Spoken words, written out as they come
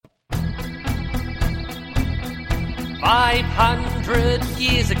500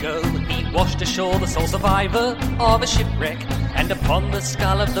 years ago, he washed ashore the sole survivor of a shipwreck. And upon the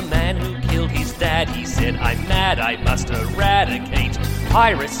skull of the man who killed his dad, he said, I'm mad, I must eradicate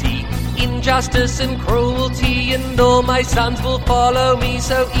piracy, injustice and cruelty, and all my sons will follow me,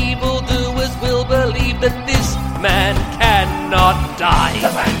 so evildoers will believe that this man cannot die. The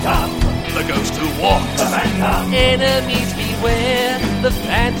Phantom, the ghost who walks. The Phantom, enemies beware, the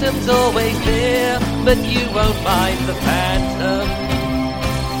Phantom's always there, but you won't find the Phantom.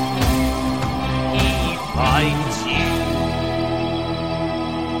 He finds you.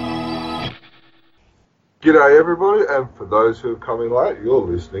 G'day everybody, and for those who have come in late, you're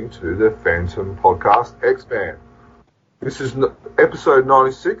listening to the Phantom Podcast X-Band. This is episode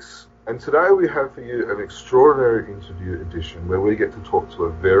 96, and today we have for you an extraordinary interview edition where we get to talk to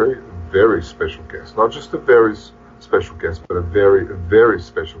a very, very special guest. Not just a very special guest, but a very, very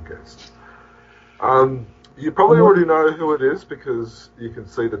special guest. You probably already know who it is because you can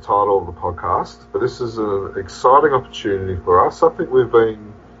see the title of the podcast, but this is an exciting opportunity for us, something we've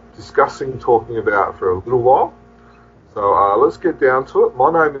been discussing, talking about for a little while. So let's get down to it. My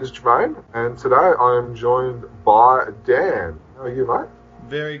name is Jermaine, and today I am joined by Dan. How are you, mate?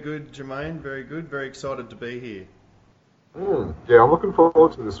 Very good, Jermaine. Very good. Very excited to be here. Yeah, I'm looking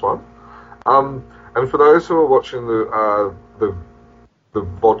forward to this one. And for those who are watching the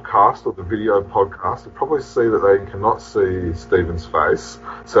vodcast or the video podcast, you probably see that they cannot see Stephen's face.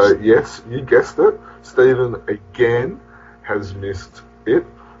 So yes, you guessed it. Stephen again has missed it.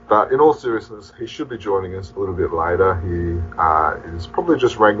 But in all seriousness, he should be joining us a little bit later. He is probably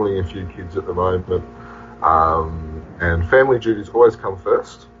just wrangling a few kids at the moment. And family duties always come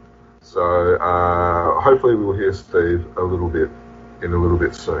first. So hopefully we will hear Steve a little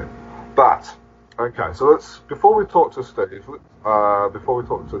bit soon. But, okay, so before we talk to Steve, before we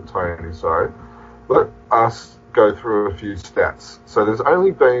talk to Tony, let us go through a few stats. So there's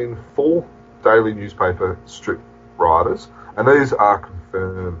only been 4 daily newspaper strip riders, and these are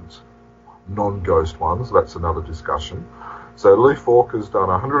confirmed non-ghost ones. That's another discussion. So Lee Falk has done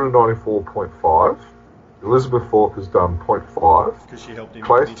 194.5. Elizabeth Falk has done 0.5. Because she helped him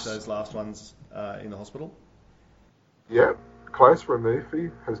finish those last ones in the hospital. Yeah. Claes Remifi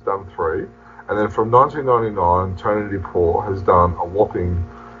has done 3. And then from 1999, Tony DePaul has done a whopping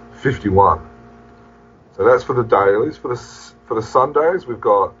 51. So that's for the dailies. For the Sundays, we've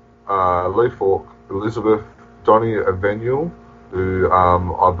got Lee Falk, Elizabeth, Donny Evannuel, who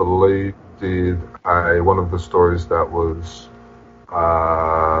I believe did one of the stories that was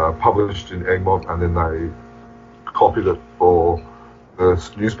published in Egmont, and then they copied it for the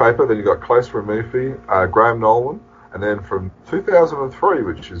newspaper. Then you've got Claes Remifi, Graham Nolan, and then from 2003,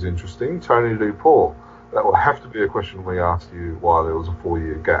 which is interesting, Tony DePaul. That will have to be a question we asked you why there was a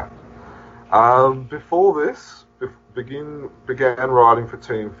 4-year gap. Before this, began writing for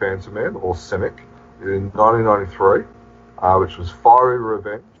Team Phantom or Semic in 1993, which was Fiery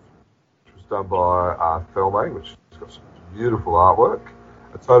Revenge, which was done by Thelma, which has got some beautiful artwork.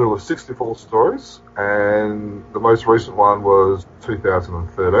 A total of 64 stories, and the most recent one was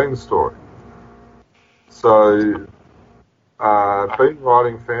 2013 story. So, been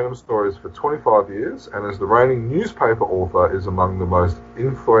writing Phantom stories for 25 years, and as the reigning newspaper author, is among the most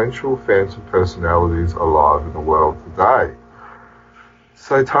influential Phantom personalities alive in the world today.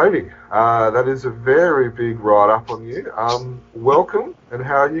 So, Tony, that is a very big write-up on you. Welcome, and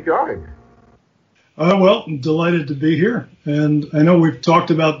how are you going? Well, I'm delighted to be here, and I know we've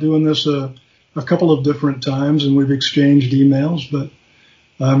talked about doing this a couple of different times, and we've exchanged emails, but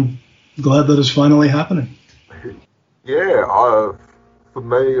I'm glad that it's finally happening. Yeah, for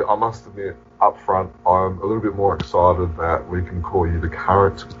me, I must admit, up front, I'm a little bit more excited that we can call you the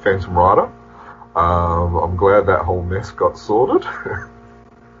current Phantom Rider. I'm glad that whole mess got sorted.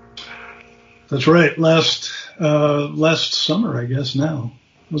 That's right. Last summer, I guess now.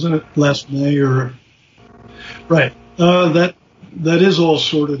 Wasn't it last May or... Right. That is all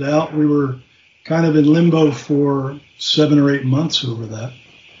sorted out. We were kind of in limbo for 7 or 8 months over that.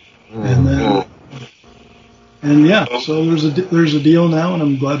 And then... And yeah, so there's a deal now, and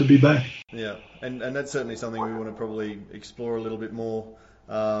I'm glad to be back. Yeah, and that's certainly something we want to probably explore a little bit more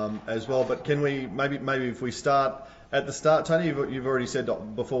as well. But can we maybe if we start at the start, Tony? You've already said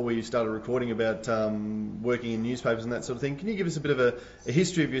before we started recording about working in newspapers and that sort of thing. Can you give us a bit of a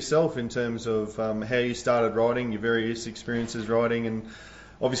history of yourself in terms of how you started writing, your various experiences writing, and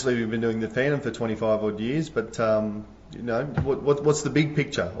obviously we've been doing the Phantom for 25 odd years. But what's the big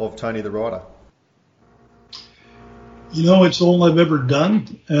picture of Tony the Writer? You know, it's all I've ever done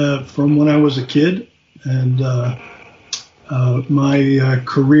from when I was a kid, and my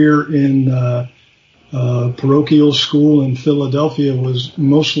career in parochial school in Philadelphia was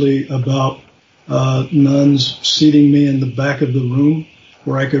mostly about nuns seating me in the back of the room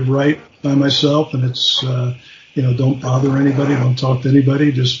where I could write by myself, and it's, don't bother anybody, don't talk to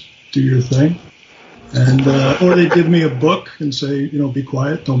anybody, just do your thing. And or they'd give me a book and say, be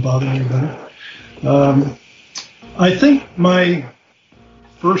quiet, don't bother anybody. I think my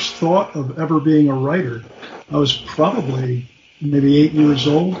first thought of ever being a writer, I was probably maybe 8 years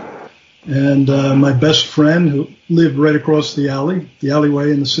old, and my best friend, who lived right across the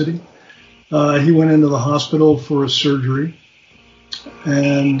alleyway in the city, he went into the hospital for a surgery,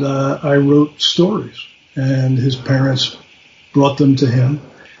 and I wrote stories, and his parents brought them to him.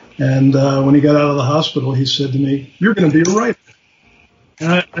 And when he got out of the hospital, he said to me, "You're going to be a writer."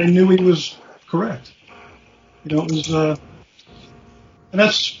 And I knew he was correct. It was, and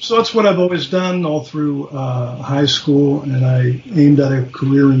that's what I've always done all through high school, and I aimed at a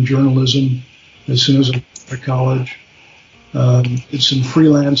career in journalism as soon as I got to college. Did some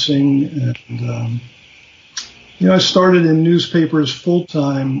freelancing, and I started in newspapers full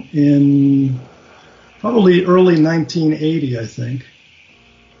time in probably early 1980, I think.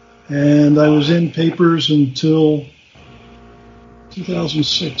 And I was in papers until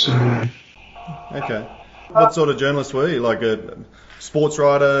 2006, I believe. Okay. What sort of journalist were you? Like a sports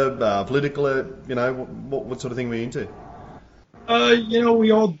writer, political, what sort of thing were you into?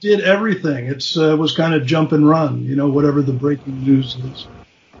 We all did everything. It was kind of jump and run, whatever the breaking news is.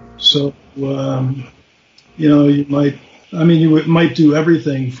 So, you might do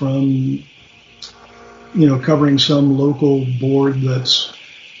everything from, covering some local board that's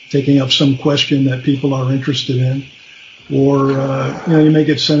taking up some question that people are interested in, or, you may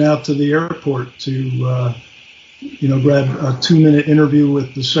get sent out to the airport to, grab a 2-minute interview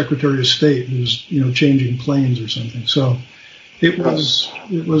with the Secretary of State who's, changing planes or something. So it was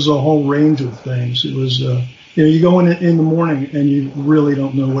a whole range of things. It was, you go in the morning and you really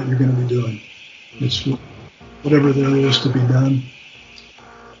don't know what you're going to be doing. It's whatever there is to be done.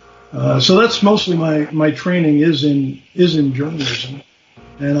 So that's mostly my training is in journalism.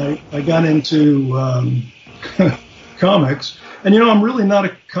 And I got into comics, and I'm really not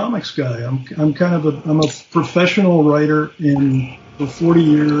a comics guy. I'm a professional writer for 40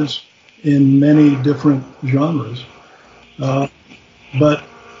 years in many different genres. But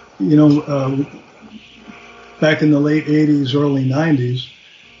back in the late 80s, early 90s,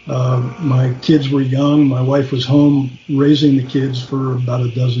 my kids were young. My wife was home raising the kids for about a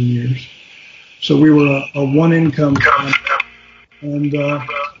dozen years. So we were a one-income family. And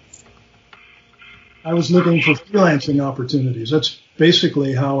I was looking for freelancing opportunities. That's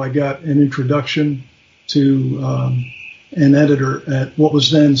basically how I got an introduction to an editor at what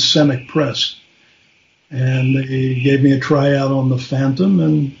was then Semic Press. And they gave me a tryout on the Phantom,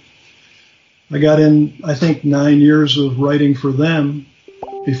 and I got in, I think, 9 years of writing for them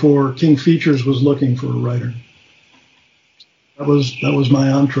before King Features was looking for a writer. That was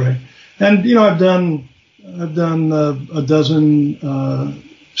my entree. And, I've done a dozen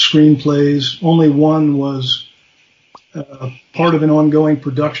screenplays. Only one was part of an ongoing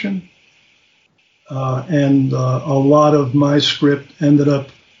production, and a lot of my script ended up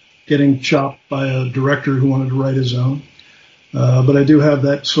getting chopped by a director who wanted to write his own. But I do have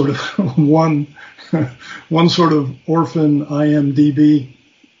that sort of one sort of orphan IMDb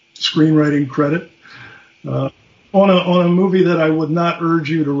screenwriting credit on a movie that I would not urge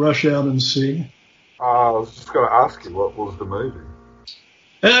you to rush out and see. I was just going to ask you, what was the movie?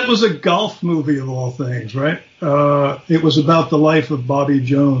 It was a golf movie of all things, right? It was about the life of Bobby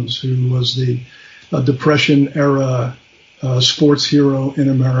Jones, who was the Depression-era sports hero in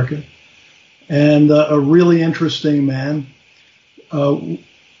America, and a really interesting man.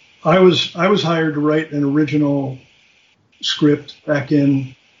 I was hired to write an original script back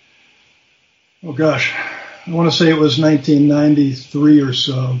in, I want to say it was 1993 or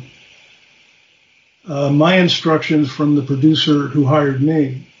so. My instructions from the producer who hired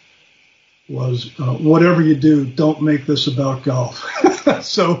me was, whatever you do, don't make this about golf.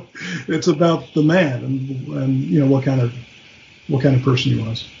 So it's about the man and what kind of person he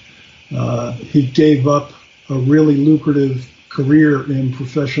was. He gave up a really lucrative career in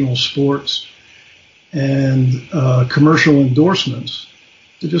professional sports and commercial endorsements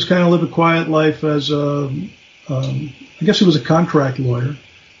to just kind of live a quiet life as I guess he was a contract lawyer,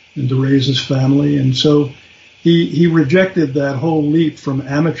 and to raise his family. And so he rejected that whole leap from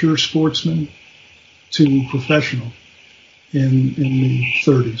amateur sportsman to professional in the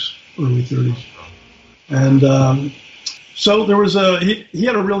 30s, early 30s. And so there was he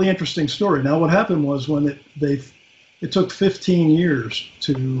had a really interesting story. Now what happened was when it took 15 years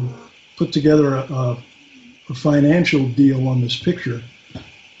to put together a financial deal on this picture.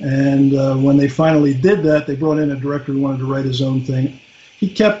 And when they finally did that, they brought in a director who wanted to write his own thing. He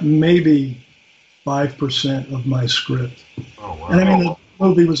kept maybe 5% of my script. Oh, wow. And I mean, the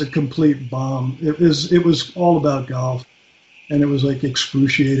movie was a complete bomb. It was all about golf. And it was like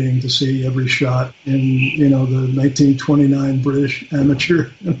excruciating to see every shot in, you know, the 1929 British Amateur.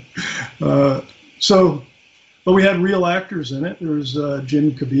 But we had real actors in it. There was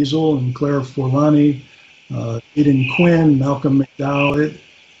Jim Caviezel and Claire Forlani, Aidan Quinn, Malcolm McDowell.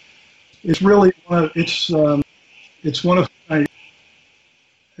 It's really it's one of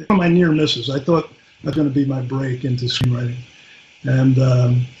my near misses. I thought that was going to be my break into screenwriting, and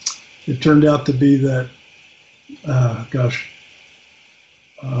it turned out to be that.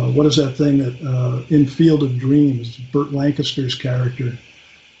 What is that thing that in Field of Dreams, Burt Lancaster's character,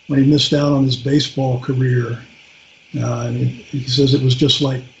 when he missed out on his baseball career, and he says it was just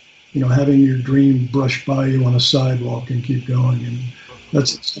like, you know, having your dream brushed by you on a sidewalk and keep going, and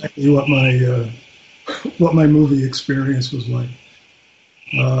that's exactly what my movie experience was like.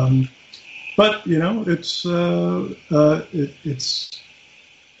 But you know, it's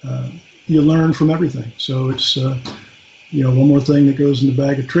you learn from everything, so it's. You know, one more thing that goes in the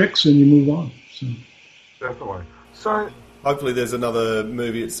bag of tricks, and you move on. So. Definitely. So, hopefully, there's another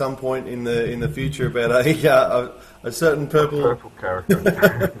movie at some point in the future about a certain purple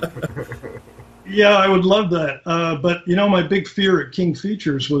character. Yeah, I would love that. But you know, my big fear at King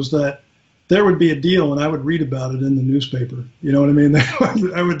Features was that there would be a deal, and I would read about it in the newspaper. You know what I mean?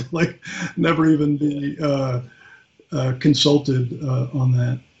 I would like never even be consulted on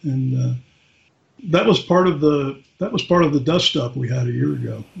that, and that was part of the dust up we had a year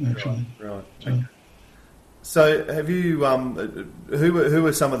ago, actually. Right. Okay. So, have you? Who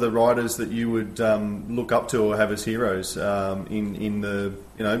are some of the writers that you would look up to or have as heroes in the,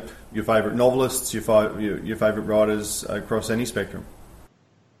 you know, your favourite novelists, your favourite writers across any spectrum?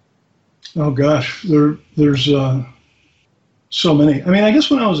 Oh gosh, there's so many. I mean, I guess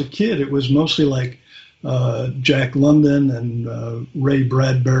when I was a kid, it was mostly like Jack London and Ray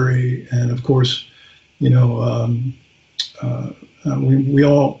Bradbury, and of course, you know, we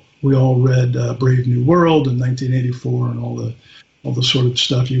all read Brave New World in 1984 and all the sort of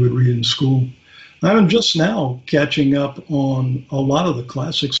stuff you would read in school. I'm just now catching up on a lot of the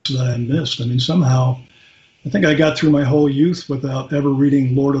classics that I missed. I mean, somehow, I think I got through my whole youth without ever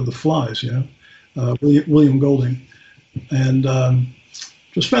reading Lord of the Flies, you know, William Golding. And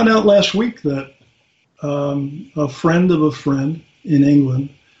just found out last week that a friend of a friend in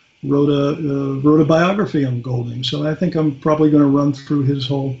England wrote a biography on Golding. So I think I'm probably going to run through his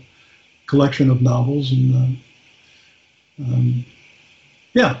whole collection of novels. And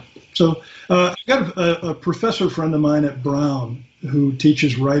yeah, so I got a professor friend of mine at Brown who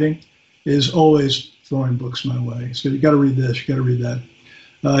teaches writing, is always throwing books my way. So you got to read this, you got to read that.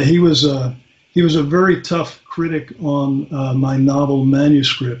 He was a very tough critic on my novel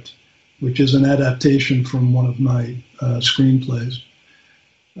Manuscript, which is an adaptation from one of my screenplays.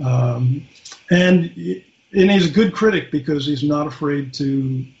 And he's a good critic because he's not afraid to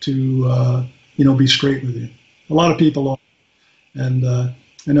you know, be straight with you. A lot of people are. And I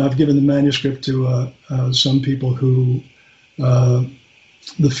know I've given the manuscript to some people who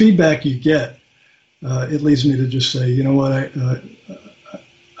the feedback you get, it leads me to just say, you know what,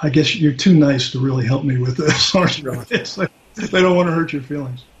 I guess you're too nice to really help me with this, aren't you? It's like, they don't want to hurt your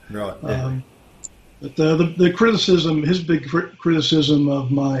feelings. Right. Yeah. But the criticism, his big criticism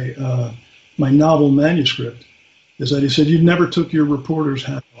of my my novel Manuscript, is that he said, you never took your reporter's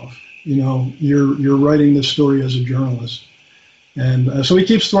hat off. You know, you're writing this story as a journalist, and so he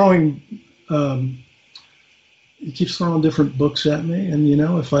keeps throwing different books at me, and you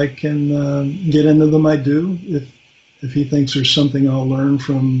know, if I can get into them, I do. If he thinks there's something I'll learn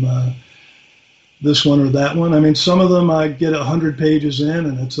from this one or that one, I mean, some of them I get 100 pages in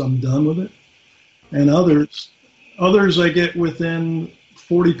and I'm done with it. And others I get within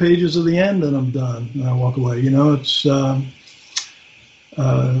 40 pages of the end and I'm done and I walk away. You know, it's you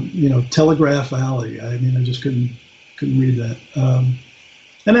know, Telegraph Alley. I mean, I just couldn't read that. And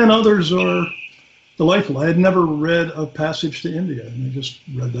then others are delightful. I had never read A Passage to India, and I just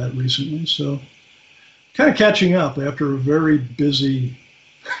read that recently. So kind of catching up after a very busy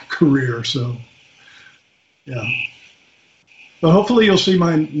career. So yeah. But hopefully you'll see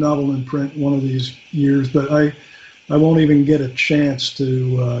my novel in print one of these years, but I won't even get a chance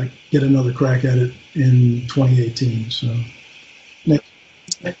to get another crack at it in 2018. So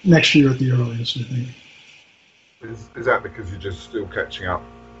next year at the earliest, I think. Is that because you're just still catching up,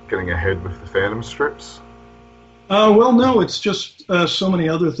 getting ahead with the Phantom strips? Well, no, it's just so many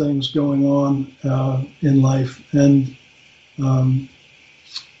other things going on in life, and I'm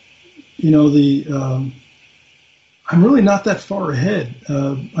really not that far ahead.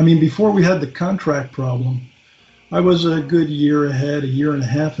 Before we had the contract problem, I was a good year ahead, a year and a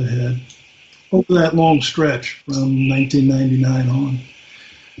half ahead, over that long stretch from 1999 on.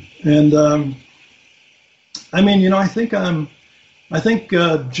 And I think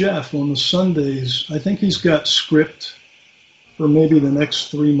Jeff on the Sundays, I think he's got script for maybe the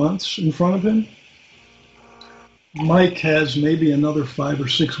next 3 months in front of him. Mike has maybe another 5 or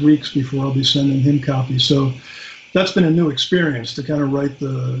 6 weeks before I'll be sending him copies. So that's been a new experience to kind of write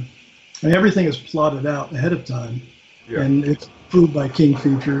everything is plotted out ahead of time, and it's approved by King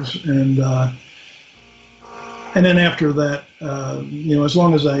Features. And then after that, as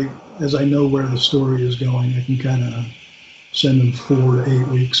long as I know where the story is going, I can kind of send them 4 to 8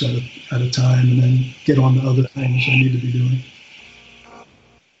 weeks at a time, and then get on to other things I need to be doing.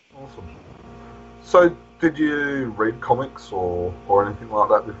 Awesome. So, did you read comics or anything like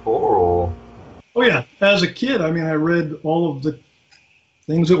that before, or? Oh yeah, as a kid, I read all of the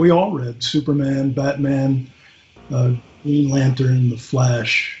things that we all read: Superman, Batman, Green Lantern, The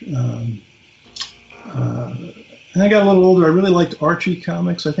Flash. And I got a little older. I really liked Archie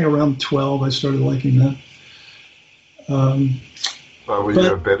comics. I think around 12, I started liking that. So were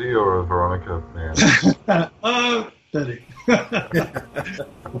you a Betty or a Veronica man? Betty.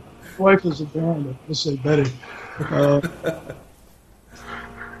 Wife is a band. Let's say Betty.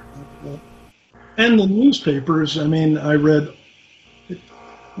 And the newspapers. I read. It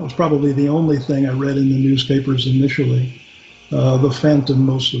was probably the only thing I read in the newspapers initially. The Phantom,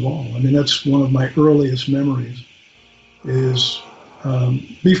 most of all. That's one of my earliest memories. Is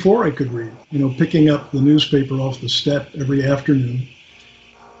before I could read, picking up the newspaper off the step every afternoon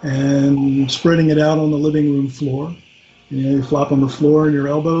and spreading it out on the living room floor. You flop on the floor on your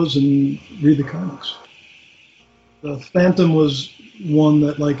elbows and read the comics. The Phantom was one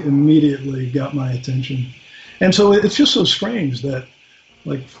that immediately got my attention. And so it's just so strange that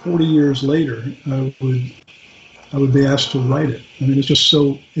 40 years later, I would be asked to write it. It's just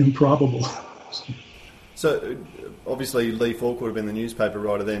so improbable. So obviously Lee Falk would have been the newspaper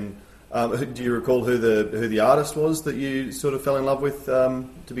writer then. Do you recall who the artist was that you sort of fell in love with to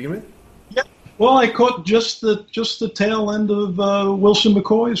begin with? Yeah. Well, I caught just the tail end of Wilson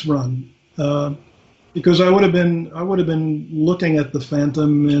McCoy's run because I would have been looking at the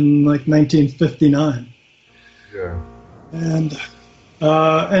Phantom in 1959. Yeah. And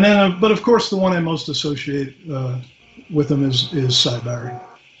then, but of course, the one I most associate with him is Cy Barry.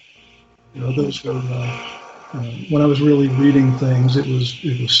 Those were when I was really reading things. It was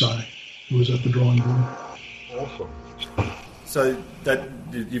Cy who was at the drawing board. Awesome. So that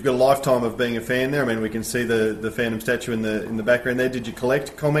you've got a lifetime of being a fan there. We can see the Phantom statue in the background there. Did you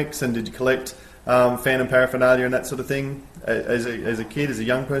collect comics and did you collect Phantom paraphernalia and that sort of thing as a kid, as a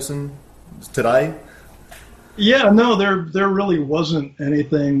young person today? Yeah, no, there really wasn't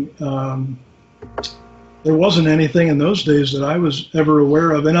anything. There wasn't anything in those days that I was ever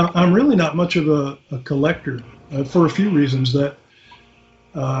aware of, and I'm really not much of a collector for a few reasons. That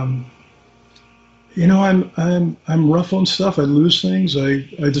I'm rough on stuff. I lose things. I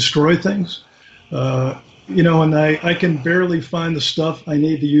destroy things. And I can barely find the stuff I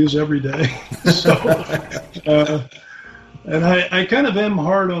need to use every day. So, and I kind of am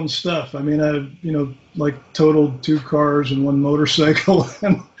hard on stuff. I've totaled 2 cars and 1 motorcycle,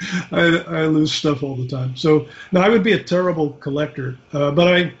 and I lose stuff all the time. So no, I would be a terrible collector.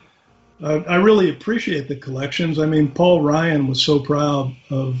 But I really appreciate the collections. Paul Ryan was so proud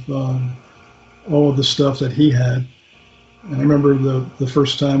of all of the stuff that he had. And I remember the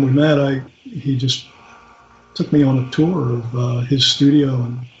first time we met, he just took me on a tour of his studio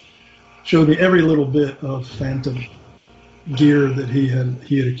and showed me every little bit of Phantom gear that he had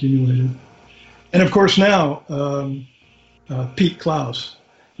accumulated. And of course now, Pete Klaus,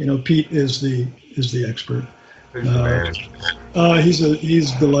 Pete is the expert.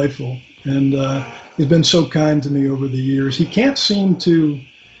 He's delightful, and he's been so kind to me over the years.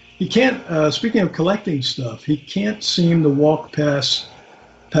 Speaking of collecting stuff, he can't seem to walk past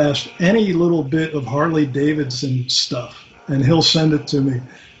any little bit of Harley Davidson stuff, and he'll send it to me.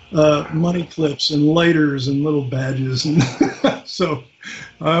 Money clips and lighters and little badges, and so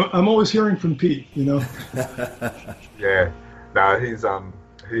I'm always hearing from Pete. Yeah, no, he's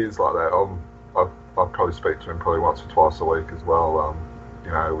like that. I probably speak to him probably once or twice a week as well.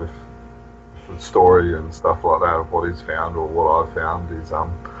 With the story and stuff like that of what he's found or what I've found is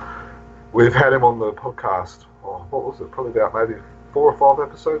we've had him on the podcast. What was it? Probably about maybe 4 or 5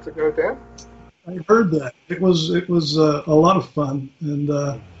 episodes ago, Dan. I heard that. It was a lot of fun, and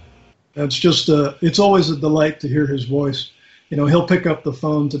it's always a delight to hear his voice. You know, he'll pick up the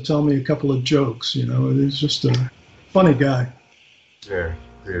phone to tell me a couple of jokes. You know, he's just a funny guy. Yeah,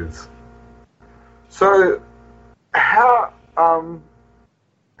 he is. So, how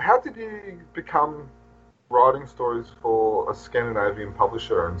did you become writing stories for a Scandinavian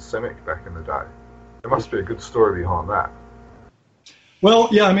publisher and Semic back in the day? There must be a good story behind that. Well,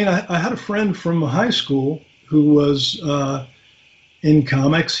 yeah, I mean, I had a friend from high school who was in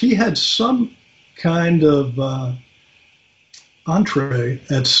comics. He had some kind of entree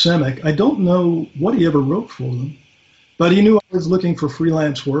at Semic. I don't know what he ever wrote for them, but he knew I was looking for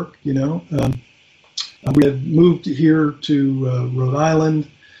freelance work, you know. We had moved here to Rhode Island.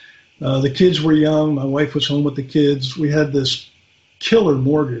 The kids were young. My wife was home with the kids. We had this killer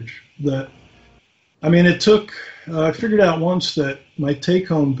mortgage that, I mean, it took, I figured out once that my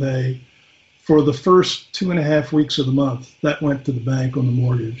take-home pay for the first 2.5 weeks of the month, that went to the bank on the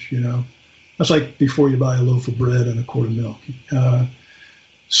mortgage, you know. That's like before you buy a loaf of bread and a quart of milk.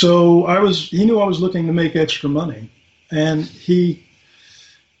 So he knew I was looking to make extra money. And he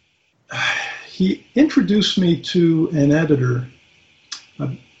introduced me to an editor.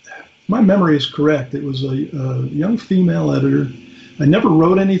 My memory is correct. It was a young female editor. I never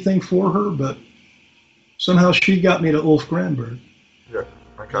wrote anything for her, but somehow she got me to Ulf Granberg. Yeah,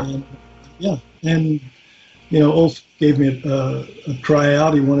 okay. And you know, Ulf gave me a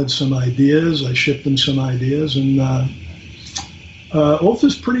tryout. He wanted some ideas. I shipped him some ideas, and Ulf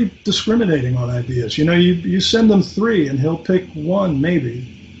is pretty discriminating on ideas. You know, you send him 3, and he'll pick 1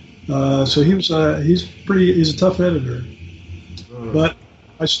 maybe. So he's a tough editor. But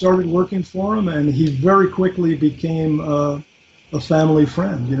I started working for him, and he very quickly became a family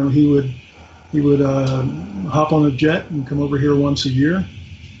friend. You know, he would hop on a jet and come over here once a year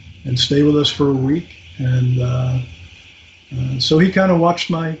and stay with us for a week. And so he kind of watched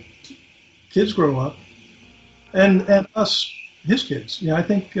my kids grow up, and us, his kids. Yeah, I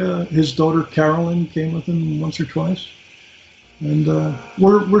think his daughter Carolyn came with him once or twice, and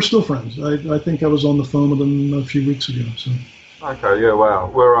we're still friends. I think I was on the phone with him a few weeks ago. So. Okay, yeah,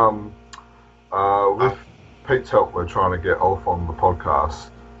 wow. We're with Pete's help, we're trying to get Ulf on the podcast.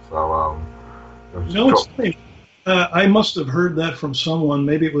 So no, it's funny. I must have heard that from someone.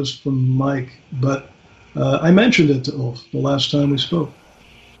 Maybe it was from Mike, but I mentioned it to Ulf the last time we spoke.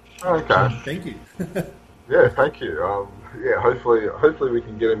 Okay. Thank you. Yeah, thank you. Hopefully we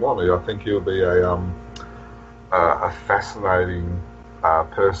can get him on. I think he'll be a fascinating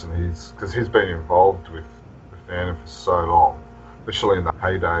person. Because he's been involved with fandom for so long, especially in the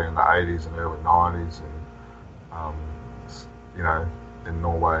heyday in the 80s and early 90s, and you know, in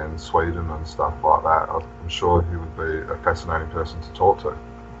Norway and Sweden and stuff like that. I'm sure he would be a fascinating person to talk to.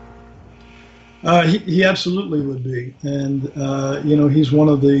 He absolutely would be, and you know, he's one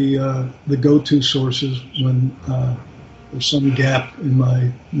of the go-to sources when there's some gap in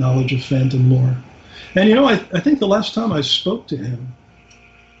my knowledge of Phantom lore. And you know, I think the last time I spoke to him,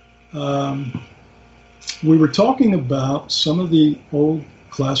 we were talking about some of the old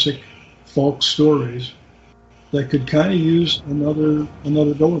classic folk stories that could kind of use another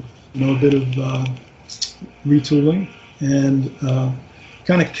go, you know, a bit of retooling and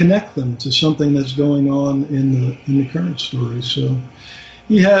kind of connect them to something that's going on in the current story. So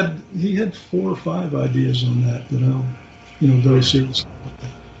he had 4 or 5 ideas on that I'll, you know, very seriously.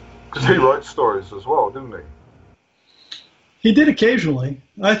 Because he wrote stories as well, didn't he? He did occasionally.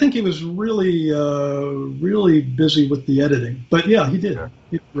 I think he was really busy with the editing. But yeah, he did. Yeah.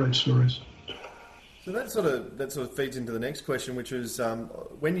 He did write stories. So that sort of feeds into the next question, which was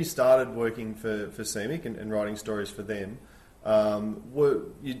when you started working for Semic and writing stories for them,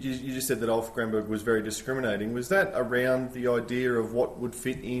 you just said that Ulf Granberg was very discriminating. Was that around the idea of what would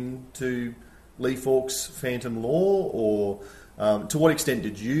fit into Lee Falk's Phantom lore, or to what extent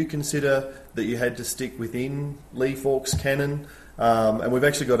did you consider that you had to stick within Lee Falk's canon? And we've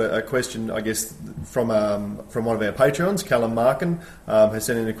actually got a question, I guess, from one of our Patreons, Callum Markin, has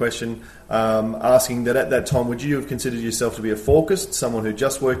sent in a question asking that at that time, would you have considered yourself to be a Falkist, someone who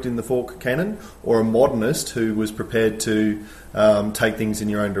just worked in the Falk canon, or a modernist who was prepared to take things in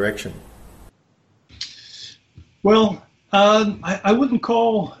your own direction? Well, I wouldn't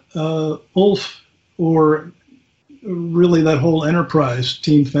call Ulf or really that whole enterprise,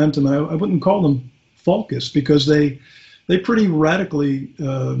 Team Phantom, I wouldn't call them Falkist, because they pretty radically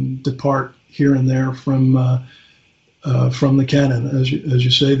depart here and there from the canon, as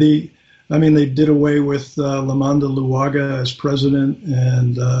you say. They did away with Lamanda Luaga as president,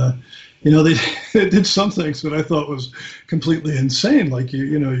 and they, they did some things that I thought was completely insane. Like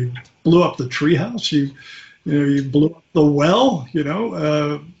you blew up the treehouse, you blew up the well. I think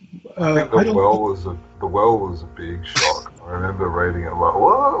the well was a big shock. I remember reading it like,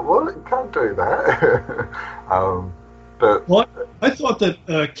 what? You can't do that. But I thought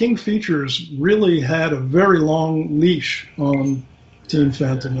that King Features really had a very long leash on Team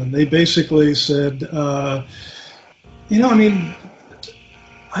Fentanyl. They basically said, I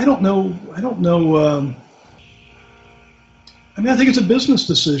don't know. I think it's a business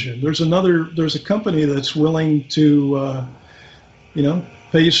decision. There's a company that's willing to,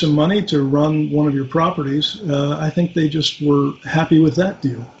 pay you some money to run one of your properties. I think they just were happy with that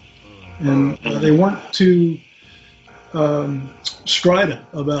deal, and they weren't too strident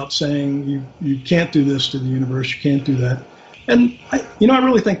about saying you can't do this to the universe, you can't do that. And I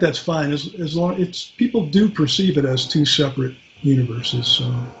really think that's fine as long people do perceive it as two separate universes.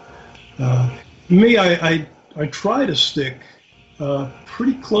 So me, I try to stick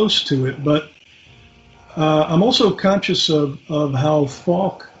pretty close to it, but I'm also conscious of how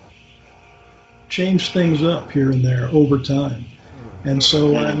Falk changed things up here and there over time. And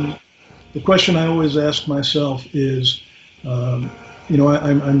so the question I always ask myself is, I'm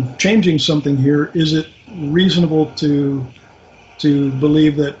changing something here. Is it reasonable to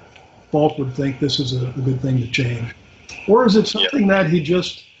believe that Falk would think this is a good thing to change? Or is it something that he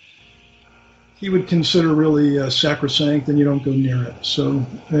would consider really sacrosanct and you don't go near it? So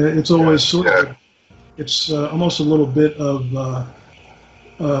it's always it's almost a little bit of,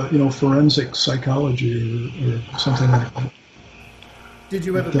 forensic psychology or something like that. Did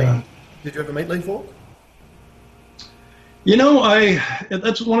you ever meet Lee Falk?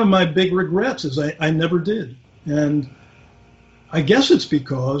 That's one of my big regrets is I never did. And I guess it's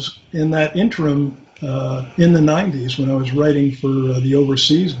because in that interim, in the 90s when I was writing for the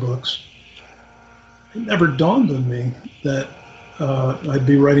overseas books, it never dawned on me that I'd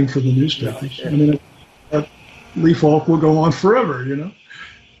be writing for the newspapers. Yeah. Lee Falk will go on forever,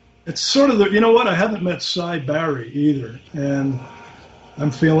 It's sort of I haven't met Cy Barry either. And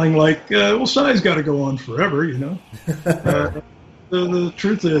I'm feeling like, Cy's got to go on forever, The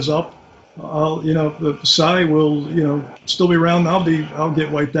truth is, Cy will, still be around. I'll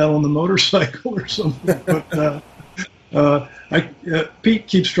get wiped out on the motorcycle or something. But Pete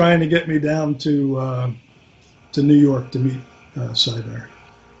keeps trying to get me down to New York to meet Cy Barry.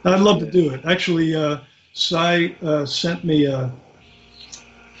 I'd love to do it. Actually, Cy sent me a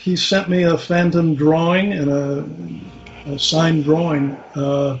phantom drawing and a signed drawing,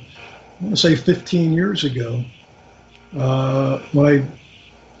 I want to say 15 years ago. After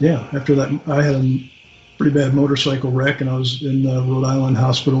that, I had a pretty bad motorcycle wreck and I was in Rhode Island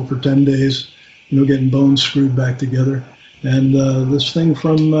hospital for 10 days, getting bones screwed back together. And this thing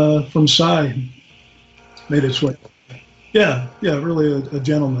from Cy made its way. Yeah, really a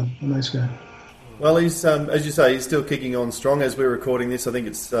gentleman, a nice guy. Well, he's, as you say, he's still kicking on strong as we're recording this. I think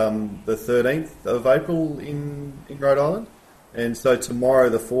it's the 13th of April in Rhode Island. And so tomorrow,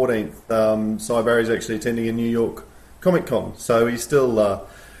 the 14th, Cy Barry's actually attending a New York Comic Con. So he's still up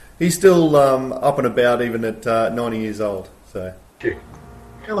and about even at 90 years old. So yeah,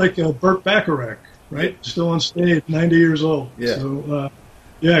 like Burt Bacharach, right? Yeah. Still on stage, 90 years old. Yeah. So,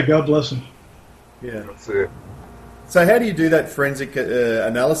 God bless him. Yeah. That's it. So how do you do that forensic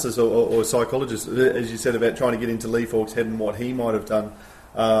analysis or psychologist, as you said, about trying to get into Lee Falk's head and what he might have done?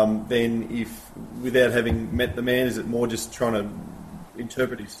 Then without having met the man, is it more just trying to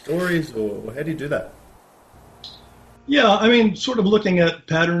interpret his stories, or how do you do that? Yeah, sort of looking at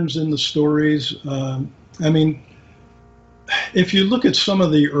patterns in the stories. If you look at some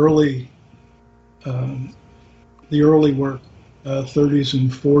of the early work, 30s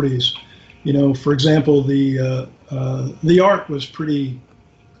and 40s, for example, the art was pretty,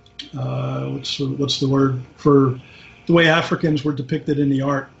 what's the word for the way Africans were depicted in the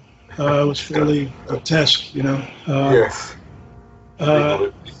art? It was fairly grotesque, Yes.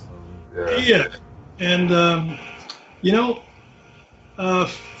 Yeah. And,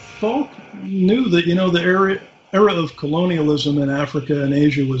 Falk knew that, the era of colonialism in Africa and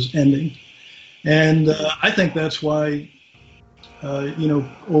Asia was ending. And I think that's why,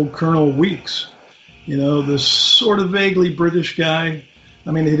 old Colonel Weeks, this sort of vaguely British guy.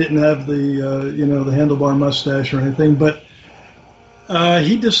 He didn't have the handlebar mustache or anything, but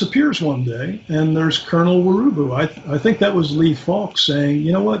he disappears one day, and there's Colonel Warubu. I think that was Lee Falk saying,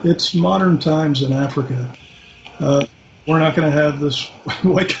 it's modern times in Africa. We're not going to have this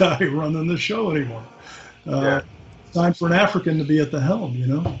white guy running the show anymore. Time for an African to be at the helm,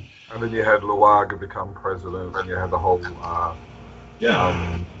 And then you had Luaga become president, and you had the whole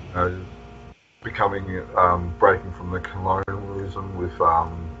becoming breaking from the colonialism with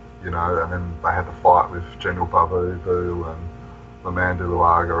and then they had to fight with General Babubu and Mamandu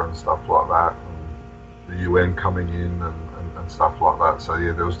Luaga and stuff like that, and the UN coming in and stuff like that. So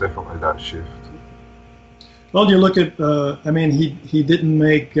yeah, there was definitely that shift. Well, you look at, he didn't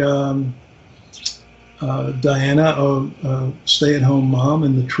make Diana a stay-at-home mom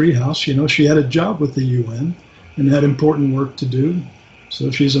in the treehouse. You know, she had a job with the UN and had important work to do.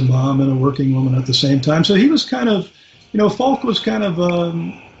 So she's a mom and a working woman at the same time. So he was kind of, Falk was kind of,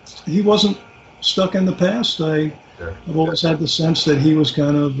 he wasn't stuck in the past. I've always had the sense that he was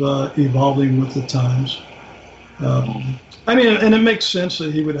kind of evolving with the times. And it makes sense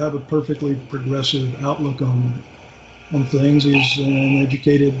that he would have a perfectly progressive outlook on things. He's an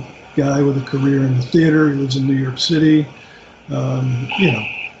educated guy with a career in the theater. He lives in New York City.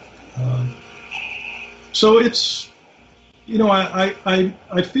 So it's,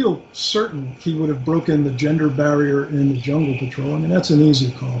 I feel certain he would have broken the gender barrier in the Jungle Patrol. I mean, that's an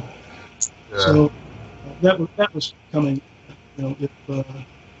easy call. Yeah. So that was coming, if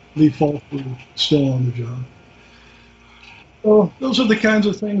Lee Falk were still on the job. So those are the kinds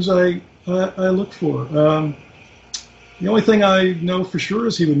of things I look for. The only thing I know for sure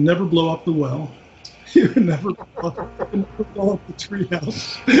is he would never blow up the well. He would never blow up the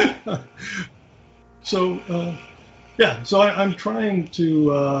treehouse. So I'm trying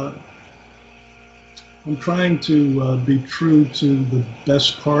to be true to the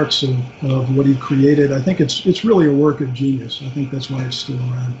best parts of what he created. I think it's really a work of genius. I think that's why it's still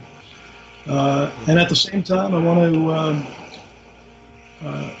around. And at the same time, I want to.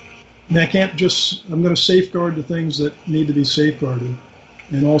 I'm going to safeguard the things that need to be safeguarded,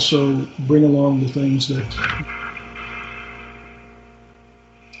 and also bring along the things that's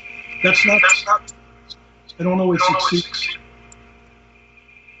not. I don't always succeed.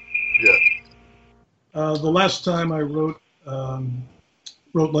 Yeah. The last time I wrote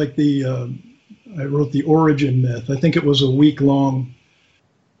like I wrote the origin myth. I think it was a week-long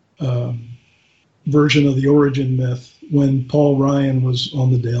version of the origin myth when Paul Ryan was on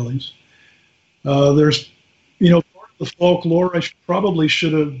the dailies. There's, part of the folklore I probably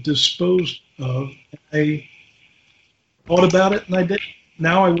should have disposed of. I thought about it and I didn't.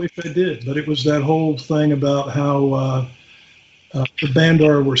 Now I wish I did, but it was that whole thing about how the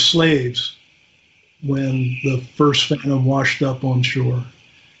Bandar were slaves when the first Phantom washed up on shore.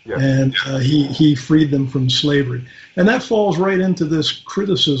 Yeah. And he freed them from slavery. And that falls right into this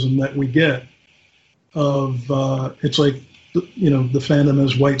criticism that we get of, it's like, the Phantom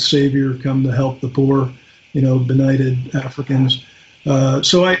as white savior come to help the poor, benighted Africans.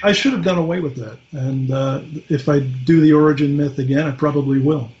 So I should have done away with that. And if I do the origin myth again, I probably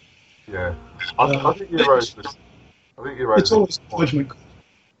will. Yeah. I think you raised this. It's always a judgment call.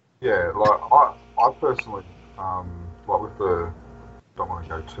 Yeah, I personally, with the, don't want to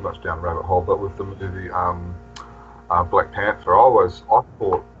go too much down the rabbit hole, but with the movie Black Panther, I thought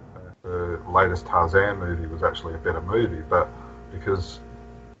the latest Tarzan movie was actually a better movie, but because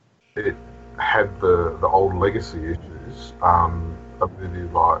it had the old legacy issues, a movie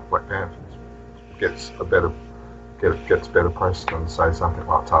like Black Panther gets better press than, say, something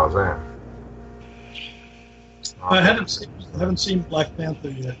like Tarzan. I haven't seen Black Panther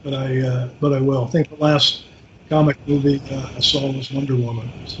yet, but I will. I think the last comic movie I saw was Wonder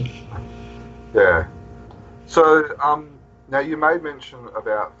Woman. So. Yeah. So now you made mention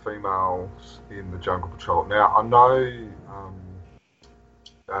about females in the Jungle Patrol. Now I know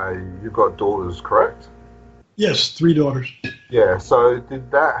you've got daughters, correct? Yes, 3 daughters. Yeah. So did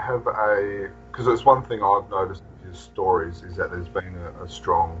that have because it's one thing I've noticed with your stories is that there's been a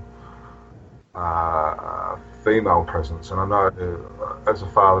strong female presence, and I know as a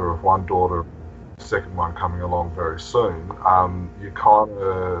father of one daughter, the second one coming along very soon, you kind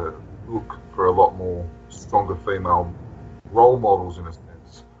of look for a lot more stronger female role models in a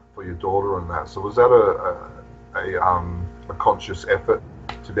sense for your daughter and that. So was that a conscious effort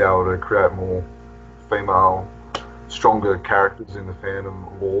to be able to create more female, stronger characters in the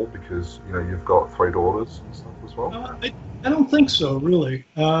fandom lore because you've got 3 daughters and stuff as well? I don't think so, really.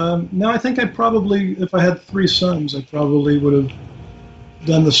 No, I think I'd probably, if I had 3 sons, I probably would have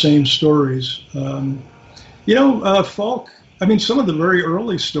done the same stories. Falk, some of the very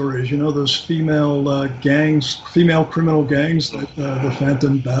early stories, those female gangs, female criminal gangs that the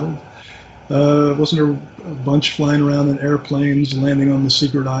Phantom battled. Wasn't there a bunch flying around in airplanes, landing on the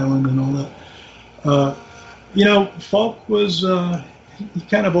secret island and all that? Falk was, he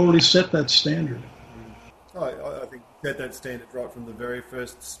kind of already set that standard. I think he set that standard right from the very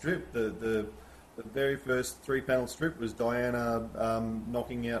first strip. The the very first 3-panel strip was Diana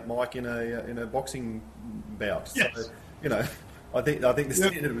knocking out Mike in a boxing bout. Yes. So, you know, I think the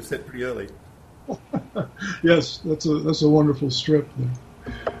standard was set pretty early. Yes, that's a wonderful strip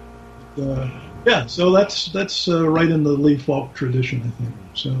there. Yeah, so that's right in the Lee Falk tradition, I think.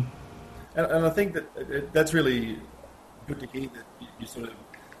 So, and I think that's really good to hear that you sort of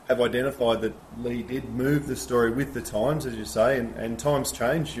have identified that Lee did move the story with the times, as you say, and times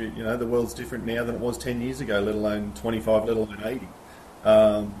change. You know, the world's different now than it was 10 years ago, let alone 25, let alone 80.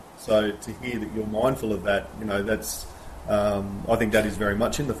 So to hear that you're mindful of that, you know, that's I think that is very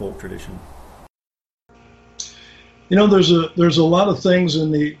much in the Falk tradition. You know, there's a lot of things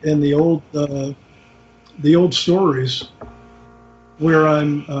in the old stories where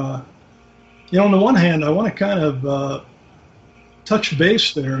I'm, you know, on the one hand, I want to kind of touch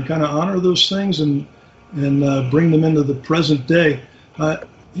base there and kind of honor those things and bring them into the present day.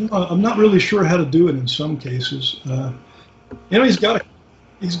 You know, I'm not really sure how to do it in some cases. You know, he's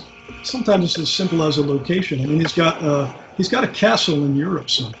sometimes it's as simple as a location. I mean, he's got a castle in Europe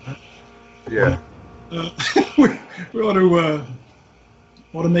somewhere. Yeah. We ought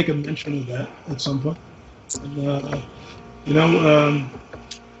to make a mention of that at some point. And, you know,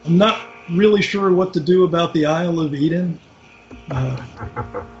 I'm not really sure what to do about the Isle of Eden.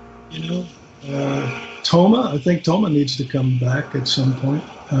 You know, Toma. I think Toma needs to come back at some point.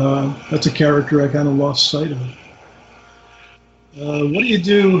 That's a character I kind of lost sight of. What do you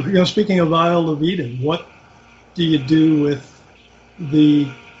do? You know, speaking of Isle of Eden, what do you do with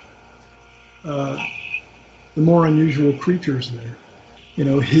the more unusual creatures there? You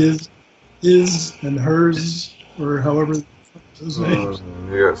know, his and hers, or however those names.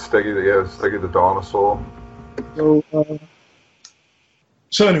 Yeah, Steggy the dinosaur.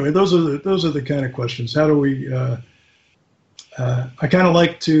 So anyway, those are the kind of questions. How do we? I kind of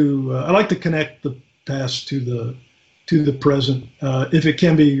like to connect the past to the present, if it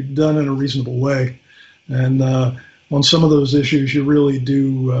can be done in a reasonable way. And on some of those issues, you really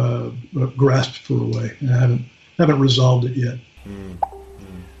do grasp for a way. I haven't resolved it yet.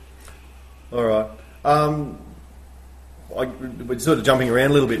 All right. We're sort of jumping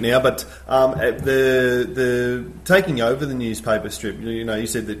around a little bit now, but the taking over the newspaper strip. You know, you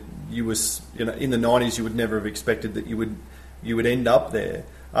said that you was, you know, in the 90s you would never have expected that you would end up there.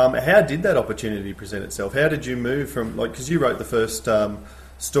 How did that opportunity present itself? How did you move from, like, because you wrote the first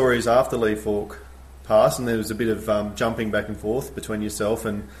stories after Lee Falk passed, and there was a bit of jumping back and forth between yourself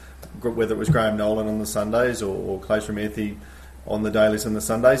and whether it was Graham Nolan on the Sundays or Clay Ramirthi on the dailies and the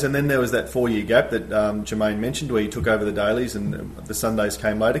Sundays, and then there was that 4-year gap that Jermaine mentioned where you took over the dailies and the Sundays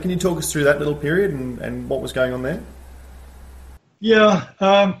came later. Can you talk us through that little period and what was going on there? Yeah,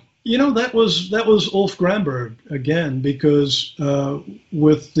 you know, that was Ulf Granberg again, because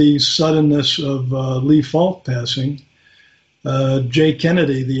with the suddenness of Lee Falk passing, Jay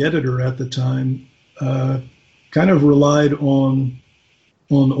Kennedy, the editor at the time, kind of relied on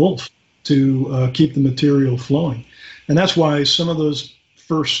Ulf to keep the material flowing. And that's why some of those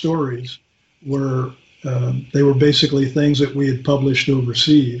first stories were basically things that we had published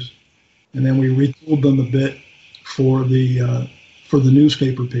overseas, and then we retooled them a bit for the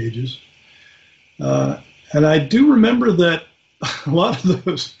newspaper pages. And I do remember that a lot of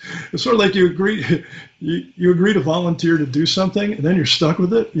those, it's sort of like you agree to volunteer to do something, and then you're stuck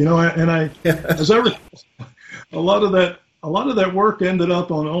with it, you know. As I recall, a lot of that work ended up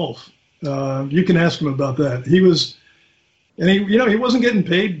on Ulf. You can ask him about that. He wasn't getting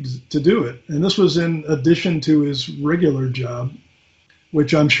paid to do it, and this was in addition to his regular job,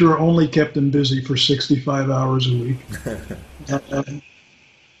 which I'm sure only kept him busy for 65 hours a week.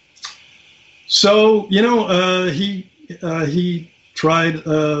 So, you know, he tried.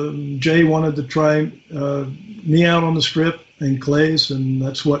 Jay wanted to try me out on the script and Clay's, and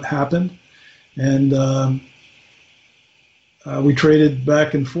that's what happened. And we traded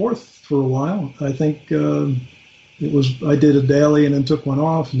back and forth for a while. I think. I did a daily and then took one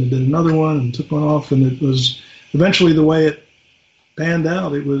off, and then did another one and took one off, and it was eventually the way it panned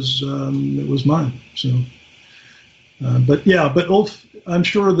out. It was mine. So, but Ulf, I'm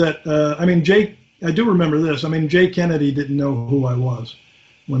sure that Jay. I do remember this. I mean, Jay Kennedy didn't know who I was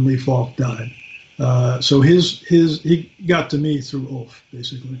when Lee Falk died. So he got to me through Ulf,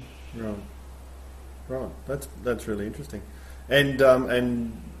 basically. Right. That's really interesting. And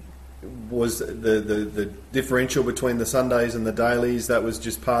was the differential between the Sundays and the dailies, that was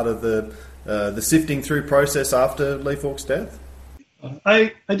just part of the sifting through process after Lee Falk's death?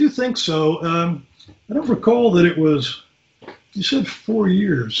 I do think so. I don't recall that it was, you said 4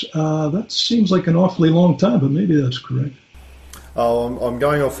 years. That seems like an awfully long time, but maybe that's correct. I'm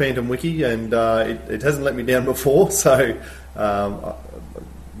going off Phantom Wiki, and it hasn't let me down before. So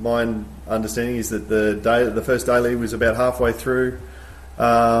my understanding is that the first daily was about halfway through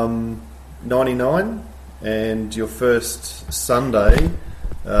 99, and your first Sunday,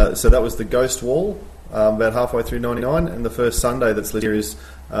 so that was the Ghost Wall, about halfway through 99, and the first Sunday that's listed here is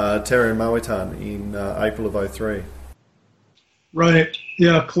Terra Moetan in April of 03. Right.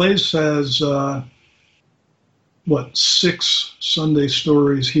 Yeah, Claes has, 6 Sunday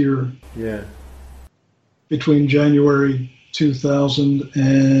stories here. Yeah. Between January 2000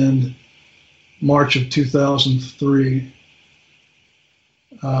 and March of 2003.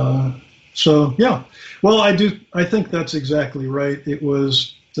 So, yeah. Well, I think that's exactly right. It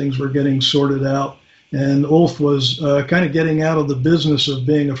was, things were getting sorted out, and Ulf was kind of getting out of the business of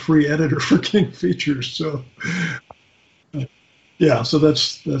being a free editor for King Features. So, yeah, so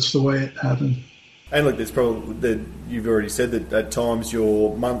that's the way it happened. And look, there's probably you've already said that at times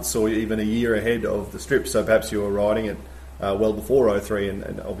you're months or even a year ahead of the strip, so perhaps you were writing it well before 03,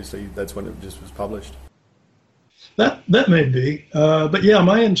 and obviously that's when it just was published. That may be, but yeah,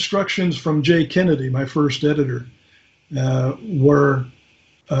 my instructions from Jay Kennedy, my first editor, were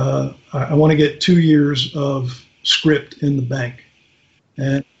I want to get 2 years of script in the bank,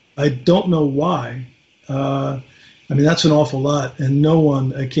 and I don't know why. I mean, that's an awful lot, and no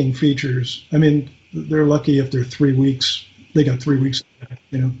one at King Features, I mean, they're lucky if they're 3 weeks. They got 3 weeks,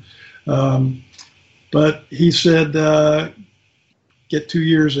 but he said, get 2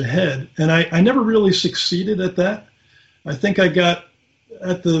 years ahead. And I never really succeeded at that. I think I got,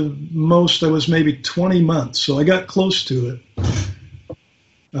 at the most, I was maybe 20 months. So I got close to it.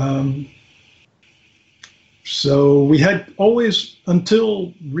 So we had always,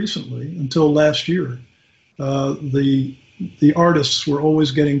 until recently, until last year, the artists were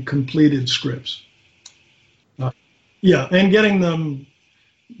always getting completed scripts. Yeah, and getting them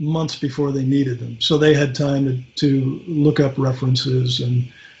months before they needed them. So they had time to look up references and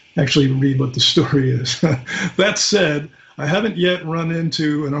actually read what the story is. That said, I haven't yet run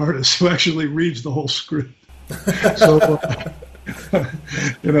into an artist who actually reads the whole script. So,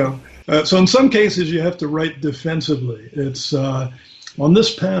 so in some cases you have to write defensively. It's on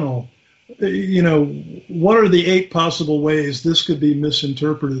this panel, what are the 8 possible ways this could be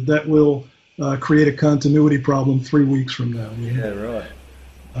misinterpreted that will create a continuity problem 3 weeks from now? Yeah, right.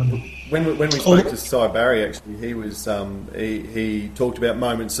 When we spoke to Cy Barry, actually, he was he talked about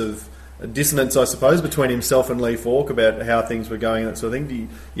moments of dissonance, I suppose, between himself and Lee Falk about how things were going and that sort of thing. Do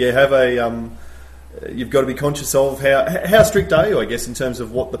you have you've got to be conscious of how strict are you, I guess, in terms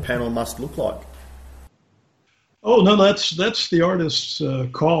of what the panel must look like? Oh no, that's the artist's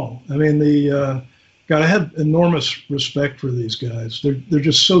call. I mean, God, I have enormous respect for these guys. They're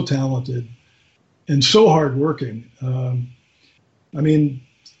just so talented and so hardworking. I mean,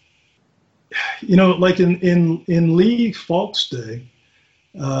 like in Lee Falk's day,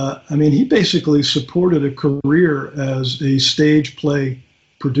 I mean, he basically supported a career as a stage play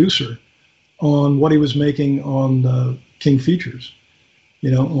producer on what he was making on King Features,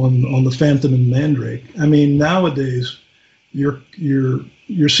 on the Phantom and Mandrake. I mean, nowadays, your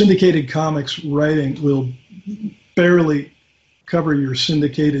syndicated comics writing will barely cover your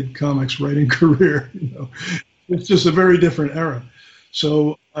syndicated comics writing career. It's just a very different era.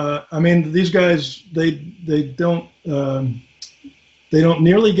 So, I mean, these guys, they don't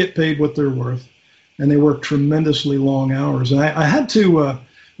nearly get paid what they're worth, and they work tremendously long hours. And I had to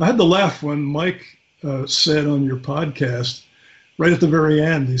laugh when Mike said on your podcast, right at the very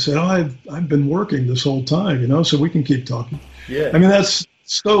end, he said, "Oh, I've been working this whole time, so we can keep talking." Yeah. I mean, that's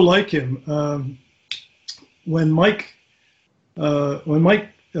so like him. When Mike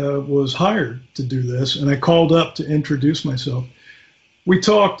was hired to do this, and I called up to introduce myself, we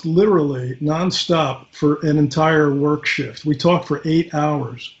talked literally nonstop for an entire work shift. We talked for 8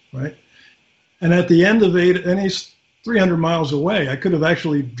 hours, right? And at the end of 8, and he's 300 miles away, I could have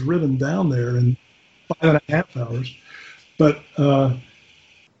actually driven down there in 5.5 hours. But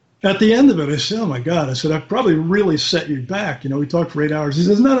at the end of it, I said, "Oh my God," I said, "I've probably really set you back. We talked for 8 hours." He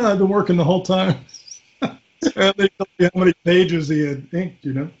says, No, I've been working the whole time. And they told me how many pages he had inked,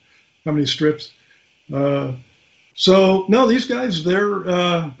 how many strips. So no, these guys, they're,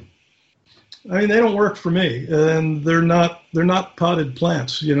 they don't work for me, and they're not potted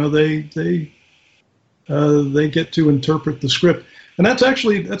plants. They get to interpret the script, and that's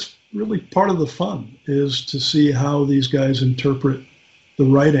really part of the fun, is to see how these guys interpret the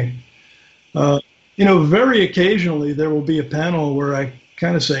writing. Very occasionally there will be a panel where I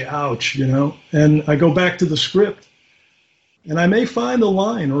kind of say, "Ouch," and I go back to the script, and I may find a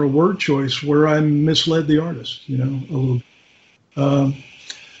line or a word choice where I misled the artist, a little. No,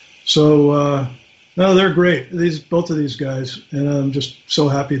 they're great. Both of these guys, and I'm just so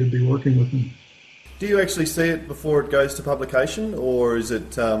happy to be working with them. Do you actually see it before it goes to publication, or is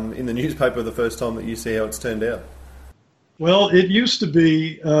it in the newspaper the first time that you see how it's turned out? Well, it used to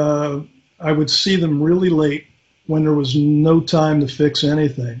be I would see them really late when there was no time to fix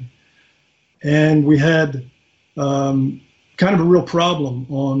anything. And we had kind of a real problem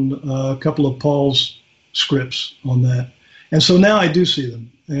on a couple of Paul's scripts on that. And so now I do see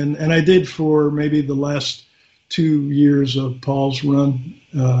them. And I did for maybe the last 2 years of Paul's run.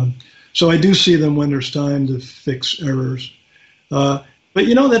 So I do see them when there's time to fix errors. But,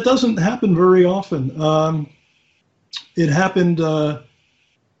 that doesn't happen very often. It happened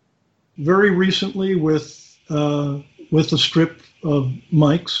very recently with the strip of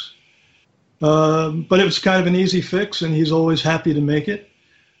Mike's. But it was kind of an easy fix, and he's always happy to make it.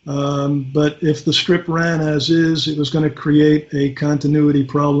 But if the strip ran as is, it was going to create a continuity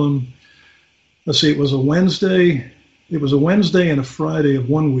problem. Let's see, it was a Wednesday and a Friday of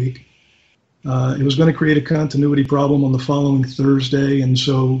 1 week. It was going to create a continuity problem on the following Thursday, and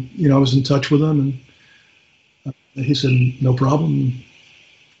so I was in touch with him, and he said no problem,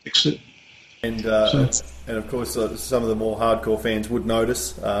 fixed it. And of course, some of the more hardcore fans would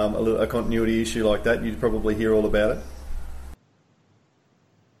notice a continuity issue like that. You'd probably hear all about it.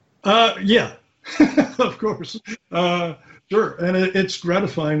 Yeah, of course. Sure, and it's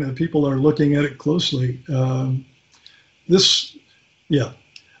gratifying that people are looking at it closely.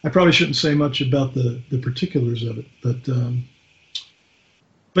 I probably shouldn't say much about the particulars of it,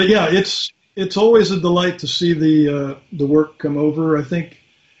 but yeah, it's always a delight to see the work come over. I think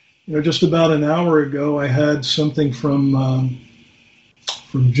just about an hour ago I had something from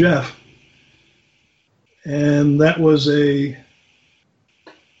Jeff, and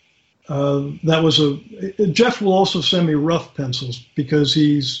Jeff will also send me rough pencils because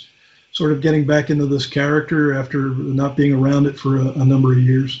he's sort of getting back into this character after not being around it for a number of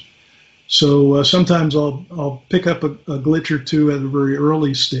years. So sometimes I'll pick up a glitch or two at a very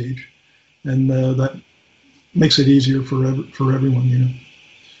early stage, and that makes it easier for everyone.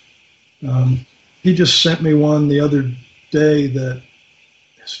 He just sent me one the other day that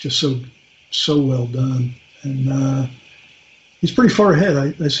is just so well done, and he's pretty far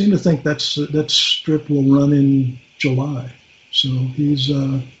ahead. I seem to think that strip will run in July, so he's.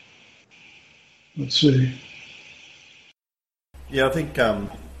 Let's see. Yeah, I think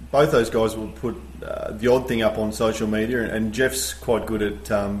both those guys will put the odd thing up on social media, and Jeff's quite good at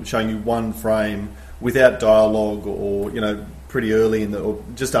showing you one frame without dialogue, or pretty early or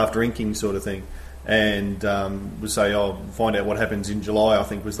just after inking sort of thing, and we'll say, find out what happens in July. I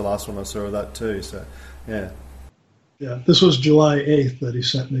think was the last one I saw of that too. So, yeah. Yeah, this was July 8th that he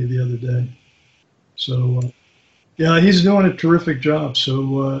sent me the other day. So, yeah, he's doing a terrific job.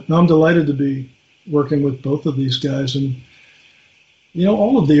 So, I'm delighted to be working with both of these guys, and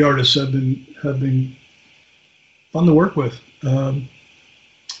all of the artists have been fun to work with.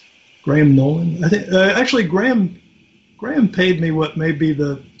 Graham Nolan, I think. Actually, Graham paid me what may be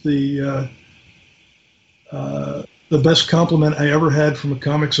the best compliment I ever had from a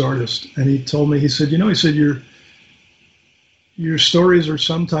comics artist, and he told me, he said, your stories are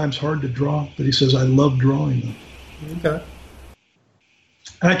sometimes hard to draw, but he says, I love drawing them. Okay.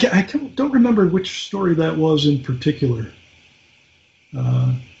 I don't remember which story that was in particular.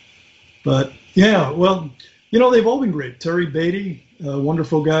 But yeah, well, they've all been great. Terry Beatty, a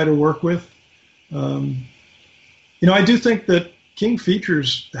wonderful guy to work with. I do think that King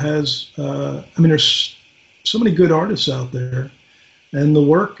Features has, there's so many good artists out there, and the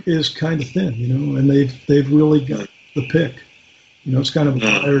work is kind of thin, and they've really got the pick. It's kind of a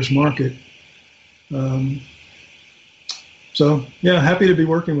buyer's market. So, yeah, happy to be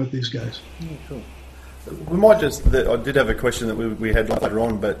working with these guys. Yeah, cool. We might I did have a question that we had later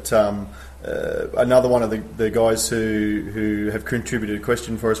on, but another one of the guys who have contributed a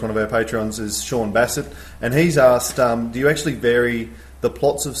question for us, one of our patrons, is Sean Bassett, and he's asked, do you actually vary the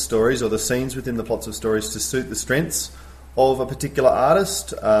plots of stories or the scenes within the plots of stories to suit the strengths of a particular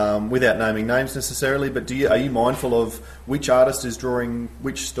artist, without naming names necessarily, but are you mindful of which artist is drawing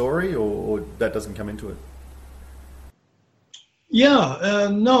which story, or that doesn't come into it? Yeah,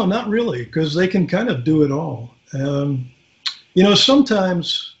 no, not really, because they can kind of do it all.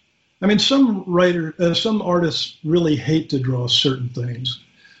 Sometimes, some artists really hate to draw certain things.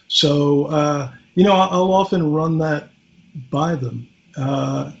 So, I'll often run that by them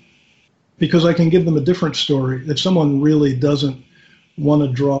because I can give them a different story. If someone really doesn't want to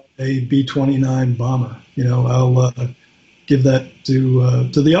draw a B-29 bomber, I'll give that to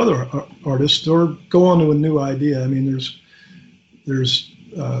the other artist, or go on to a new idea. there's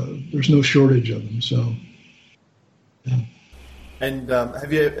no shortage of them. So. Yeah. And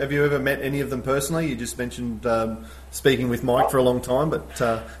have you ever met any of them personally? You just mentioned speaking with Mike for a long time,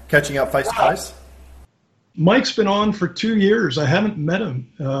 but catching up face to face. Mike's been on for 2 years. I haven't met him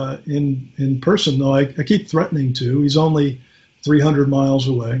in person, though. I keep threatening to. He's only 300 miles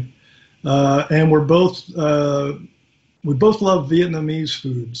away, and we both love Vietnamese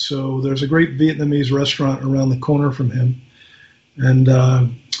food. So there's a great Vietnamese restaurant around the corner from him, and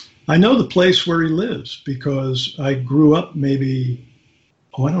I know the place where he lives because I grew up maybe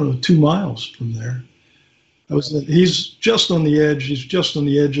 2 miles from there. He's just on the edge. He's just on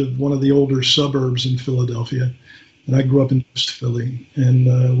the edge of one of the older suburbs in Philadelphia, and I grew up in West Philly. And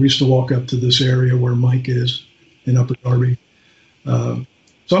we used to walk up to this area where Mike is in Upper Darby. So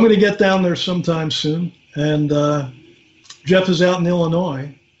I'm going to get down there sometime soon. And Jeff is out in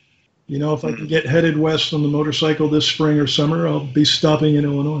Illinois. You know, if I can get headed west on the motorcycle this spring or summer, I'll be stopping in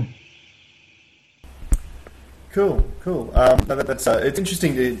Illinois. Cool. It's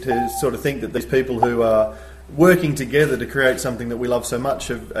interesting to sort of think that these people who are working together to create something that we love so much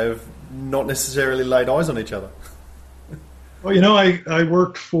have not necessarily laid eyes on each other. Well, you know, I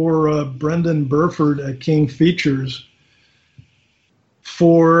worked for Brendan Burford at King Features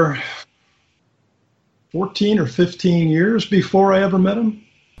for 14 or 15 years before I ever met him.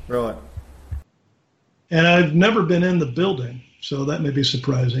 Right. And I've never been in the building, so that may be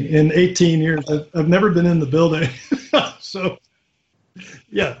surprising. In 18 years, I've never been in the building. So,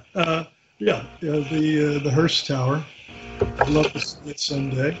 the Hearst Tower. I'd love to see it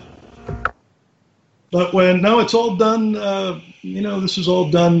someday. But it's all done, this is all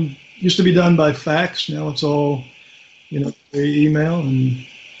done, used to be done by fax. Now it's all, email and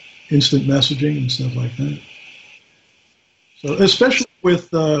instant messaging and stuff like that. So especially with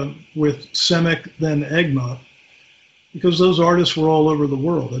Semic, then Egmont, because those artists were all over the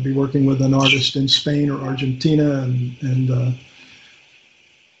world. I'd be working with an artist in Spain or Argentina, and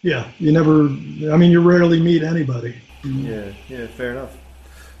you rarely meet anybody. Yeah, fair enough.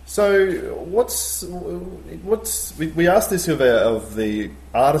 So we ask this of the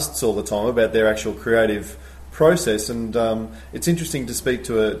artists all the time about their actual creative process, and it's interesting to speak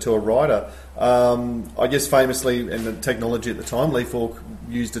to a writer. I guess famously, in the technology at the time, Lee Falk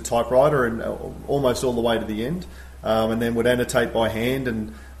used a typewriter and almost all the way to the end, and then would annotate by hand.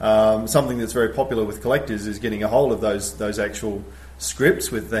 And something that's very popular with collectors is getting a hold of those actual scripts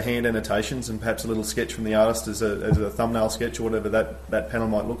with the hand annotations and perhaps a little sketch from the artist as a thumbnail sketch or whatever that panel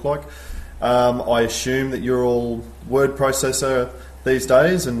might look like. I assume that you're all word processor these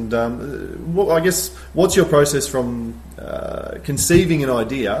days, and I guess what's your process from conceiving an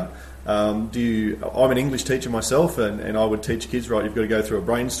idea? I'm an English teacher myself, and I would teach kids, right, you've got to go through a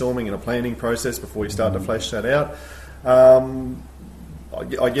brainstorming and a planning process before you start to flesh that out.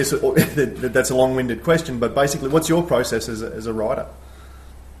 I guess that's a long-winded question, but basically, what's your process as a writer?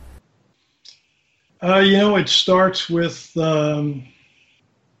 It starts with, I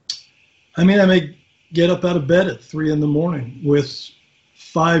may get up out of bed at 3 a.m. with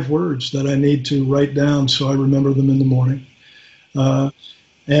 5 words that I need to write down so I remember them in the morning. And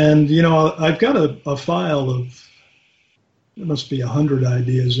I've got a file of, there must be 100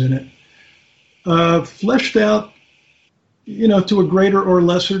 ideas in it, fleshed out, to a greater or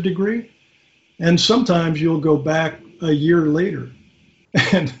lesser degree. And sometimes you'll go back a year later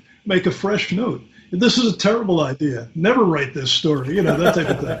and make a fresh note. This is a terrible idea. Never write this story, that type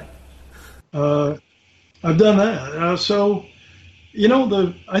of thing. I've done that.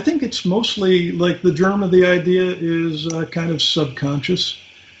 I think it's mostly like the germ of the idea is kind of subconscious.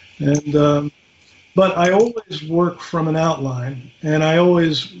 And but I always work from an outline, and I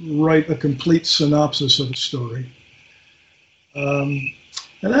always write a complete synopsis of a story. And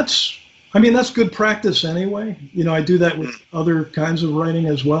that's good practice anyway. I do that with other kinds of writing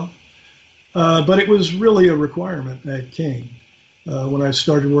as well. But it was really a requirement at King when I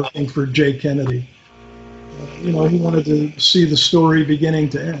started working for Jay Kennedy. He wanted to see the story beginning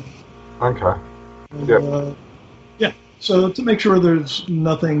to end. Okay. And, so to make sure there's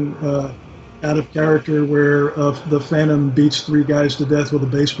nothing out of character where the Phantom beats 3 guys to death with a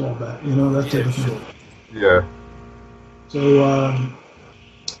baseball bat, that type of thing. Yeah. So,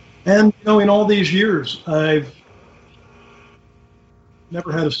 in all these years, I've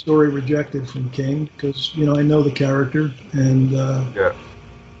never had a story rejected from King because, I know the character, and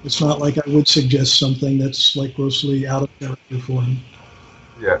it's not like I would suggest something that's like grossly out of character for him.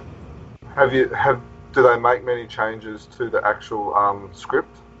 Yeah. Do they make many changes to the actual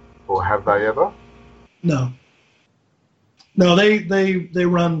script, or have they ever? No, they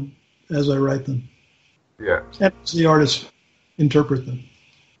run as I write them. Yeah. And it's the artist's interpret them.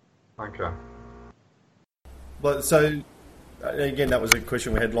 Okay. Well, so again, that was a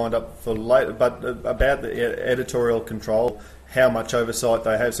question we had lined up for later, but about the editorial control, how much oversight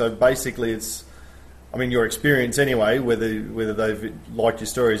they have. So basically, it's, I mean, your experience anyway, whether they've liked your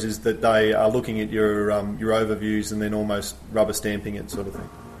stories, is that they are looking at your overviews and then almost rubber stamping it, sort of thing.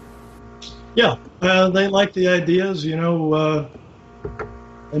 Yeah, they like the ideas. I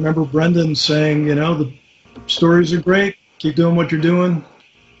remember Brendan saying, the stories are great. Keep doing what you're doing.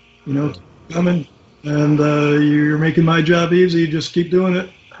 Keep coming, and you're making my job easy. Just keep doing it.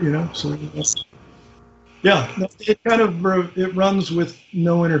 So yeah, it kind of it runs with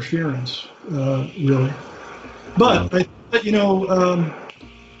no interference, really. But I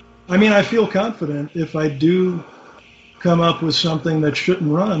feel confident if I do come up with something that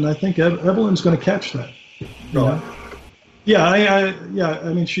shouldn't run. I think Evelyn's going to catch that. Right. Yeah,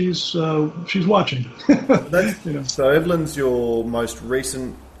 I mean, she's watching. So Evelyn's your most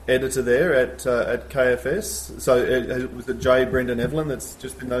recent editor there at KFS. So was it Jay, Brendan, Evelyn? That's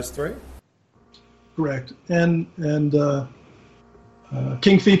just been those three. Correct. And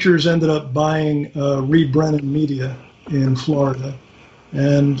King Features ended up buying Reed Brennan Media in Florida,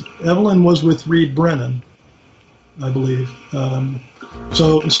 and Evelyn was with Reed Brennan, I believe.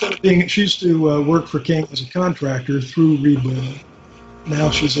 So instead of she used to work for King as a contractor through Reed Brennan. Now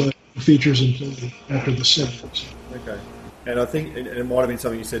she's a Features employee after the 70s. Okay. And I think it might have been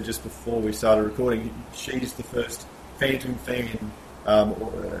something you said just before we started recording. She's the first Phantom fan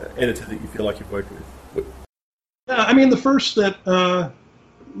editor that you feel like you've worked with. Yeah, I mean, the first that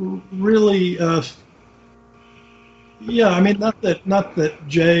really, not that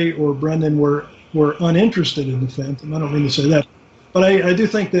Jay or Brendan were uninterested in the Phantom. I don't mean to say that, but I do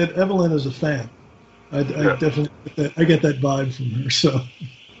think that Evelyn is a fan. I definitely get that vibe from her. So,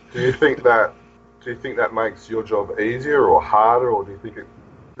 do you think that makes your job easier or harder, or do you think it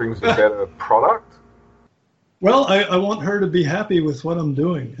brings a better product? Well, I want her to be happy with what I'm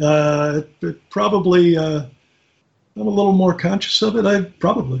doing. Probably, I'm a little more conscious of it.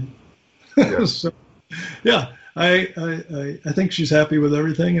 Yeah. So, yeah, I think she's happy with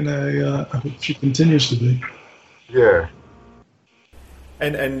everything, and I hope she continues to be. Yeah.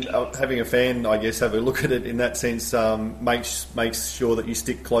 And having a fan, I guess, have a look at it in that sense, makes sure that you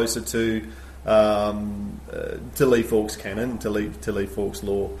stick closer to Lee Falk's canon, to Lee Falk's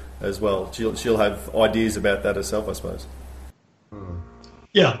lore as well. She'll have ideas about that herself, I suppose.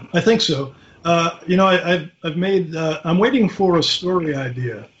 Yeah, I think so. I've made. I'm waiting for a story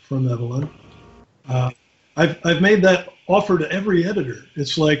idea from Evelyn. I've made that offer to every editor.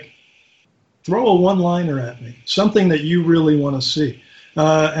 It's like, throw a one-liner at me, something that you really want to see.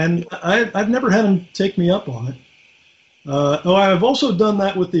 And I've never had them take me up on it. I've also done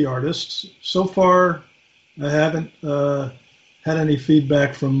that with the artists. So far, I haven't had any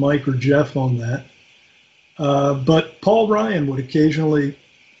feedback from Mike or Jeff on that. But Paul Ryan would occasionally,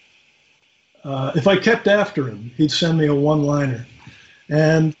 if I kept after him, he'd send me a one-liner.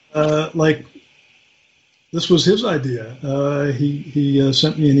 And this was his idea. He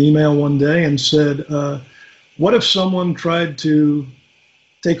sent me an email one day and said, what if someone tried to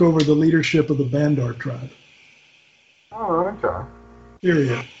take over the leadership of the Bandar tribe? Oh, okay.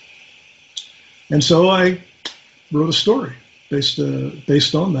 Period. And so I wrote a story based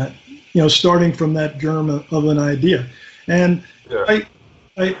on that, starting from that germ of an idea. And yeah.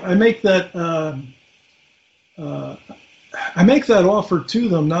 I make that I make that offer to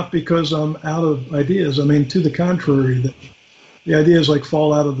them not because I'm out of ideas. I mean, to the contrary, that the ideas like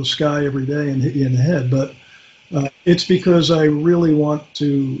fall out of the sky every day and hit you in the head. But it's because I really want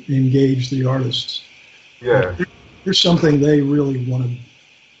to engage the artists. Yeah. Here's something they really want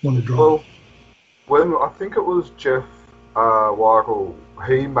to draw. Well, when I think it was Jeff Weigel,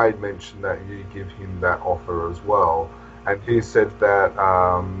 he made mention that you give him that offer as well, and he said that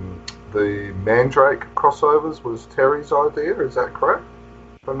the Mandrake crossovers was Terry's idea. Is that correct,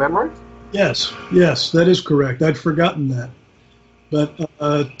 from memory? Yes, that is correct. I'd forgotten that, but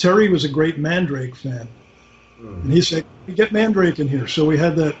Terry was a great Mandrake fan, and he said, "Get Mandrake in here." So we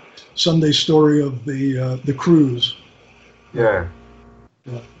had that Sunday story of the cruise. Yeah.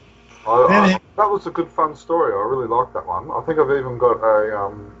 That was a good, fun story. I really liked that one. I think I've even got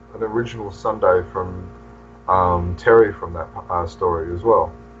an original Sunday from Terry from that story as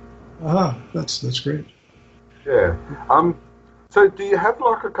well. That's great. Yeah. So do you have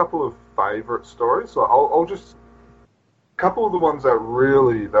like a couple of favourite stories? So I'll just, a couple of the ones that I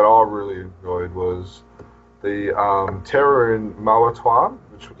really enjoyed was the Terror in Moatuan,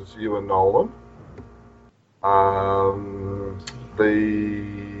 which was you and Nolan.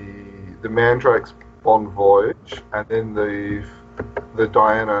 The Mandrakes Bon Voyage, and then the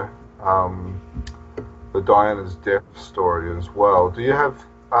Diana's death story as well. Do you have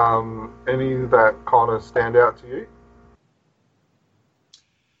any that kind of stand out to you?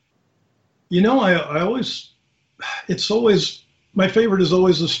 You know, I always, it's always, my favorite is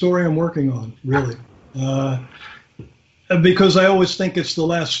always the story I'm working on, really. Because I always think it's the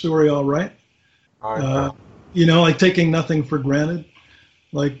last story I'll write. Okay. You know, like taking nothing for granted.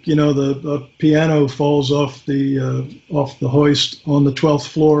 Like, you know, the piano falls off the hoist on the 12th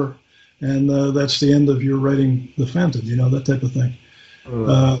floor, and that's the end of your writing The Phantom, you know, that type of thing.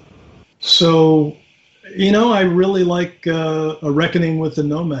 So, you know, I really like A Reckoning with the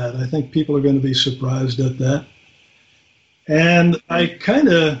Nomad. I think people are going to be surprised at that. And I kind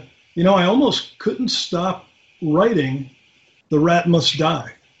of, you know, I almost couldn't stop writing The Rat Must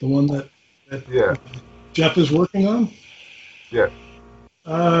Die, the one that Jeff is working on. Yeah.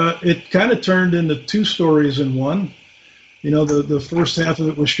 It kind of turned into two stories in one. You know, the first half of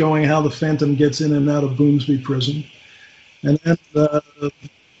it was showing how the Phantom gets in and out of Boomsby Prison. And then the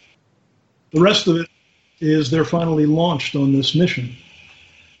rest of it is they're finally launched on this mission.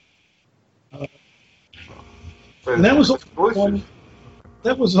 And that was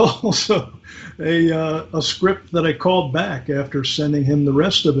also a script that I called back after sending him the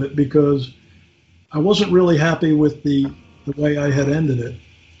rest of it because I wasn't really happy with the way I had ended it.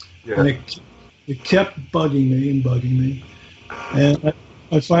 Yeah. And it kept bugging me. And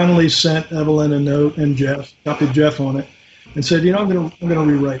I finally sent Evelyn a note and Jeff, copied Jeff on it, and said, you know, I'm gonna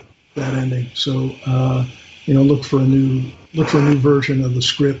rewrite that ending. So you know, look for a new version of the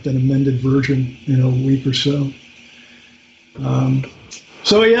script, an amended version in a week or so.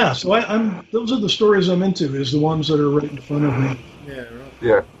 So I'm those are the stories I'm into, is the ones that are right in front of me. Yeah, right.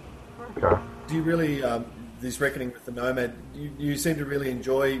 Yeah. Okay. Do you really, this Reckoning with the Nomad, you seem to really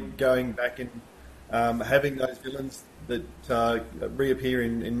enjoy going back and having those villains that reappear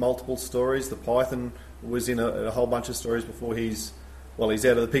in multiple stories? The Python was in a whole bunch of stories before he's out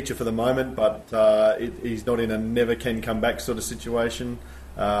of the picture for the moment, but he's not in a never can come back sort of situation.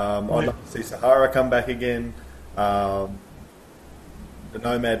 I'd like to see Sahara come back again. The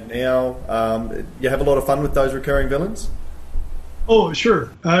Nomad now. You have a lot of fun with those recurring villains? Oh,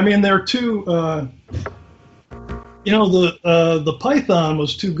 sure. I mean, there are two. You know, the Python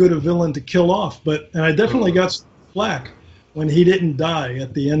was too good a villain to kill off, and I definitely got some flack when he didn't die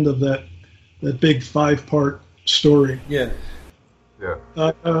at the end of that big 5-part story. Yeah. Yeah.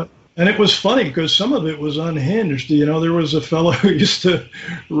 And it was funny because some of it was unhinged. You know, there was a fellow who used to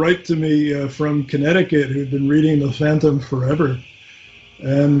write to me from Connecticut who'd been reading The Phantom forever,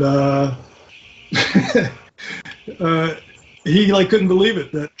 and he couldn't believe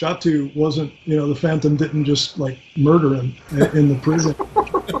it that Chatu wasn't, you know, the Phantom didn't just murder him in the prison.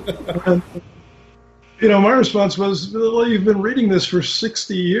 And, you know, my response was, well, you've been reading this for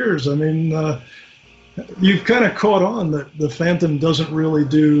 60 years. I mean, you've kind of caught on that the Phantom doesn't really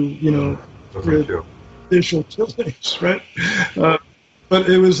do, you know, initial killings, right? But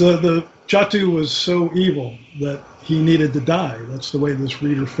it was the Chatu was so evil that he needed to die. That's the way this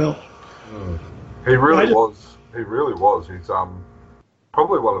reader felt. He really was. He really was. He's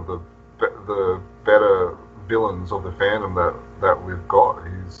probably one of the better villains of the Phantom that we've got.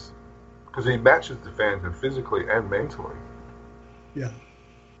 Because he matches the Phantom physically and mentally. Yeah.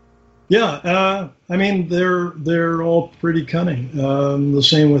 Yeah. I mean, they're all pretty cunning. The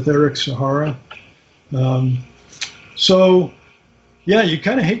same with Eric Sahara. So, yeah, you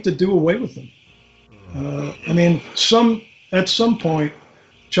kind of hate to do away with them. I mean, at some point,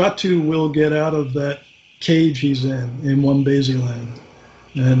 Chatu will get out of that cage he's in Wambezi Land,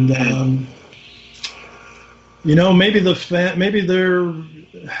 and you know, maybe they're,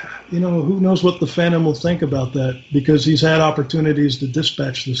 you know, who knows what the Phantom will think about that, because he's had opportunities to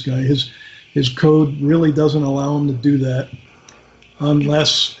dispatch this guy. His code really doesn't allow him to do that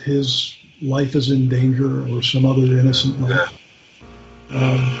unless his life is in danger or some other innocent life.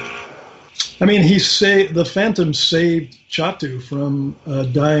 I mean, the Phantom saved Chatu from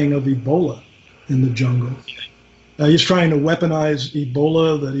dying of Ebola in the jungle. He's trying to weaponize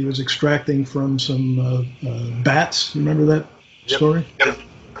Ebola that he was extracting from some bats. You remember that story? Yep.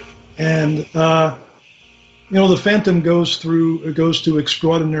 And you know, the Phantom goes to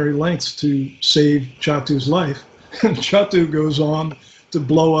extraordinary lengths to save Chatu's life. And Chatu goes on to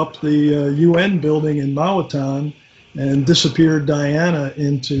blow up the UN building in Mawatan and disappear Diana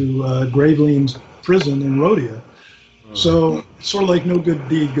into Graveline's prison in Rhodia. So it's sort of like no good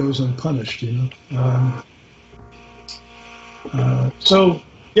deed goes unpunished, you know. So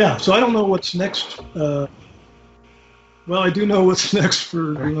I don't know what's next. Well, I do know what's next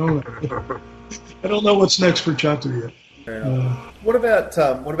for, you know. I don't know what's next for Chatu yet. Fair enough. What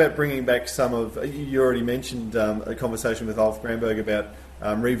about bringing back some of? You already mentioned a conversation with Ulf Granberg about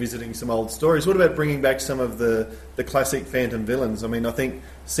revisiting some old stories. What about bringing back some of the classic Phantom villains? I mean, I think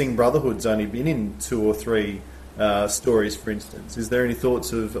Singh Brotherhood's only been in 2 or 3 stories, for instance. Is there any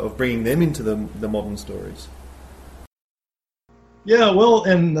thoughts of bringing them into the modern stories? Yeah, well,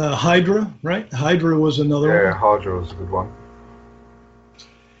 and Hydra, right? Hydra was another one. Yeah, Hydra was a good one.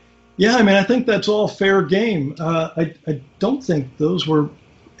 Yeah, I mean, I think that's all fair game. I don't think those were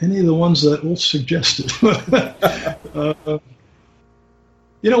any of the ones that Wolf suggested. What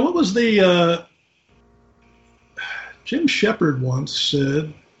was the... Jim Shepard once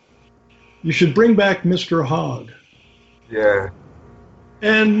said, you should bring back Mr. Hogg. Yeah.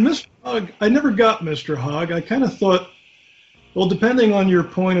 And Mr. Hogg, I never got Mr. Hogg. I kind of thought, well, depending on your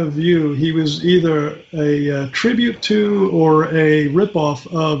point of view, he was either a tribute to or a ripoff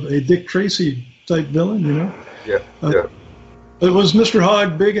of a Dick Tracy type villain, you know? Yeah, yeah. But was Mr.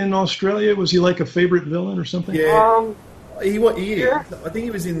 Hogg big in Australia? Was he like a favorite villain or something? Yeah, yeah. I think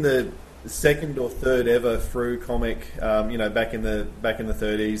he was in the 2nd or 3rd ever Frew comic, back in the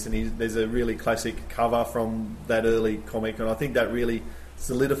 30s, and there's a really classic cover from that early comic, and I think that really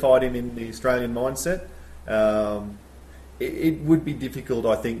solidified him in the Australian mindset. It would be difficult,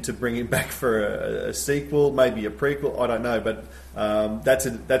 I think, to bring him back for a sequel, maybe a prequel. I don't know, but that's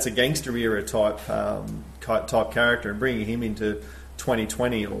a gangster era type character, and bringing him into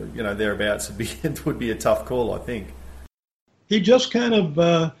 2020 or thereabouts would be a tough call, I think. He just kind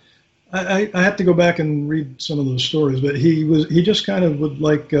of. I have to go back and read some of those stories, but he just kind of would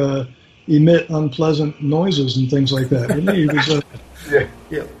like emit unpleasant noises and things like that. He was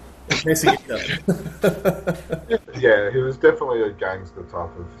yeah. Messy Yeah, he was definitely a gangster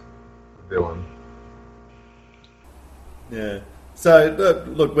type of villain. Yeah. So,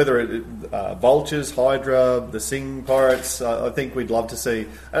 look, whether it Vultures, Hydra, the Singh Pirates, I think we'd love to see.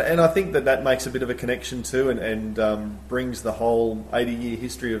 And I think that makes a bit of a connection too and brings the whole 80-year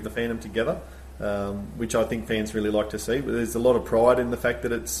history of the Phantom together, which I think fans really like to see. But there's a lot of pride in the fact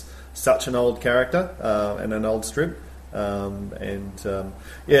that it's such an old character and an old strip. I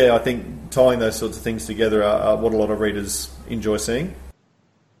think tying those sorts of things together are what a lot of readers enjoy seeing.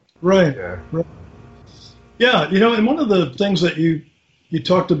 Right. Yeah. Right. Yeah, and one of the things that you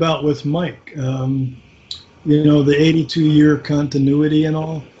talked about with Mike, the 82-year continuity and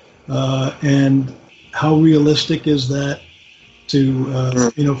all, and how realistic is that to,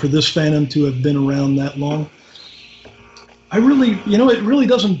 for this Phantom to have been around that long? I really, it really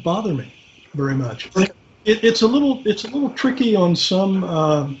doesn't bother me very much. It's a little tricky on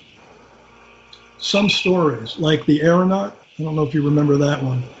some stories, like the Aeronaut. I don't know if you remember that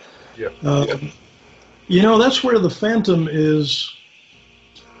one. Yeah. That's where the Phantom is.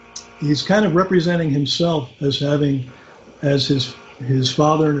 He's kind of representing himself as his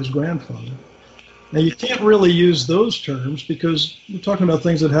father and his grandfather. Now you can't really use those terms because we're talking about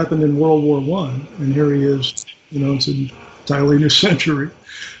things that happened in World War I, and here he is. It's an entirely new century.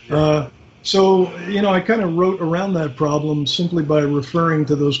 So I kind of wrote around that problem simply by referring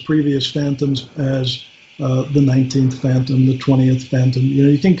to those previous Phantoms as the 19th Phantom, the 20th Phantom.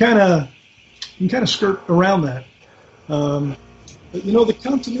 You can kind of skirt around that. But, the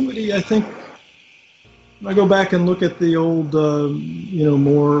continuity, I think, when I go back and look at the old,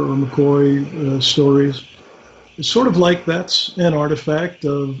 Moore or McCoy stories, it's sort of like that's an artifact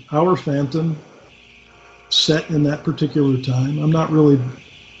of our Phantom set in that particular time. I'm not really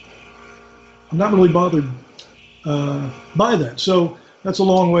bothered by that. So that's a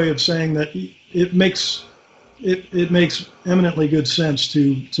long way of saying that it makes eminently good sense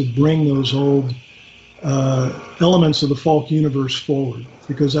to bring those old elements of the Falk universe forward,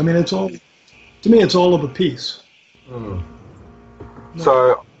 because it's all of a piece. Mm.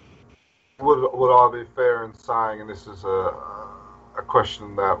 So would I be fair in saying, and this is a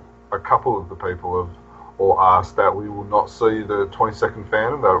question that a couple of the people have all asked, that we will not see the 22nd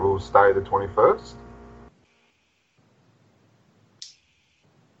Phantom, that it will stay the 21st?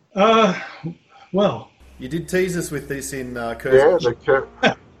 Well, you did tease us with this in Curse.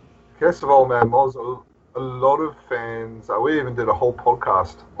 Yeah, Curse of Old Man Moz. A lot of fans. We even did a whole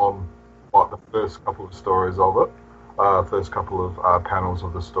podcast on the first couple of stories of it, first couple of panels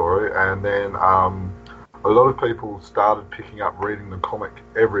of the story, and then a lot of people started picking up reading the comic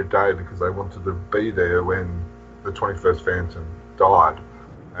every day because they wanted to be there when the 21st Phantom died,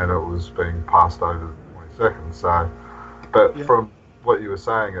 and it was being passed over the 22nd. So, but from what you were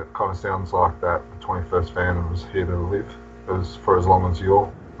saying, it kind of sounds like that the 21st Phantom was here to live for as long as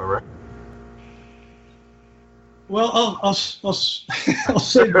you're around. Well, I'll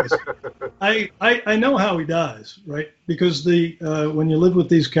say this. I know how he dies, right? Because when you live with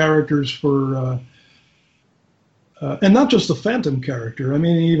these characters for, and not just the Phantom character, I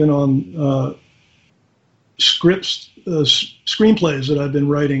mean, even on screenplays that I've been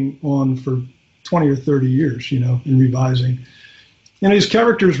writing on for 20 or 30 years, and revising. And these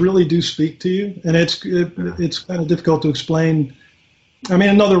characters really do speak to you, and it's kind of difficult to explain. I mean,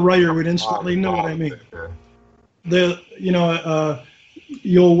 another writer would instantly know what I mean.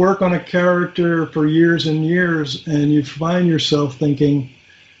 You'll work on a character for years and years, and you find yourself thinking,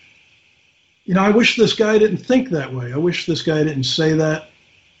 I wish this guy didn't think that way. I wish this guy didn't say that.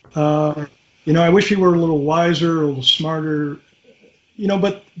 I wish he were a little wiser, a little smarter.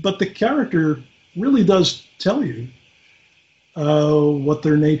 But the character really does tell you what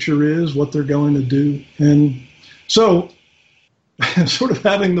their nature is, what they're going to do. And so sort of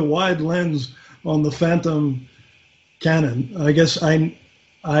having the wide lens on the Phantom canon, I guess I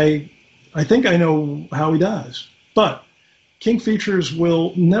think I know how he dies. But King Features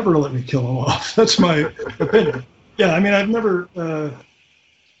will never let me kill him off. That's my opinion. Yeah, I mean, I've never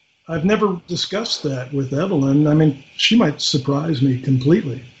discussed that with Evelyn. I mean, she might surprise me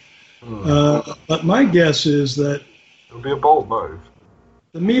completely. But my guess is that it would be a bold move.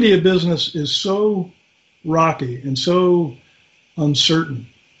 The media business is so rocky and so uncertain.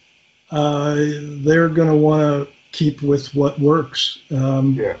 They're going to want to keep with what works.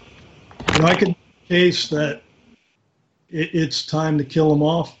 I could case that it's time to kill them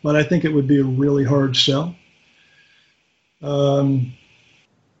off, but I think it would be a really hard sell. I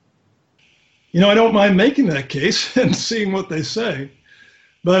don't mind making that case and seeing what they say.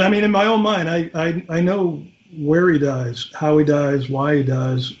 But I mean, in my own mind, I know where he dies, how he dies, why he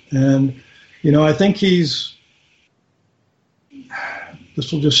dies. And, I think this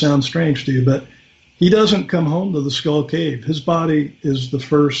will just sound strange to you, but he doesn't come home to the Skull Cave. His body is the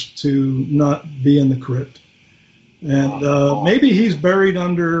first to not be in the crypt. And maybe he's buried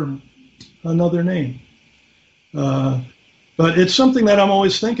under another name. But it's something that I'm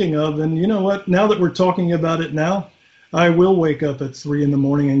always thinking of. And you know what? Now that we're talking about it now, I will wake up at 3 a.m.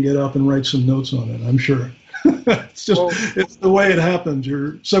 and get up and write some notes on it, I'm sure. It's the way it happens.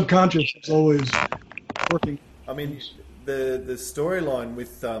 Your subconscious is always working. I mean, the storyline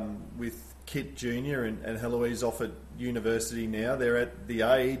with Kit Jr. and Heloise off at university now, they're at the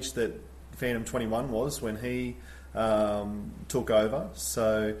age that Phantom 21 was when he took over.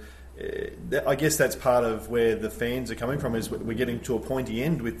 So I guess that's part of where the fans are coming from, is we're getting to a pointy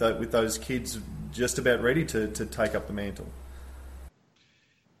end with those kids just about ready to take up the mantle.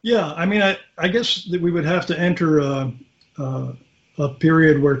 Yeah, I mean, I guess that we would have to enter a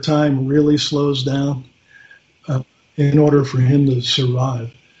period where time really slows down in order for him to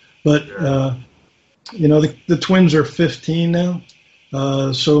survive. But, the twins are 15 now,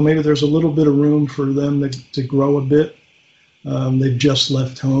 so maybe there's a little bit of room for them to grow a bit. They've just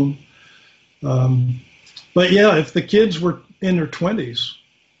left home. But, yeah, if the kids were in their 20s,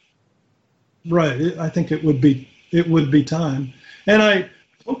 right, I think it would be time. And I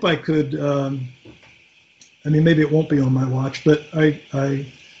hope I could, maybe it won't be on my watch, but I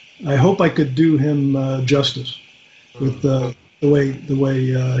hope I could do him justice with the way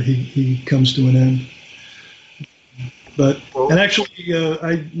he comes to an end. But and actually,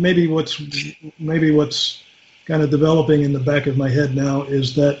 maybe what's kind of developing in the back of my head now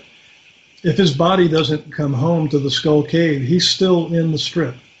is that if his body doesn't come home to the Skull Cave, he's still in the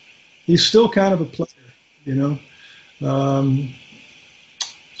strip. He's still kind of a player,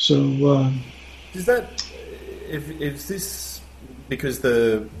 So is that if this, because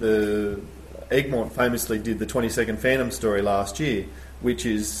the Egmont famously did the 22nd Phantom story last year, which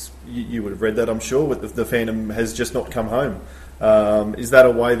is, you would have read that, I'm sure, with the Phantom has just not come home. Is that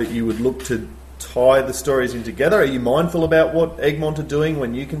a way that you would look to tie the stories in together? Are you mindful about what Egmont are doing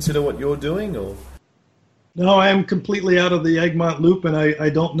when you consider what you're doing, or? No, I am completely out of the Egmont loop, and I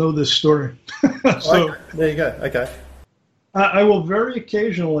don't know this story. So okay. There you go. Okay. I will very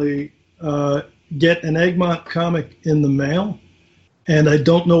occasionally get an Egmont comic in the mail, and I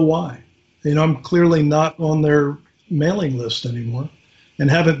don't know why. I'm clearly not on their mailing list anymore,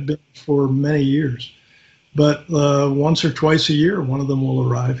 and haven't been for many years. But once or twice a year, one of them will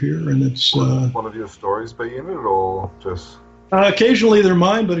arrive here, and it's... one of your stories be in it, or just... Occasionally they're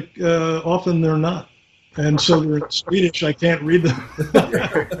mine, but often they're not. And so they're in Swedish, I can't read them.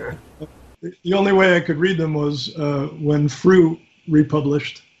 The only way I could read them was when Fru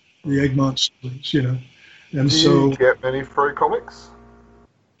republished the Egmont stories, And Do you get many Fru comics?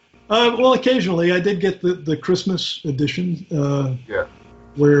 Well, occasionally. I did get the Christmas edition, Yeah.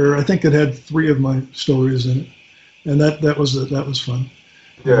 where I think it had 3 of my stories in it. and that was fun.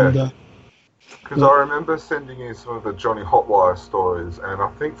 Yeah. Because I remember sending you some of the Johnny Hotwire stories, and I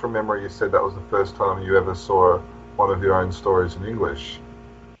think from memory you said that was the first time you ever saw one of your own stories in English.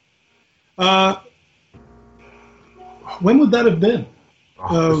 When would that have been?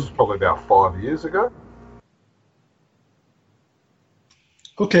 This was probably about 5 years ago.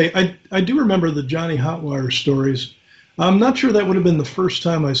 Okay, I do remember the Johnny Hotwire stories. I'm not sure that would have been the first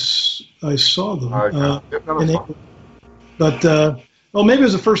time I saw them. Okay. Yep, no, that's fine. But, well, maybe it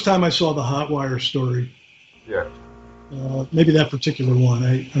was the first time I saw the Hotwire story. Yeah. Maybe that particular one.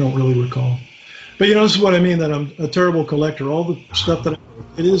 I don't really recall. But, this is what I mean, that I'm a terrible collector. All the stuff that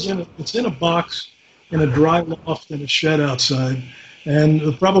it's in a box in a dry loft in a shed outside.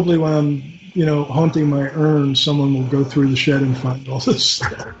 And probably when I'm, haunting my urn, someone will go through the shed and find all this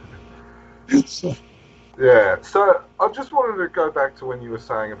stuff. So. Yeah, so I just wanted to go back to when you were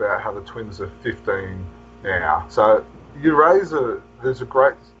saying about how the twins are 15 now. So you raise a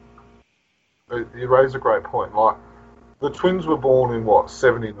great point. Like, the twins were born in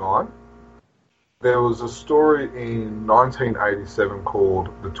 79? There was a story in 1987 called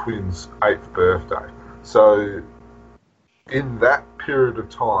The Twins' 8th Birthday. So in that period of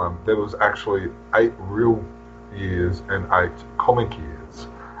time, there was actually 8 real years and 8 comic years.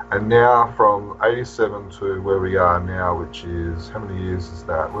 And now from 87 to where we are now, which is, how many years is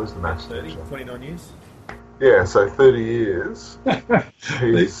that? Where's the maths? 29 years? Yeah, so 30 years.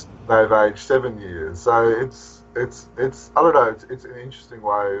 They've aged 7 years. So it's I don't know, it's an interesting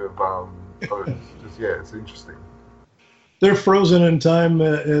way of, it's interesting. They're frozen in time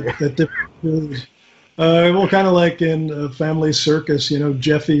at different periods. Well, kind of like in Family Circus,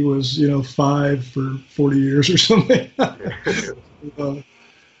 Jeffy was, 5 for 40 years or something.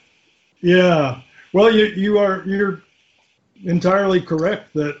 Yeah. Well, you're entirely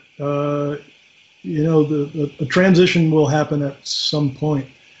correct that the transition will happen at some point.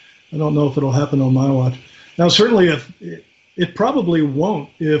 I don't know if it'll happen on my watch. Now, certainly, if it probably won't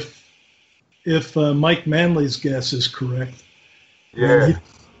if Mike Manley's guess is correct. Yeah.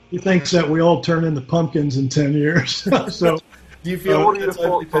 He thinks that we all turn into pumpkins in 10 years. So, do you feel what are your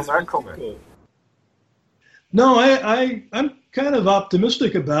thoughts on that comment? No, I'm kind of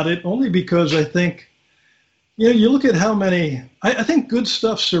optimistic about it, only because I think, you look at how many, I think good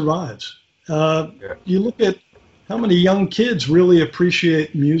stuff survives. You look at how many young kids really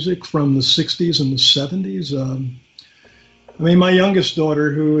appreciate music from the 60s and the 70s. I mean, my youngest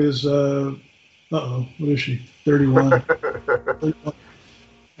daughter, who is, what is she, 31?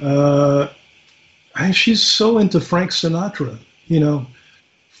 She's so into Frank Sinatra,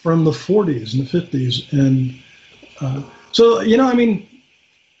 from the 40s and the 50s. And so,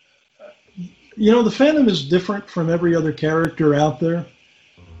 the Phantom is different from every other character out there.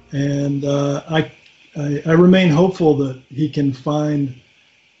 And I remain hopeful that he can find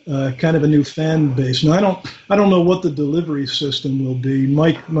kind of a new fan base. Now, I don't know what the delivery system will be.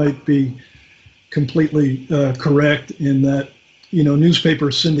 Mike might be completely correct in that, newspaper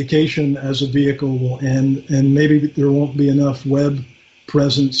syndication as a vehicle will end, and maybe there won't be enough web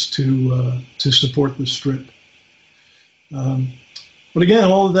presence to support the strip. But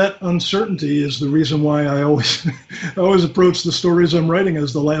again, all of that uncertainty is the reason why I always approach the stories I'm writing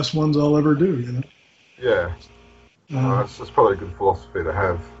as the last ones I'll ever do. Yeah, that's probably a good philosophy to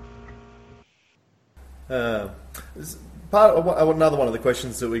have. Another one of the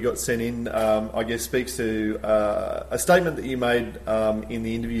questions that we got sent in, I guess, speaks to a statement that you made in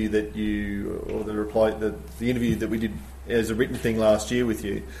the interview the interview that we did as a written thing last year with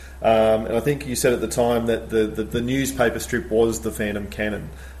you. And I think you said at the time that the newspaper strip was the Phantom canon.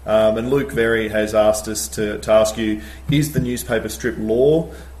 And Luke Very has asked us to ask you, is the newspaper strip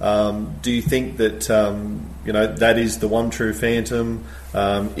lore? Do you think that that is the one true Phantom?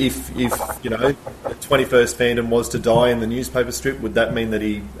 If the 21st Phantom was to die in the newspaper strip, would that mean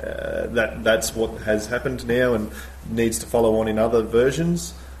that that's what has happened now and needs to follow on in other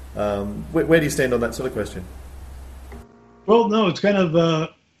versions? Where do you stand on that sort of question? Well, no, it's kind of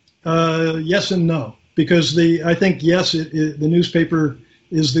yes and no, because I think yes, the newspaper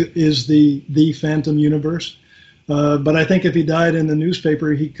is the Phantom universe, but I think if he died in the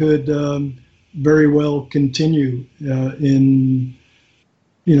newspaper, he could very well continue in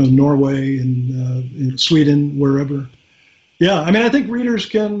Norway and in Sweden, wherever. Yeah, I mean, I think readers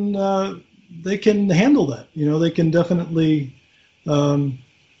can handle that. They can definitely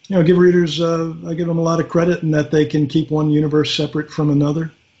give readers. I give them a lot of credit in that they can keep one universe separate from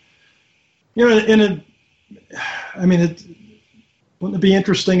another. Wouldn't it be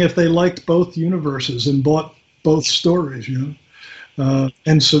interesting if they liked both universes and bought both stories,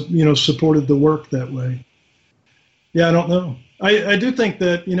 and so supported the work that way? Yeah, I don't know. I do think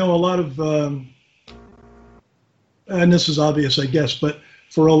that, a lot of, and this is obvious, I guess, but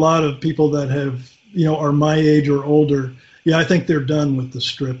for a lot of people that have, are my age or older, yeah, I think they're done with the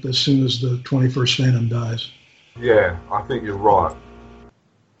strip as soon as the 21st Phantom dies. Yeah, I think you're right.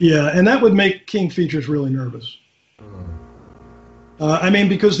 Yeah, and that would make King Features really nervous.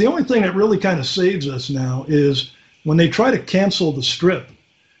 Because the only thing that really kind of saves us now is when they try to cancel the strip,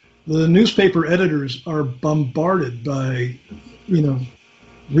 the newspaper editors are bombarded by,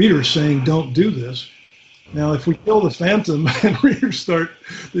 readers saying, don't do this. Now, if we kill the Phantom and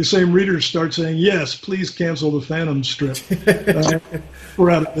the same readers start saying, yes, please cancel the Phantom strip, we're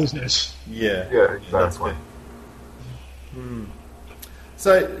out of business. Yeah. Yeah, exactly.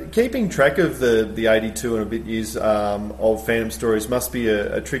 So, keeping track of the 82 and a bit years of Phantom stories must be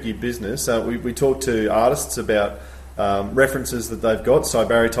a tricky business. We talked to artists about references that they've got. So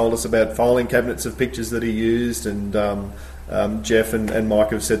Barry told us about filing cabinets of pictures that he used, and Jeff and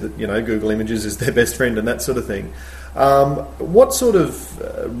Mike have said that Google Images is their best friend and that sort of thing. What sort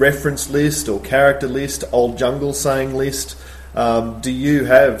of reference list or character list, Old Jungle saying list, do you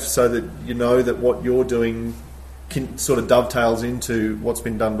have so that you know that what you're doing sort of dovetails into what's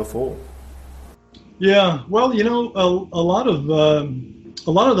been done before? Yeah, well, a lot of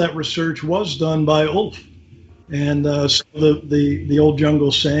that research was done by Ulf, and so the Old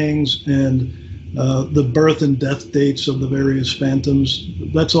Jungle sayings and the birth and death dates of the various Phantoms.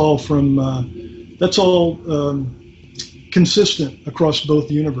 That's all consistent across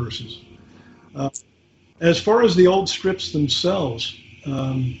both universes. As far as the old strips themselves,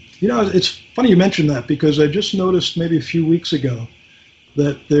 it's funny you mentioned that, because I just noticed maybe a few weeks ago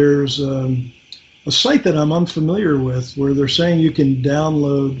that there's a site that I'm unfamiliar with where they're saying you can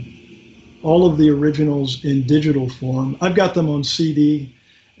download all of the originals in digital form. I've got them on CD,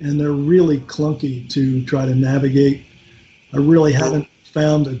 and they're really clunky to try to navigate. I really haven't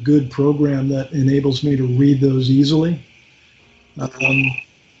found a good program that enables me to read those easily.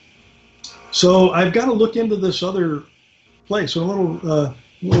 So I've got to look into this other place. I'm a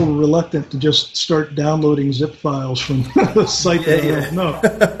little reluctant to just start downloading zip files from a site that I don't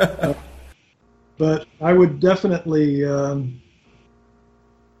know. But I would definitely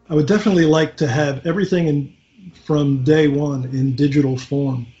like to have everything from day one in digital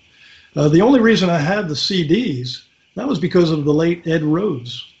form. The only reason I had the CDs, that was because of the late Ed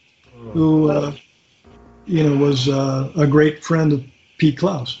Rhodes, who was a great friend of Pete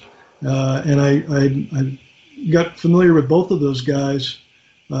Klaus. And I got familiar with both of those guys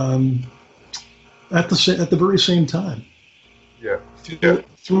at the very same time. Yeah.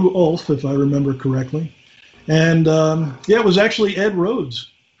 Through Ulf, if I remember correctly. And it was actually Ed Rhodes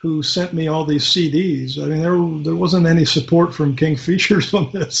who sent me all these CDs. I mean, there wasn't any support from King Features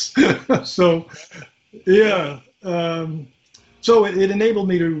on this. So, yeah. So it enabled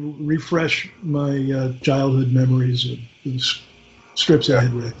me to refresh my childhood memories of the strips I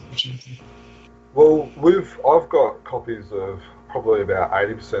had read or something. Well, I've got copies of probably about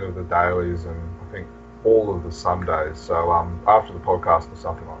 80% of the dailies and I think all of the Sundays. So after the podcast or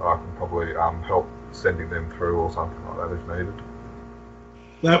something like that, I can probably help sending them through or something like that if needed.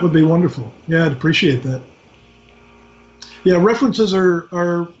 That would be wonderful. Yeah, I'd appreciate that. Yeah, references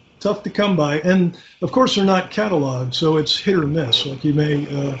are tough to come by, and of course they're not cataloged, so it's hit or miss. Like you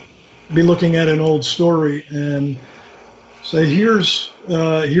may be looking at an old story and say, here's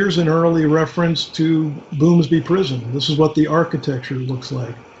an early reference to Boomsby Prison. This is what the architecture looks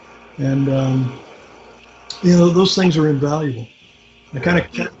like, and those things are invaluable. I kind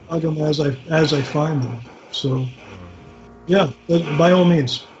of catalog them as I find them. So, yeah, by all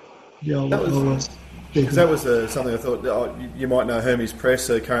means. Yeah, that was something I thought. You might know Hermes Press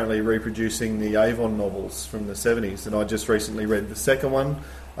are currently reproducing the Avon novels from the 70s, and I just recently read the second one,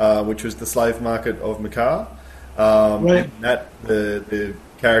 which was The Slave Market of Makar. Right. That the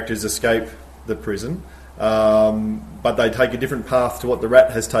characters escape the prison, but they take a different path to what the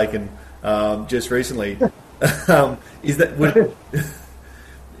Rat has taken just recently.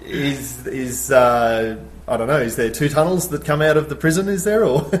 I don't know. Is there two tunnels that come out of the prison? Is there,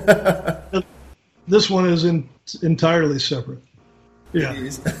 or this one is entirely separate? Yeah, it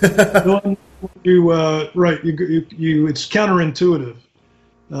is. It's counterintuitive.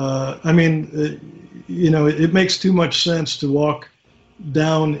 It makes too much sense to walk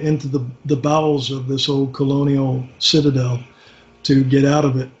down into the bowels of this old colonial citadel to get out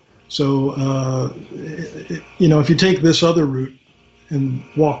of it. So, if you take this other route and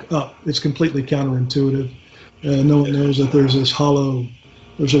walk up, it's completely counterintuitive. No one knows that there's there's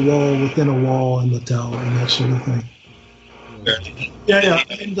a wall within a wall in the tower and that sort of thing. Yeah.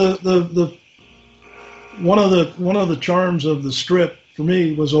 And one of the charms of the strip for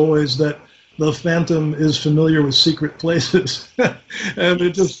me was always that the Phantom is familiar with secret places, and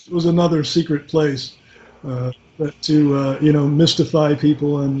it just was another secret place to mystify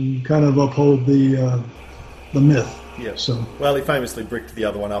people and kind of uphold the myth. Yeah. So well, he famously bricked the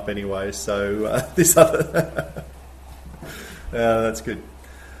other one up anyway. So this other, that's good.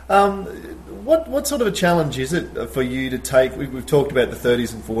 What sort of a challenge is it for you to take? We've talked about the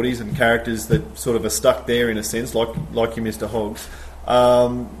 30s and 40s and characters that sort of are stuck there in a sense, like your Mr. Hoggs.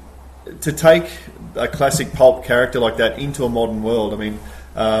 To take a classic pulp character like that into a modern world. I mean,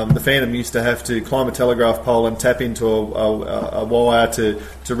 the Phantom used to have to climb a telegraph pole and tap into a wire to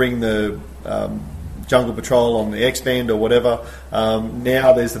ring the Jungle Patrol on the X-band or whatever.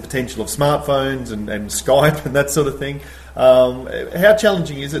 Now there's the potential of smartphones and Skype and that sort of thing. How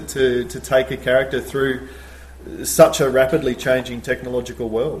challenging is it to take a character through such a rapidly changing technological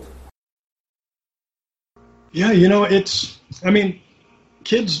world? Yeah,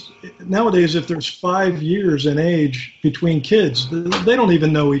 kids nowadays, if there's 5 years in age between kids, they don't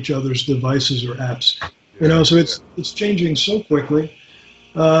even know each other's devices or apps. So it's changing so quickly.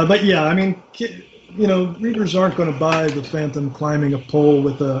 But yeah, I mean, readers aren't going to buy the Phantom climbing a pole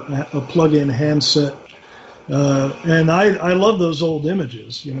with a plug-in handset. And I love those old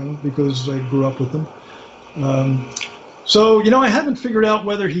images, because I grew up with them. So I haven't figured out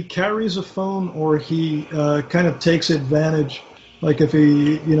whether he carries a phone or he kind of takes advantage. Like if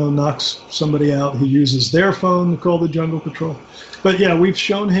he, knocks somebody out, he uses their phone to call the Jungle Patrol. But yeah, we've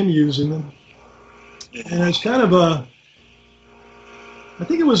shown him using them. And it's kind of I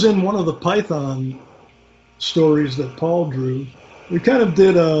think it was in one of the Python stories that Paul drew. We kind of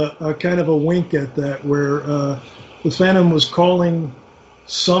did a kind of a wink at that where the Phantom was calling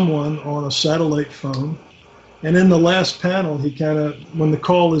someone on a satellite phone. And in the last panel, he kind of, when the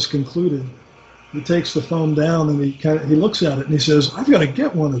call is concluded, he takes the phone down and he looks at it and he says, "I've got to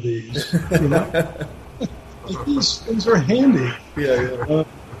get one of these." These things are handy. Yeah.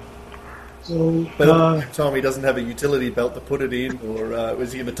 But at the time, he doesn't have a utility belt to put it in, or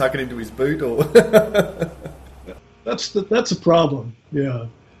was he going to tuck it into his boot? Or that's a problem. Yeah,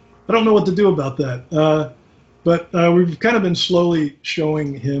 I don't know what to do about that. But we've kind of been slowly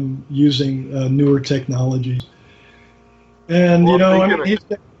showing him using newer technologies, and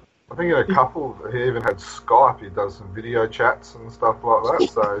I think in a couple, he even had Skype. He does some video chats and stuff like that,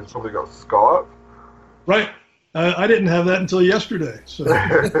 so he's probably got Skype. Right. I didn't have that until yesterday. So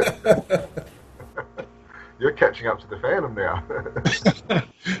You're catching up to the Phantom now.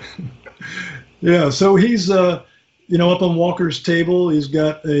 Yeah, so he's, up on Walker's table. He's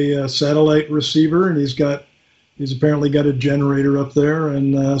got a satellite receiver, and he's apparently got a generator up there,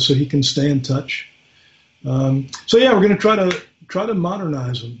 and so he can stay in touch. So yeah, we're going to try to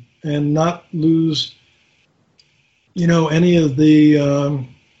modernize him and not lose, any of the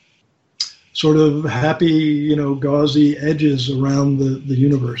sort of happy, gauzy edges around the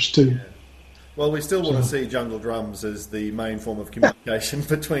universe too. Yeah. Well, we still want to see jungle drums as the main form of communication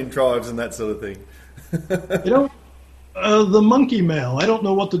between tribes and that sort of thing. The monkey mail. I don't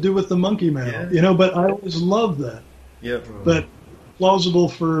know what to do with the monkey mail, but I always loved that. Yep. But plausible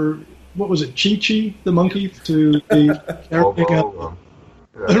for, what was it, Chi-Chi, the monkey, to be carrying out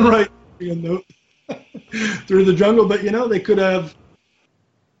right a note through the jungle. But they could have,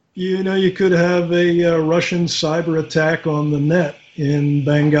 you could have a Russian cyber attack on the net in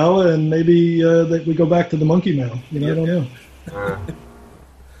Bengala, and maybe that we go back to the monkey mail. I don't know.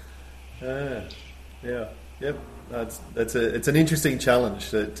 Yep. It's an interesting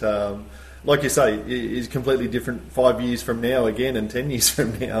challenge that, like you say, is completely different 5 years from now again, and 10 years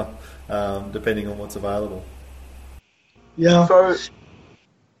from now, depending on what's available. Yeah.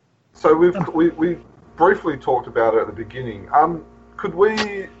 So we briefly talked about it at the beginning. Could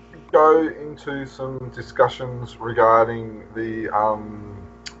we go into some discussions regarding the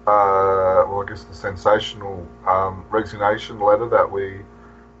the sensational resignation letter that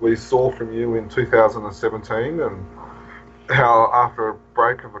we saw from you in 2017, and how after a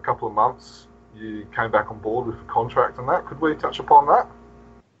break of a couple of months you came back on board with the contract and that? Could we touch upon that?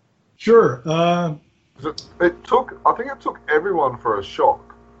 Sure. I think it took everyone for a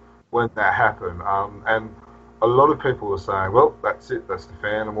shock when that happened, and a lot of people were saying, well, that's it, that's the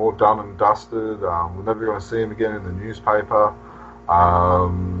Phantom, all done and dusted, we're never going to see him again in the newspaper.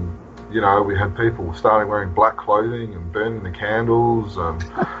 We had people starting wearing black clothing and burning the candles and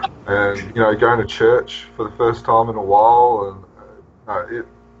going to church for the first time in a while, and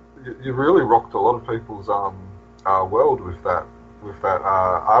you really rocked a lot of people's world with that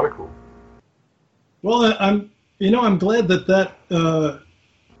article. Well, I'm glad that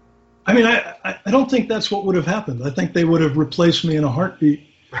I mean, I don't think that's what would have happened. I think they would have replaced me in a heartbeat,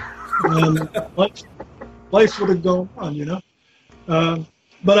 and life would have gone on, you know.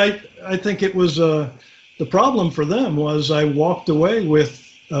 But I think it was the problem for them was I walked away with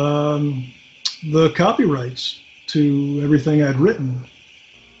the copyrights to everything I'd written,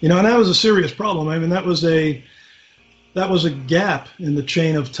 you know, and that was a serious problem. I mean, that was a gap in the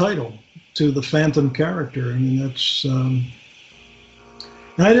chain of title to the Phantom character. I mean, that's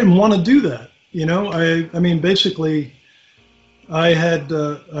and I didn't want to do that, you know. I mean, basically, I had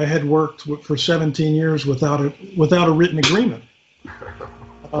worked for 17 years without a written agreement,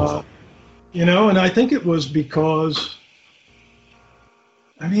 you know, and I think it was because,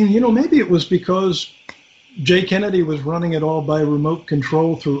 I mean, you know, maybe it was because Jay Kennedy was running it all by remote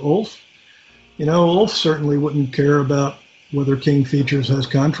control through Ulf. You know, Ulf certainly wouldn't care about whether King Features has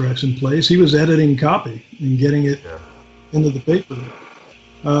contracts in place. He was editing copy and getting it into the paper.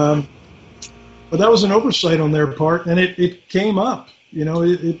 But that was an oversight on their part, and it came up. You know,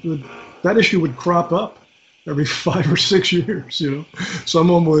 that issue would crop up every 5 or 6 years. You know,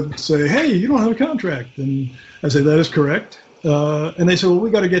 someone would say, "Hey, you don't have a contract," and I say, "That is correct." And they say, "Well, we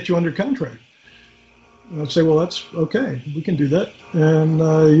got to get you under contract." And I'd say, "Well, that's okay. We can do that, and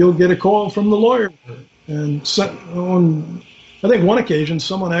you'll get a call from the lawyer." And on, I think, one occasion,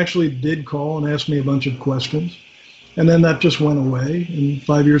 someone actually did call and ask me a bunch of questions. And then that just went away. And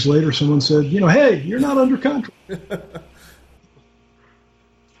 5 years later, someone said, you know, "Hey, you're not under contract."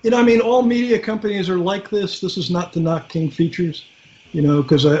 You know, I mean, all media companies are like this. This is not to knock King Features, you know,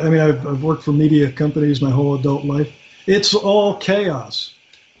 because I mean, I've worked for media companies my whole adult life. It's all chaos.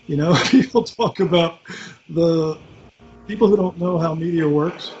 You know, people talk about the people who don't know how media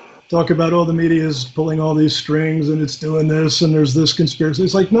works. Talk about, oh, the media is pulling all these strings and it's doing this and there's this conspiracy.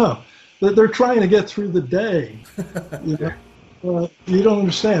 It's like, no, they're trying to get through the day. You know? You don't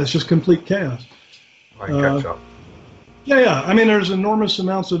understand. It's just complete chaos. Like catch up. Yeah. I mean, there's enormous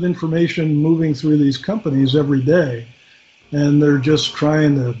amounts of information moving through these companies every day, and they're just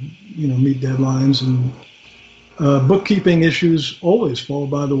trying to, you know, meet deadlines, and bookkeeping issues always fall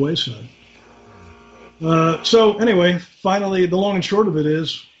by the wayside. So anyway, finally, the long and short of it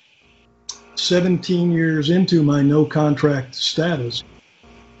is, 17 years into my no contract status,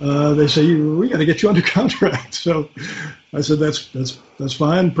 they say, "We got to get you under contract." So I said, that's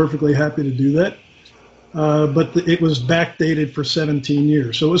fine, perfectly happy to do that. But it was backdated for 17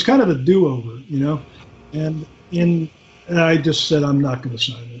 years. So it was kind of a do-over, you know. And I just said, "I'm not going to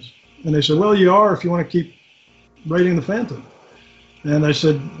sign this." And they said, "Well, you are if you want to keep writing the Phantom." And I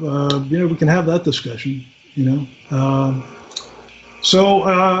said, you know, we can have that discussion, you know.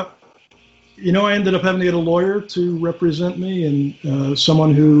 You know, I ended up having to get a lawyer to represent me, and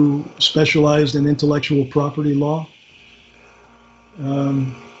someone who specialized in intellectual property law.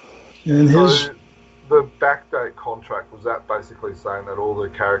 And so the backdate contract, was that basically saying that all the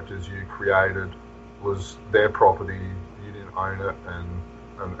characters you created was their property, you didn't own it,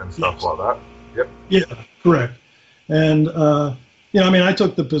 and stuff Yes. like that? Yep. Yeah, correct. And, you know, I mean, I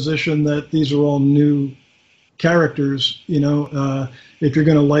took the position that these are all new characters, you know. If you're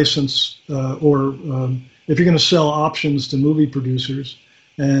going to license or if you're going to sell options to movie producers,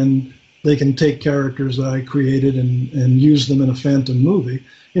 and they can take characters that I created and use them in a Phantom movie,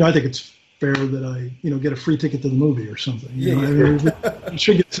 you know, I think it's fair that I, you know, get a free ticket to the movie or something. You know? I mean, I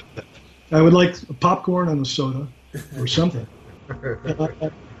should get something. I would like a popcorn and a soda or something.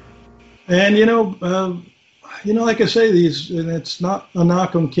 And you know, like I say, and it's not a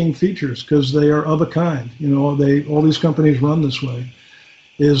knock on King Features because they are of a kind. You know, all these companies run this way.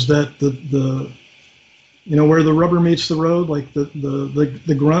 Is that the you know, where the rubber meets the road, like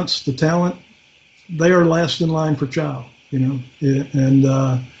the grunts, the talent, they are last in line for chow. You know, and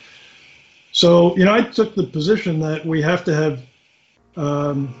so you know, I took the position that we have to have.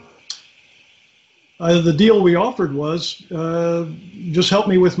 The deal we offered was just help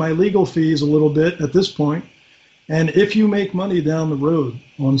me with my legal fees a little bit at this point, and if you make money down the road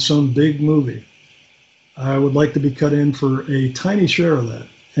on some big movie, I would like to be cut in for a tiny share of that.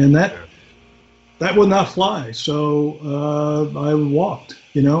 And that would not fly. So I walked,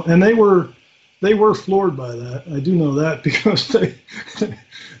 you know, and they were floored by that. I do know that because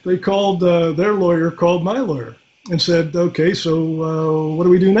they called their lawyer, called my lawyer and said, "Okay, so what do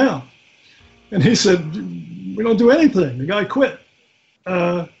we do now?" And he said, "We don't do anything. The guy quit.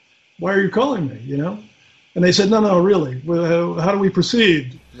 Why are you calling me, you know?" And they said, no, really. How do we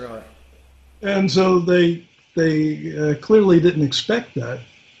proceed? Right. And so they clearly didn't expect that.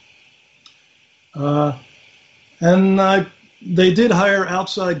 And they did hire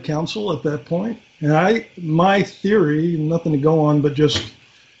outside counsel at that point. And my theory, nothing to go on, but just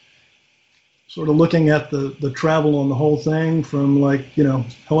sort of looking at the travel on the whole thing from like,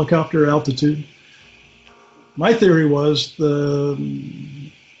 helicopter altitude. My theory was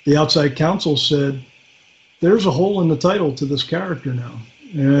the outside counsel said, there's a hole in the title to this character now.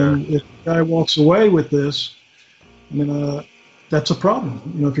 And if the guy walks away with this, that's a problem,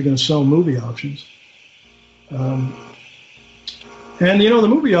 if you're going to sell movie options. And, the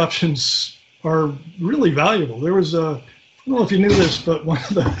movie options are really valuable. There was I don't know if you knew this, but one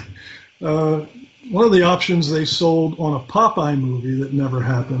of the options they sold on a Popeye movie that never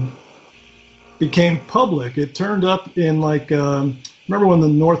happened became public. It turned up in remember when the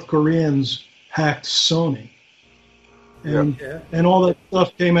North Koreans hacked Sony? And all that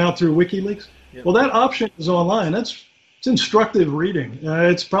stuff came out through WikiLeaks. Yep. Well, that option is online. It's instructive reading.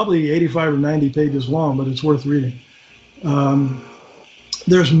 It's probably 85 or 90 pages long, but it's worth reading.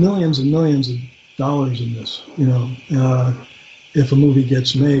 There's millions and millions of dollars in this, if a movie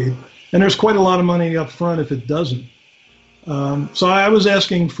gets made. And there's quite a lot of money up front if it doesn't. So I was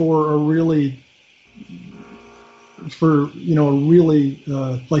asking for a really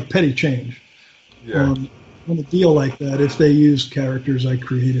petty change on a deal like that if they used characters I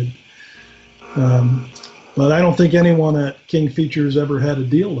created. But I don't think anyone at King Features ever had a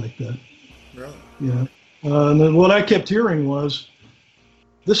deal like that. Really? And then what I kept hearing was,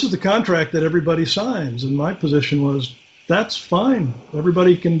 this is the contract that everybody signs. And my position was, that's fine.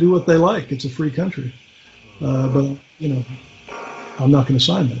 Everybody can do what they like. It's a free country. But, I'm not going to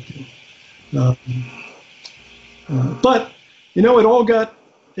sign that deal. But, it all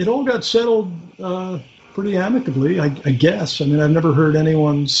got settled pretty amicably, I guess. I've never heard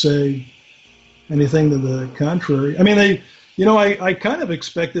anyone say anything to the contrary. I kind of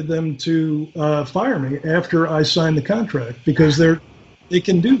expected them to fire me after I signed the contract because they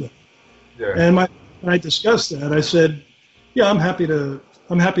can do that. Yeah. And when I discussed that, I said, yeah, I'm happy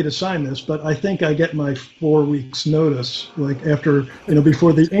to sign this, but I think I get my 4 weeks notice, after,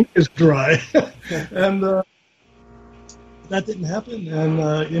 before the ink is dry. And that didn't happen. And,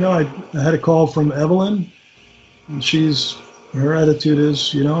 I had a call from Evelyn, and her attitude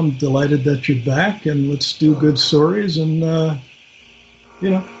is, I'm delighted that you're back, and let's do good stories, and,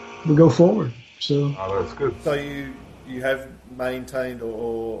 we'll go forward. So. Oh, that's good. So you have maintained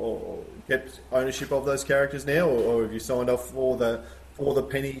or kept ownership of those characters now, or have you signed off for the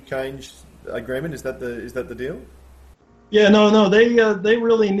penny change agreement? Is that the deal? Yeah, no. They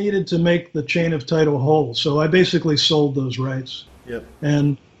really needed to make the chain of title whole, so I basically sold those rights. Yep.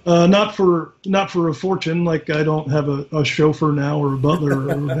 And not for a fortune. Like, I don't have a chauffeur now or a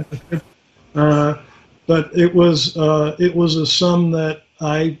butler. But it was a sum that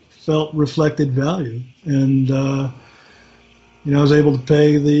I felt reflected value, and I was able to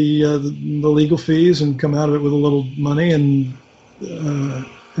pay the legal fees and come out of it with a little money and a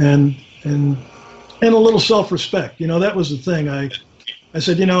little self-respect. That was the thing. I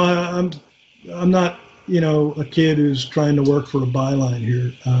said, I'm not, a kid who's trying to work for a byline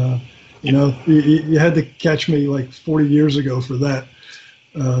here. You had to catch me like 40 years ago for that.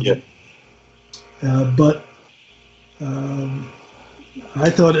 But I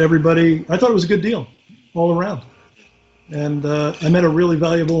thought it was a good deal all around. And I met a really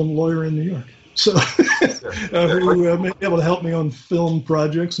valuable lawyer in New York, so who may be able to help me on film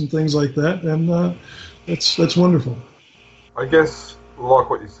projects and things like that, and that's wonderful. I guess, like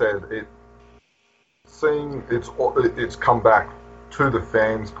what you said, it's come back to the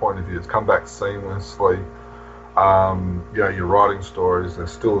fans' point of view. It's come back seamlessly. You're writing stories; they're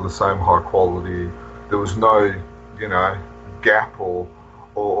still the same high quality. There was no, gap or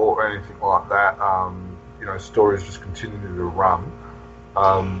anything like that. Stories just continued to run.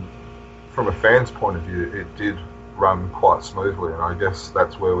 From a fan's point of view, it did run quite smoothly, and I guess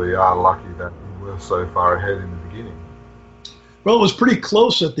that's where we are lucky that we were so far ahead in the beginning. Well, it was pretty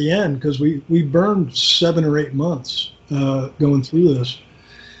close at the end because we burned 7 or 8 months going through this.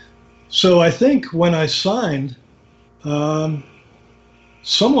 So I think when I signed,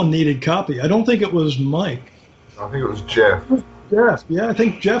 someone needed copy. I don't think it was Mike. I think it was Jeff. Yeah, I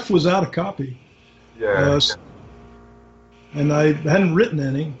think Jeff was out of copy. Yeah. And I hadn't written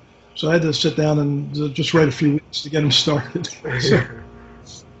any, so I had to sit down and just write a few weeks to get them started. So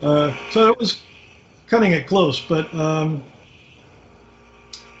it was cutting it close, but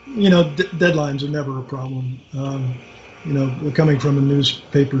deadlines are never a problem. Coming from a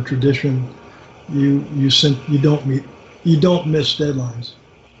newspaper tradition, you don't miss deadlines.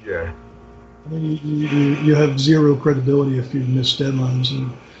 Yeah. You have zero credibility if you miss deadlines,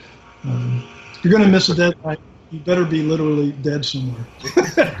 and if you're going to miss a deadline, you better be literally dead somewhere.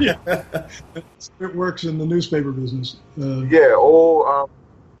 Yeah. It works in the newspaper business.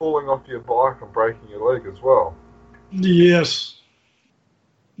 falling off your bike and breaking your leg as well. Yes.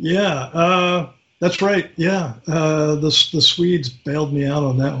 Yeah, that's right. Yeah, the Swedes bailed me out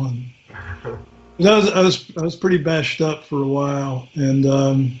on that one. I was pretty bashed up for a while, and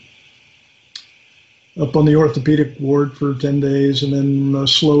up on the orthopedic ward for 10 days, and then a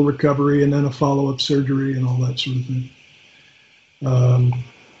slow recovery, and then a follow-up surgery, and all that sort of thing.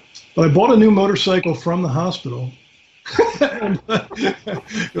 But I bought a new motorcycle from the hospital. Because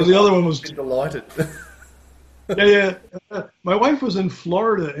the other one was delighted. Yeah. My wife was in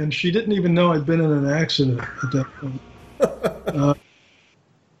Florida, and she didn't even know I'd been in an accident at that point.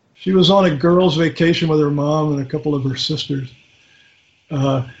 She was on a girls' vacation with her mom and a couple of her sisters.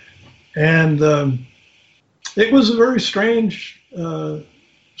 And it was a very strange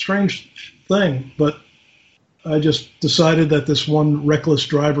thing, but I just decided that this one reckless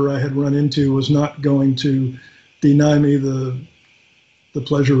driver I had run into was not going to deny me the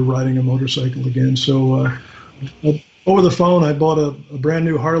pleasure of riding a motorcycle again. So over the phone, I bought a brand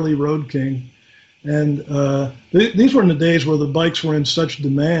new Harley Road King. And these were in the days where the bikes were in such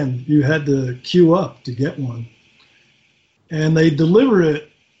demand, you had to queue up to get one. And they delivered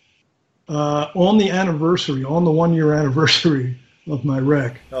it on the 1-year anniversary of my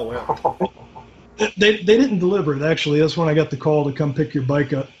wreck. Oh, wow. They didn't deliver it, actually. That's when I got the call to come pick your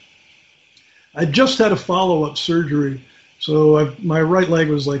bike up. I just had a follow-up surgery, so my right leg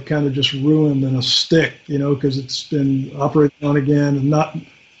was like kind of just ruined in a stick, because it's been operated on again and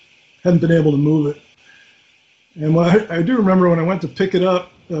hadn't been able to move it. And I do remember when I went to pick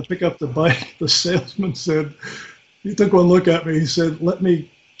up the bike, the salesman said, he took one look at me, he said, "Let me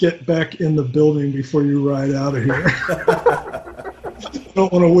get back in the building before you ride out of here." I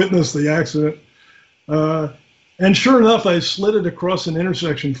don't want to witness the accident. And sure enough, I slid it across an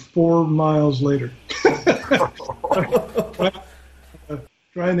intersection 4 miles later.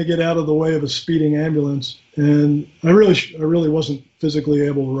 Trying to get out of the way of a speeding ambulance, and I really wasn't physically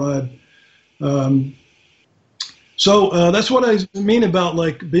able to ride. So that's what I mean about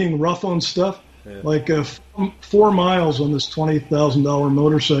like being rough on stuff. Yeah. Like 4 miles on this $20,000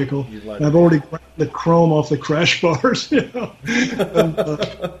 motorcycle. I've already grabbed the chrome off the crash bars. And,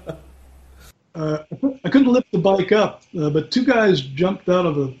 I couldn't lift the bike up, but 2 guys jumped out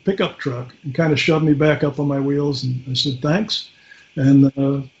of a pickup truck and kind of shoved me back up on my wheels, and I said thanks, and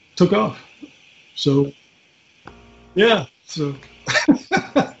took off. So, yeah. So,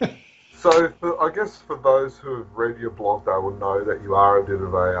 I guess for those who have read your blog, they will know that you are a bit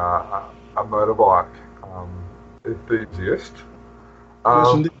of a motorbike enthusiast.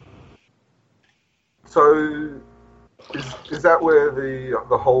 So, is that where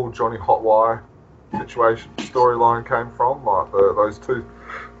the whole Johnny Hotwire storyline came from? Like those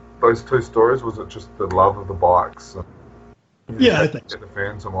two stories? Was it just the love of the bikes? Yeah, I think so. The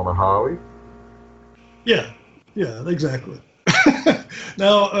Phantom on a Harley. Yeah, exactly.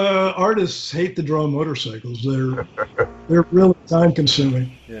 Now, artists hate to draw motorcycles. They're really time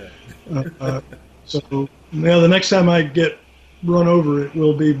consuming. Yeah. So the next time I get run over, it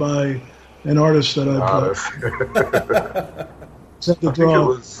will be by an artist that I've set the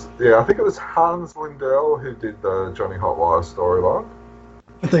draw. I think it was Hans Lindell who did the Johnny Hotwire storyline.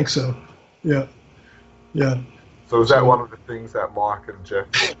 I think so. Yeah. So was that one of the things that Mike and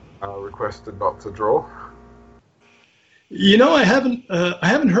Jeff requested not to draw? I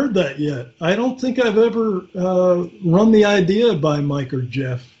haven't heard that yet. I don't think I've ever run the idea by Mike or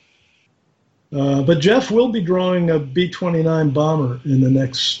Jeff. But Jeff will be drawing a B-29 bomber in the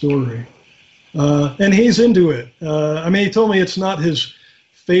next story. And he's into it. He told me it's not his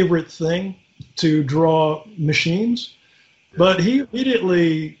favorite thing to draw machines, but he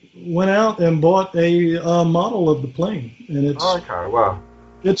immediately went out and bought a model of the plane. And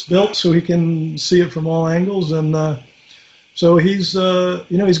it's built so he can see it from all angles, and so he's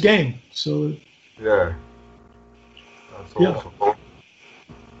he's game. So yeah, that's awesome. Yeah.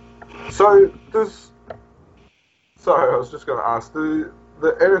 So I was just going to ask, the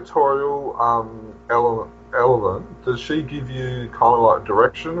editorial element, does she give you kind of like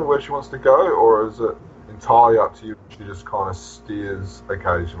direction of where she wants to go, or is it entirely up to you? She just kind of steers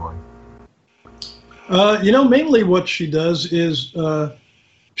occasionally. Mainly what she does is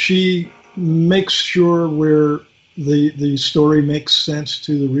she makes sure where the story makes sense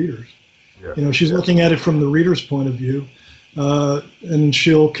to the readers. Yeah. She's looking at it from the reader's point of view, and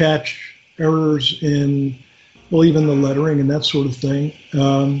she'll catch errors in, even the lettering and that sort of thing.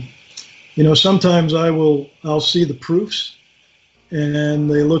 Sometimes I'll see the proofs, and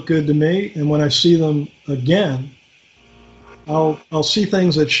they look good to me, and when I see them again, I'll see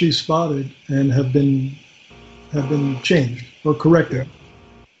things that she spotted and have been changed or corrected.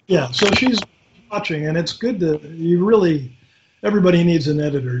 Yeah, so she's watching, and it's good to, everybody needs an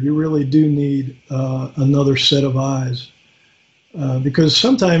editor. You really do need another set of eyes. Because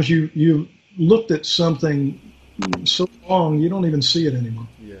sometimes you looked at something so long, you don't even see it anymore.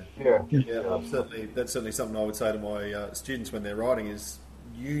 Yeah. That's certainly something I would say to my students when they're writing is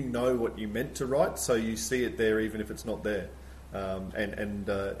you know what you meant to write, so you see it there even if it's not there. And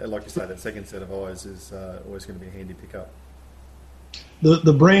like you say, that second set of eyes is always going to be a handy pickup.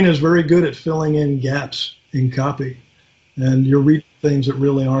 The brain is very good at filling in gaps in copy, and you'll read things that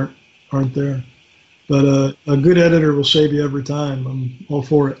really aren't there. But a good editor will save you every time. I'm all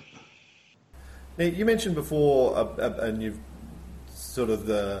for it. Now, you mentioned before, and you've sort of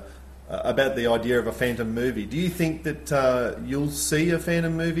about the idea of a Phantom movie. Do you think that you'll see a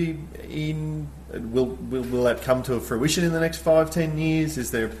Phantom movie will that come to a fruition in the next 5-10 years? Is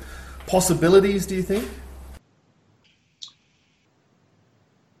there possibilities, do you think?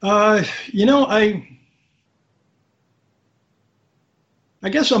 I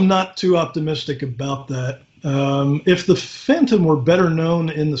guess I'm not too optimistic about that. If the Phantom were better known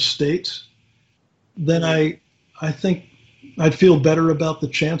in the States, then I think I'd feel better about the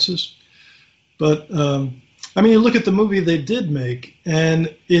chances. But, you look at the movie they did make,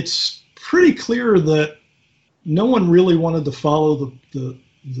 and it's pretty clear that no one really wanted to follow the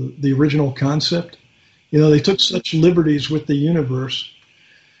original concept. They took such liberties with the universe.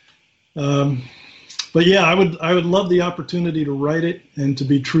 But yeah, I would love the opportunity to write it and to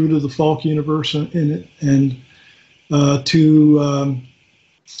be true to the Falk universe in it, and to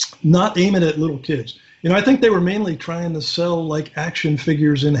not aim it at little kids. I think they were mainly trying to sell like action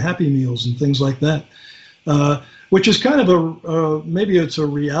figures in Happy Meals and things like that, which is kind of maybe it's a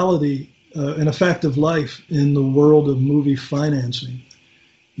reality and a fact of life in the world of movie financing,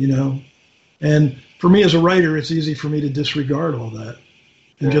 And for me as a writer, it's easy for me to disregard all that.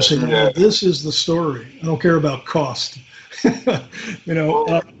 And just say, this is the story. I don't care about cost.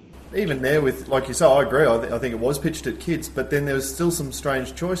 Even there with, like you say, I agree. I think it was pitched at kids, but then there was still some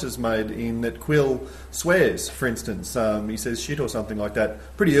strange choices made in that Quill swears, for instance. He says shit or something like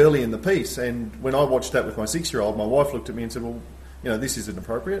that pretty early in the piece. And when I watched that with my 6-year-old, my wife looked at me and said, well, this isn't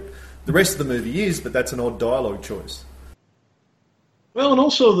appropriate. The rest of the movie is, but that's an odd dialogue choice. Well, and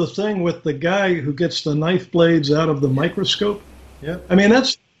also the thing with the guy who gets the knife blades out of the microscope. Yeah,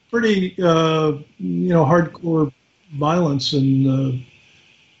 that's pretty, hardcore violence, and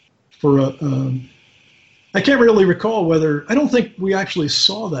I can't really recall whether, I don't think we actually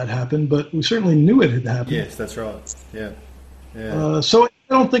saw that happen, but we certainly knew it had happened. Yes, that's right. Yeah. So I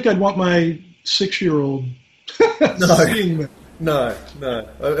don't think I'd want my 6-year-old seeing that. No.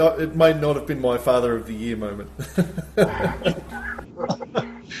 It may not have been my Father of the Year moment.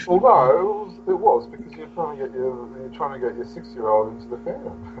 Well, no, it was because you're trying to get your 6-year-old into the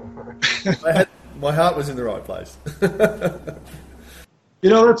Phantom. My heart was in the right place.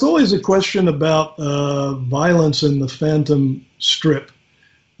 That's always a question about violence in the Phantom strip.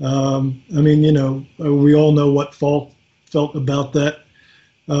 We all know what Falk felt about that.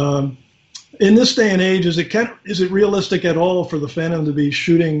 In this day and age, is it realistic at all for the Phantom to be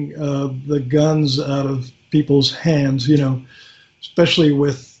shooting the guns out of people's hands? Especially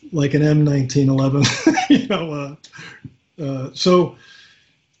with like an M1911. So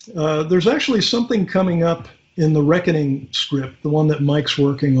there's actually something coming up in the Reckoning script, the one that Mike's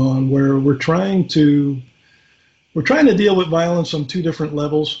working on, where we're trying to deal with violence on 2 different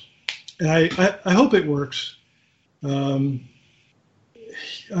levels. And I hope it works. I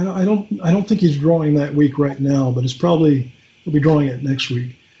don't think he's drawing that week right now, but he'll be drawing it next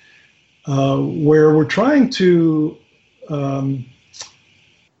week, where we're trying to.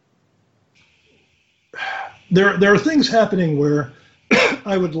 There are things happening where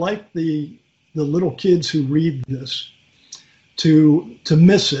I would like the little kids who read this to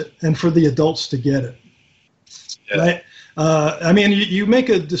miss it, and for the adults to get it. Yeah. Right? You make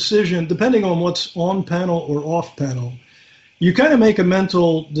a decision depending on what's on panel or off panel. You kind of make a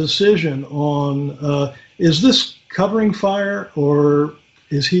mental decision on is this covering fire, or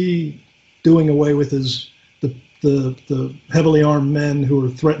is he doing away with the heavily armed men who are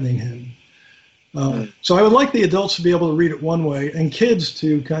threatening him? So I would like the adults to be able to read it one way, and kids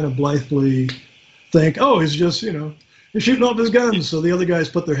to kind of blithely think, oh, he's just, he's shooting off his guns, so the other guys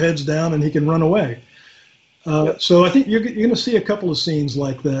put their heads down and he can run away. So I think you're going to see a couple of scenes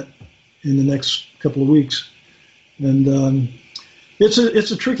like that in the next couple of weeks. And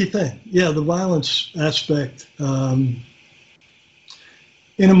it's a tricky thing. Yeah, the violence aspect. In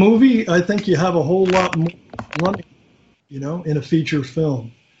a movie, I think you have a whole lot more running, in a feature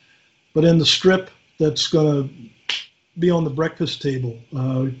film. But in the strip, that's going to be on the breakfast table.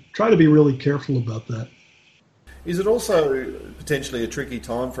 Try to be really careful about that. Is it also potentially a tricky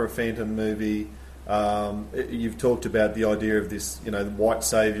time for a Phantom movie? You've talked about the idea of this, the white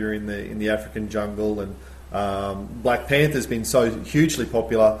saviour in the African jungle, and Black Panther's been so hugely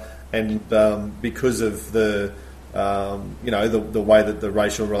popular, and because of the way that the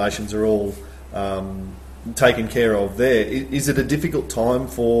racial relations are all taken care of there, is it a difficult time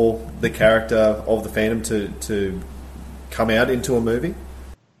for the character of the Phantom to come out into a movie?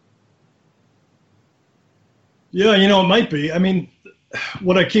 Yeah, it might be. I mean,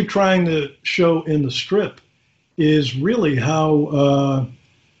 what I keep trying to show in the strip is really how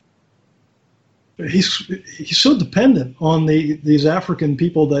he's so dependent on these African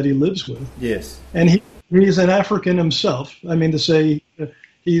people that he lives with. Yes, and he's an African himself. I mean, to say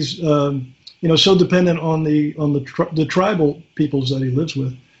he's so dependent on the tribal peoples that he lives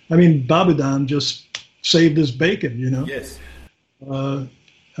with. I mean, Babadan just saved his bacon. Yes.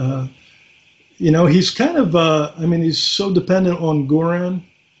 He's kind of, he's so dependent on Goran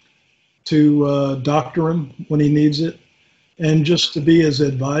to doctor him when he needs it, and just to be his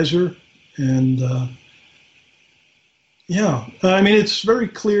advisor. And, it's very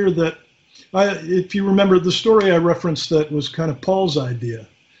clear that, if you remember the story I referenced, that was kind of Paul's idea,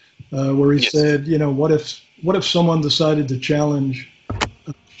 where he said, what if someone decided to challenge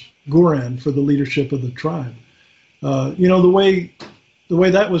Goran for the leadership of the tribe? The way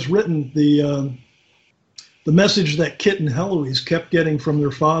that was written, the message that Kit and Heloise kept getting from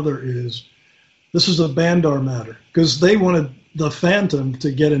their father is, this is a Bandar matter, because they wanted the Phantom to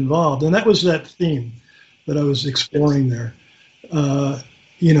get involved. And that was that theme that I was exploring there,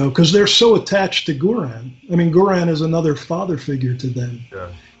 because they're so attached to Goran. I mean, Goran is another father figure to them. Yeah.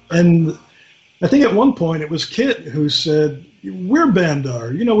 And I think at one point it was Kit who said, we're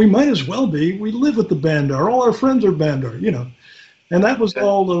Bandar, we might as well be. We live with the Bandar. All our friends are Bandar, And that was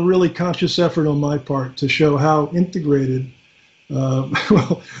all a really conscious effort on my part to show how integrated,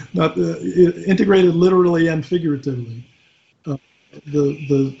 integrated literally and figuratively,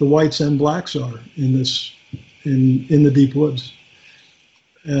 the whites and blacks are in the deep woods.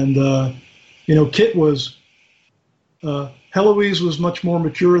 And Kit was, Heloise was much more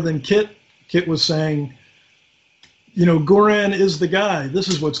mature than Kit. Kit was saying, Goran is the guy. This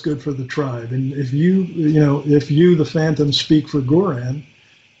is what's good for the tribe. And if you, the Phantom, speak for Goran,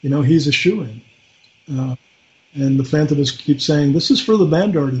 he's a shoo-in. And the Phantom keeps saying, this is for the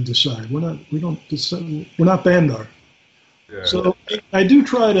Bandar to decide. We're not Bandar. Yeah. So I do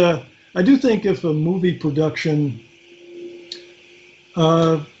think if a movie production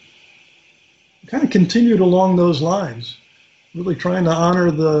kind of continued along those lines, really trying to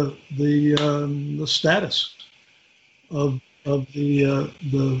honor the status of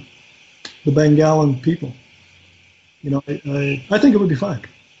the Bengalan people. I think it would be fine.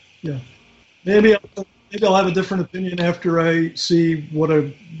 Yeah, maybe I'll have a different opinion after I see what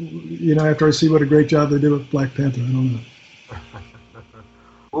a great job they did with Black Panther. I don't know.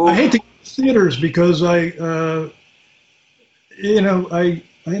 I hate to go to theaters because I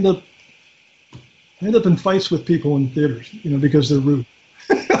end up in fights with people in theaters, because they're rude.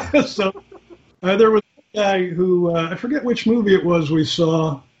 So there was a guy who, I forget which movie it was we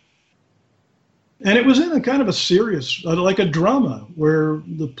saw, and it was in a kind of a serious, like a drama, where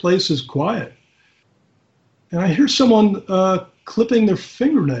the place is quiet. And I hear someone clipping their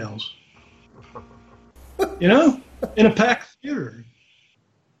fingernails, in a packed theater.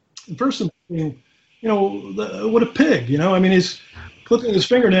 And first I'm thinking, what a pig, he's clipping his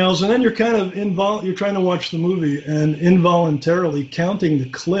fingernails, and then you're kind of you're trying to watch the movie and involuntarily counting the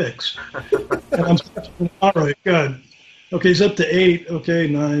clicks. And I'm thinking, all right, good. Okay, he's up to 8. Okay,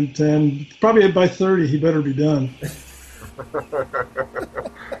 9, 10. Probably by 30, he better be done.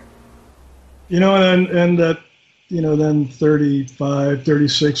 And that, then 35,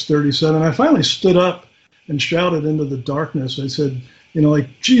 36, 37. I finally stood up and shouted into the darkness. I said,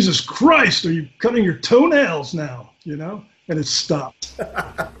 Jesus Christ, are you cutting your toenails now? And it stopped.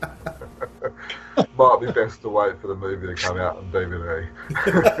 Might be best to wait for the movie to come out on DVD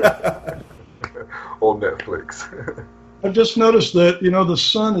or Netflix. I've just noticed that the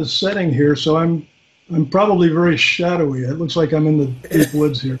sun is setting here, so I'm probably very shadowy. It looks like I'm in the deep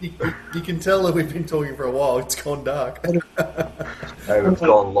woods here. You can tell that we've been talking for a while. It's gone dark. And it's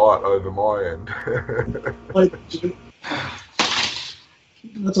gone light over my end.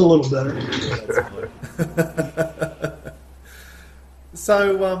 That's a little better.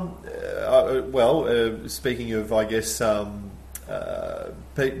 So, speaking of, I guess,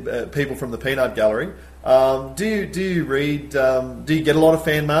 people from the Peanut Gallery, Do you read? Do you get a lot of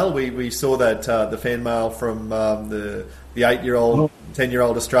fan mail? We saw that the fan mail from the 8-year-old,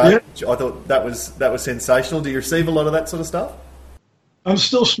 10-year-old Australian. Yeah. Which I thought that was sensational. Do you receive a lot of that sort of stuff? I'm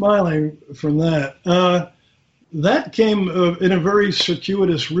still smiling from that. That came in a very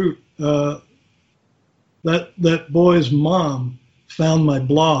circuitous route. That boy's mom found my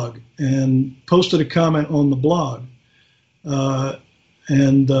blog and posted a comment on the blog,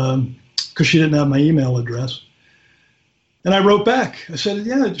 and because she didn't have my email address, and I wrote back. I said,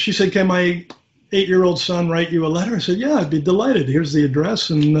 "Yeah." She said, "Can my 8-year-old son write you a letter?" I said, "Yeah, I'd be delighted. Here's the address,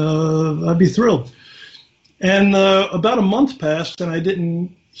 and I'd be thrilled." And about a month passed, and I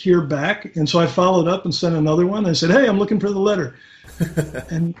didn't hear back, and so I followed up and sent another one. I said, "Hey, I'm looking for the letter,"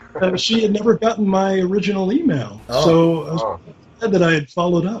 and she had never gotten my original email, so I was glad that I had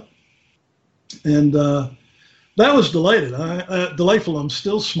followed up, and that was delightful. I'm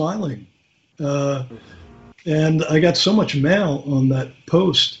still smiling, and I got so much mail on that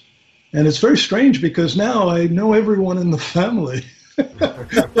post, and it's very strange because now I know everyone in the family.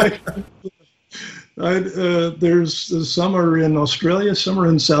 There's some are in Australia, some are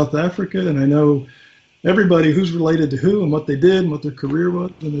in South Africa, and I know everybody who's related to who and what they did and what their career was,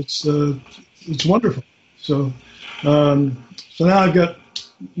 and it's wonderful. So now I've got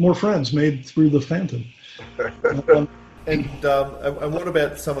more friends made through the Phantom. And what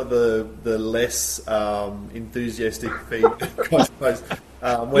about some of the less enthusiastic feedback, I suppose?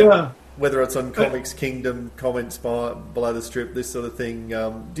 Whether it's on Comics Kingdom, comments below the strip, this sort of thing.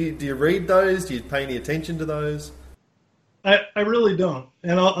 Do you read those? Do you pay any attention to those? I really don't.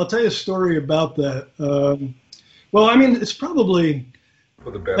 And I'll tell you a story about that. Well, I mean, it's probably,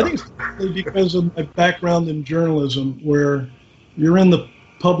 For the better. I think it's probably because of my background in journalism, where you're in the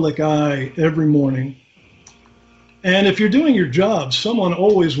public eye every morning. And if you're doing your job, someone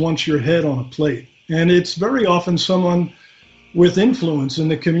always wants your head on a plate. And it's very often someone with influence in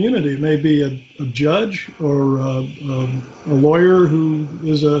the community. It may be a judge or a lawyer who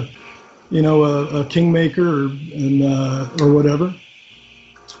is a kingmaker or whatever,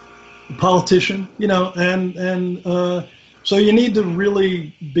 a politician, and so you need to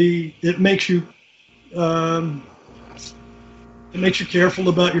really be. It makes you careful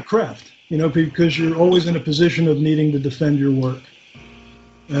about your craft, because you're always in a position of needing to defend your work.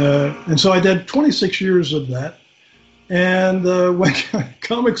 And so I did 26 years of that. And when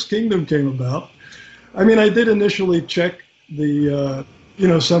Comics Kingdom came about, I mean, I did initially check the,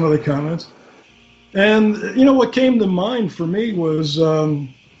 some of the comments. And, what came to mind for me was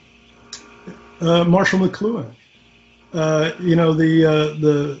Marshall McLuhan.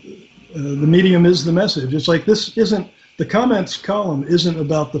 The medium is the message. It's like, this isn't, the comments column isn't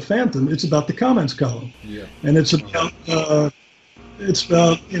about the Phantom, it's about the comments column. Yeah. And it's about,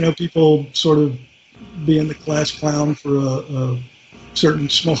 people sort of being the class clown for a certain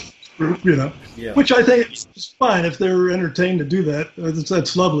small group, which I think is fine if they're entertained to do that.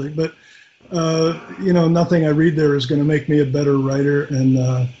 That's lovely. But, nothing I read there is going to make me a better writer.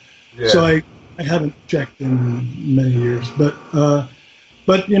 And so I haven't checked in many years. But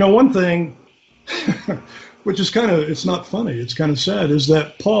one thing, which is it's not funny, it's kind of sad, is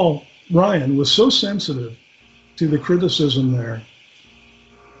that Paul Ryan was so sensitive to the criticism there.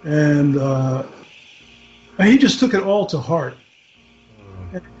 And he just took it all to heart,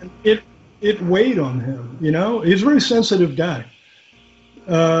 and it weighed on him. He's a very sensitive guy,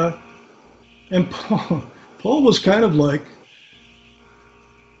 and Paul was kind of like,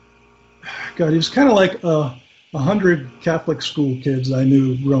 he was kind of like 100 Catholic school kids I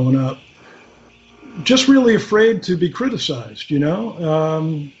knew growing up, just really afraid to be criticized.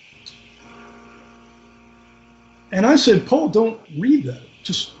 And I said, Paul, don't read that.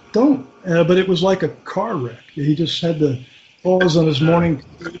 Just don't. But it was like a car wreck. He just had to pause on his morning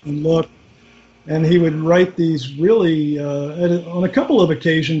and look. And he would write these really, on a couple of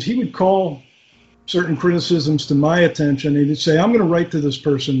occasions, he would call certain criticisms to my attention. He'd say, I'm going to write to this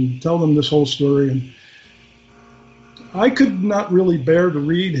person, tell them this whole story. And I could not really bear to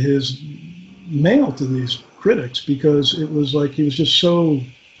read his mail to these critics because it was like he was just so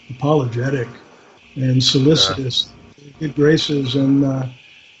apologetic and solicitous, good graces. And,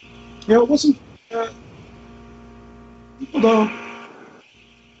 it wasn't, people don't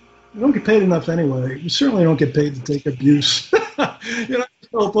get paid enough anyway. You certainly don't get paid to take abuse.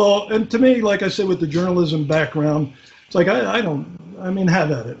 Paul, and to me, like I said, with the journalism background, it's like, have at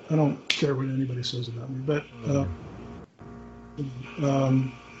it. I don't care what anybody says about me, but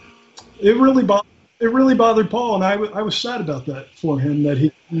it really bothered Paul, and I was sad about that for him, that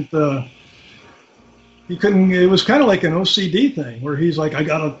he couldn't, it was kind of like an OCD thing where he's like, I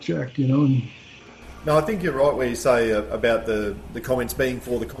gotta check, and No, I think you're right where you say about the comments being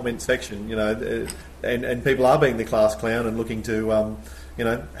for the comment section, you know, and people are being the class clown and looking to, you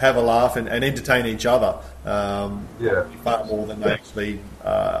know, have a laugh and entertain each other far more than they actually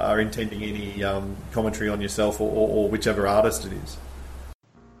are intending any commentary on yourself or whichever artist it is.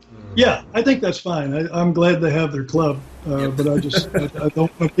 Yeah, I think that's fine. I'm glad they have their club, but I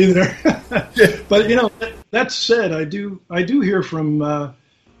don't want to be there. But, you know, that said, I do hear from...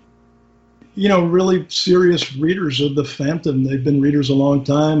 you know, really serious readers of the Phantom. They've been readers a long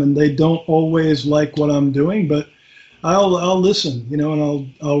time, and they don't always like what I'm doing, but I'll listen, you know,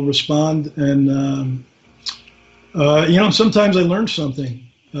 and I'll respond, and you know, sometimes I learn something.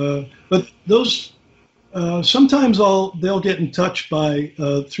 But those sometimes they'll get in touch by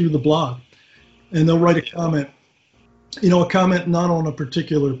through the blog, and they'll write a comment. You know, a comment not on a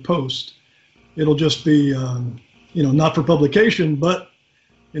particular post. It'll just be you know, not for publication, but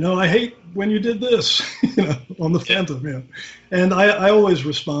you know, I hate when you did this, you know, on the Phantom, you know. And I always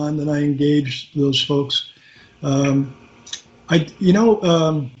respond and I engage those folks. They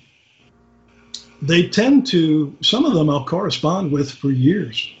tend to, some of them I'll correspond with for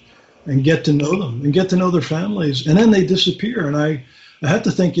years and get to know them and get to know their families. And then they disappear. And I have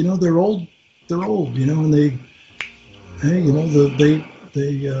to think, you know, they're old, you know, and you know,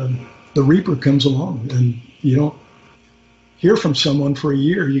 the Reaper comes along and you don't hear from someone for a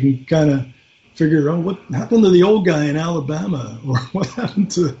year. You can kind of figure out what happened to the old guy in Alabama, or what happened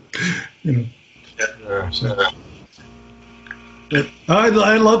to, you know. But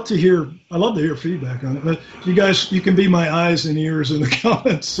I love to hear feedback on it. But you guys, you can be my eyes and ears in the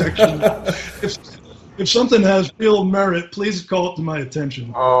comments section. If something has real merit, please call it to my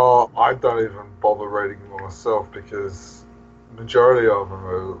attention. Oh, I don't even bother reading them myself, because the majority of them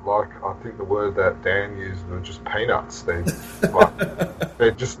are like, I think the word that Dan used, are just peanuts. They're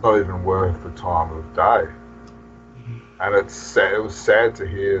just not even worth the time of day. And it's sad, it was sad to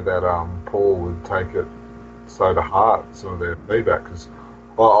hear that Paul would take it so to heart, some of their feedback, because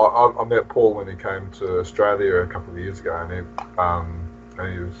I met Paul when he came to Australia a couple of years ago, and he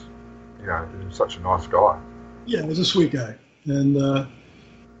was, you know, he was such a nice guy. Yeah, he's a sweet guy, and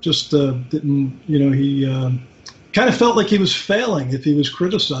just didn't, you know, he kind of felt like he was failing if he was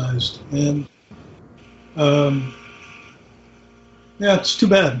criticized, and yeah, it's too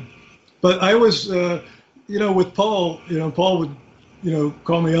bad. But I always, you know, with Paul, you know, Paul would, you know,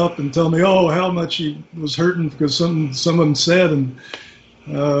 call me up and tell me, oh, how much he was hurting because someone said, and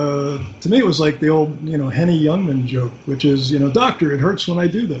to me it was like the old, you know, Henny Youngman joke, which is, you know, doctor, it hurts when I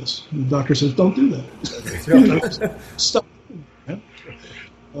do this. And the doctor says, don't do that. You know, stop.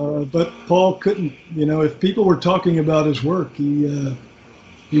 But Paul couldn't, you know, if people were talking about his work, he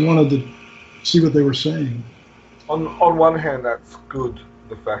wanted to see what they were saying. On one hand, that's good,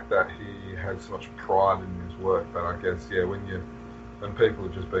 the fact that he had so much pride in his work, but I guess, yeah, when people are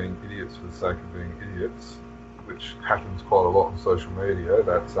just being idiots for the sake of being idiots, which happens quite a lot on social media,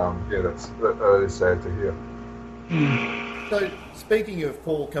 that is sad to hear. So, speaking of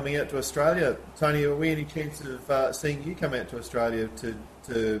Paul coming out to Australia, Tony, are we any chance of seeing you come out to Australia to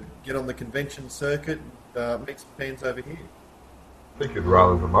get on the convention circuit, meet some fans over here? I think you'd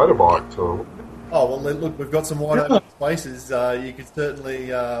rather the motorbike tour. Oh, well, look, we've got some wide open spaces. You could certainly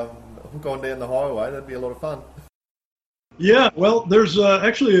hook on down the highway. That'd be a lot of fun. Yeah, well, there's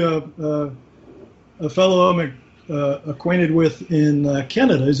actually a fellow I'm acquainted with in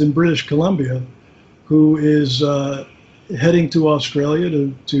Canada. He's in British Columbia, who is heading to Australia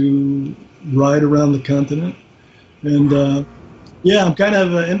to ride around the continent. And yeah, I'm kind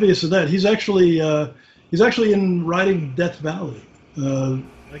of envious of that. He's actually in riding Death Valley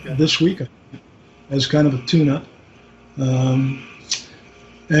this week as kind of a tune-up. And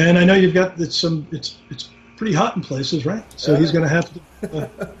I know you've got it's pretty hot in places, right? So he's going to have to.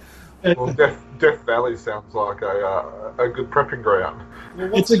 Well, Death Valley sounds like a good prepping ground.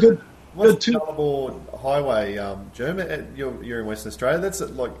 Well, it's a good. What's the Nullarbor Highway, Jerm? You're in Western Australia. That's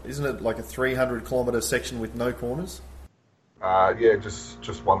like, isn't it like a 300-kilometre section with no corners? Yeah,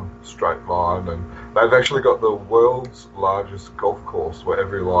 just one straight line, and they've actually got the world's largest golf course where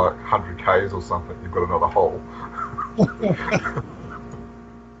every 100 k's or something you've got another hole.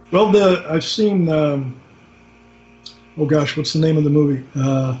 Well, I've seen. Oh gosh, what's the name of the movie?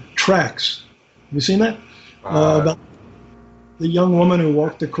 Tracks. Have you seen that? About the young woman who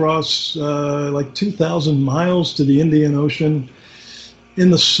walked across 2,000 miles to the Indian Ocean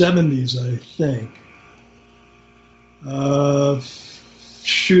in the 70s, I think.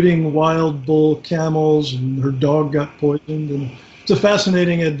 Shooting wild bull camels, and her dog got poisoned, and it's a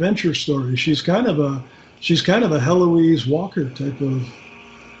fascinating adventure story. She's kind of a Heloise Walker type of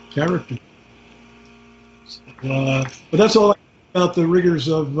character. But that's all about the rigors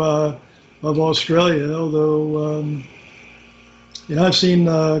of Australia. Although I've seen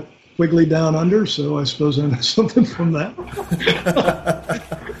Quigley Down Under, so I suppose I know something from that.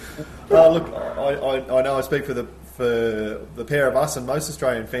 Look, I know I speak for the pair of us and most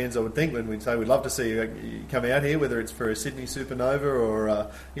Australian fans. I would think when we'd say we'd love to see you come out here, whether it's for a Sydney Supernova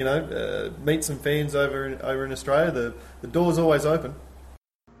or meet some fans over in Australia. The door's always open.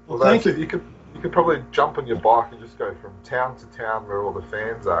 Well, thank you. You could probably jump on your bike and just go from town to town where all the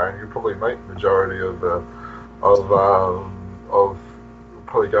fans are, and you'll probably meet the majority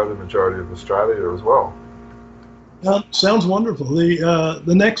probably go to the majority of Australia as well. Sounds wonderful. The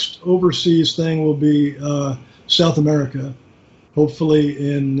next overseas thing will be South America,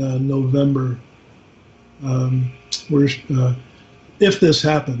 hopefully in November. If this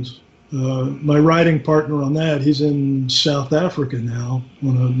happens, my riding partner on that, he's in South Africa now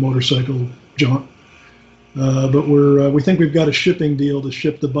on a motorcycle jaunt. But we think we've got a shipping deal to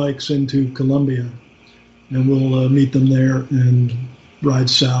ship the bikes into Colombia, and we'll meet them there and ride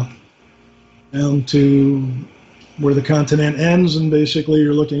south down to where the continent ends, and basically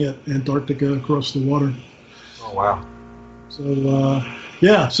you're looking at Antarctica across the water. Oh wow! So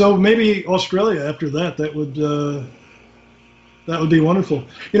so maybe Australia after that. That would be wonderful.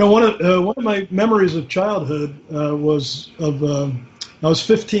 One of my memories of childhood was I was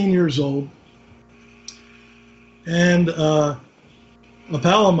 15 years old, and a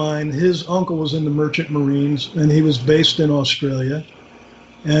pal of mine, his uncle was in the Merchant Marines, and he was based in Australia.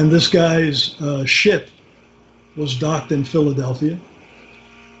 And this guy's ship was docked in Philadelphia.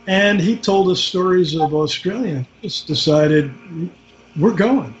 And he told us stories of Australia. Just decided, we're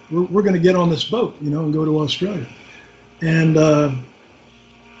going. We're going to get on this boat, and go to Australia. And,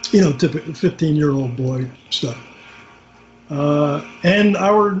 typical 15-year-old boy stuff. And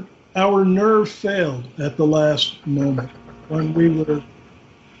our nerve failed at the last moment when we were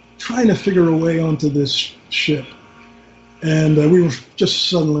trying to figure a way onto this ship. And we were just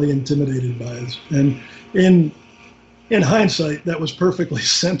suddenly intimidated by it. And in hindsight, that was perfectly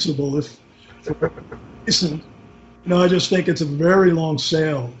sensible. I just think it's a very long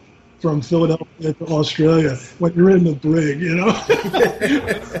sail from Philadelphia to Australia when you're in the brig,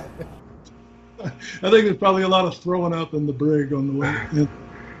 I think there's probably a lot of throwing up in the brig on the way.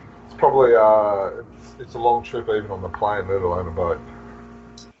 It's probably it's a long trip even on the plane, let alone a boat.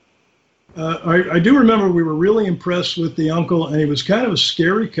 I do remember we were really impressed with the uncle, and he was kind of a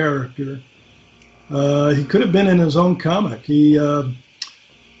scary character. He could have been in his own comic. He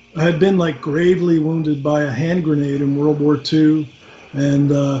had been gravely wounded by a hand grenade in World War II,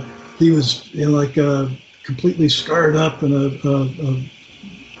 and he was completely scarred up and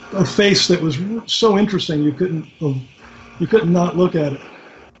a face that was so interesting you couldn't not look at it.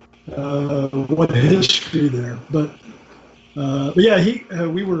 What a history there, but yeah,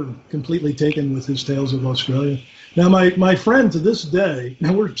 we were completely taken with his tales of Australia. Now, my friend to this day,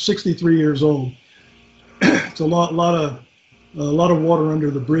 now we're 63 years old. It's a lot of water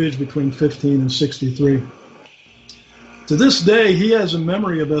under the bridge between 15 and 63. To this day, he has a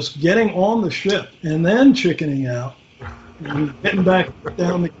memory of us getting on the ship and then chickening out and getting back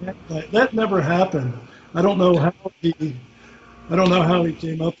down the campsite. That never happened. I don't know how he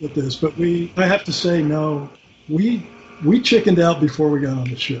came up with this, but I have to say, no, we chickened out before we got on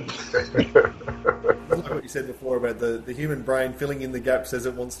the ship. Like what you said before about the human brain filling in the gaps as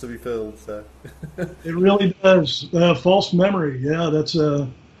it wants to be filled. So it really does. False memory. Yeah, that's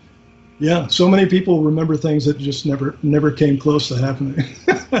so many people remember things that just never came close to happening.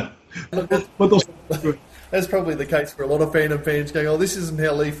 That's probably the case for a lot of Phantom fans going, oh, this isn't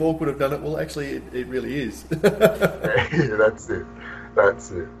how Lee Falk would have done it. Well, actually, it really is. Yeah, that's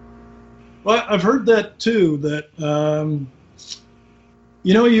it. Well, I've heard that too, that,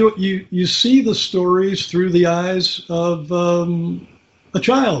 you see the stories through the eyes of a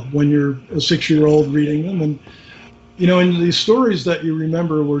child when you're a 6-year-old reading them. And, and these stories that you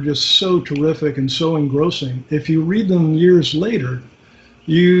remember were just so terrific and so engrossing. If you read them years later,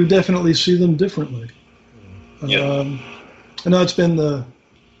 you definitely see them differently. Yeah. And that's been the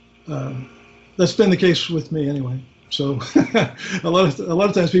case with me anyway. So a lot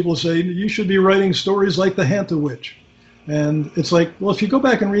of times people say you should be writing stories like the Hanta Witch, and it's like, well, if you go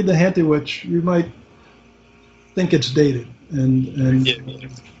back and read the Hanta Witch, you might think it's dated, and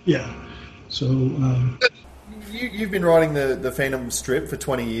yeah. So you've been writing the Phantom strip for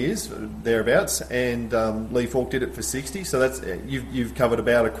 20 years thereabouts, and Lee Falk did it for 60. So that's you've covered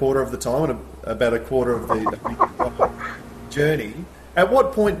about a quarter of the time and about a quarter of the journey. At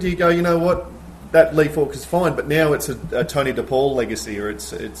what point do you go, you know what? that Lee Falk is fine, but now it's a Tony DePaul legacy, or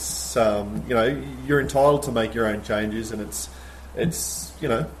it's you're entitled to make your own changes, and it's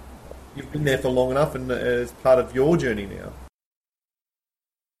you've been there for long enough, and it's part of your journey now.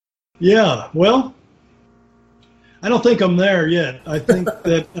 Yeah, well, I don't think I'm there yet. I think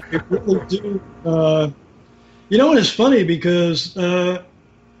that I really do. And it's funny because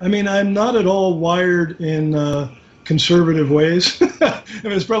I'm not at all wired in conservative ways.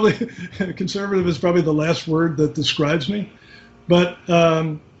 It's probably conservative is probably the last word that describes me, but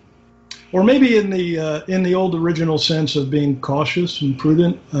or maybe in the old original sense of being cautious and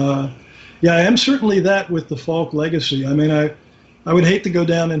prudent. Yeah, I am certainly that with the Falk legacy. I would hate to go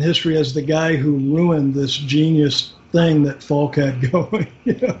down in history as the guy who ruined this genius thing that Falk had going.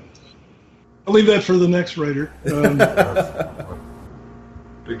 I'll leave that for the next writer.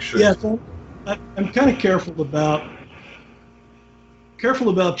 Big shoes. Yeah, so I'm kind of careful about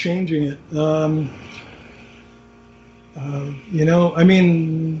changing it. I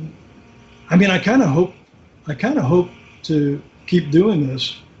kind of hope to keep doing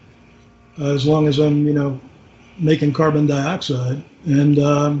this as long as I'm, making carbon dioxide. And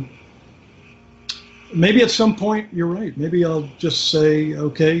maybe at some point, you're right. Maybe I'll just say,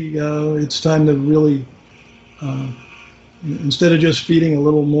 okay, it's time to really, instead of just feeding a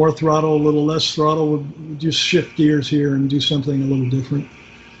little more throttle, a little less throttle, we'll just shift gears here and do something a little different.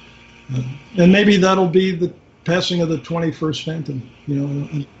 And maybe that'll be the passing of the 21st Phantom,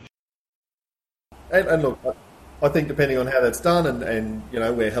 And look, I think depending on how that's done and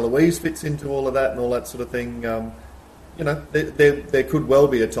where Heloise fits into all of that and all that sort of thing, there could well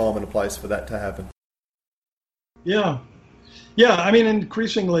be a time and a place for that to happen. Yeah.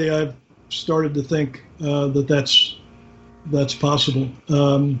 Increasingly I've started to think that's possible.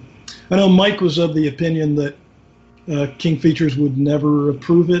 I know Mike was of the opinion that King Features would never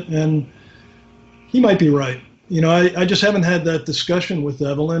approve it, and he might be right. I just haven't had that discussion with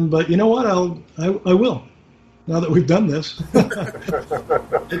Evelyn, but you know what? I will. Now that we've done this. It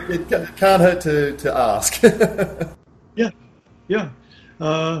can't hurt to ask. Yeah.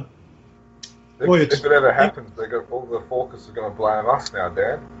 If it ever happens, all the focus are going to blame us now,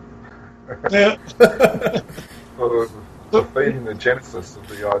 Dan. Yeah. for feeding the genesis of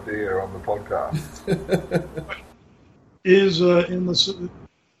the idea on the podcast. Is in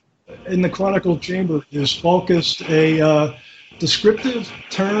the Chronicle Chamber, is Falkist a descriptive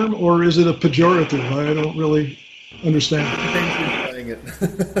term or is it a pejorative? I don't really understand.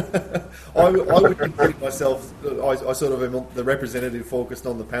 I would consider myself. I sort of am the representative Falkist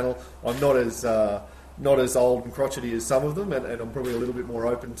on the panel. I'm not as old and crotchety as some of them, and I'm probably a little bit more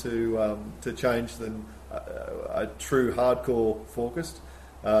open to change than a true hardcore Falkist.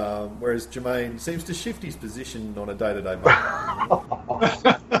 Whereas Jermaine seems to shift his position on a day-to-day basis.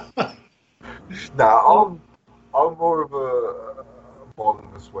 No, I'm more of a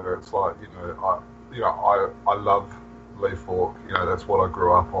modernist where it's like I love Lee Falk. That's what I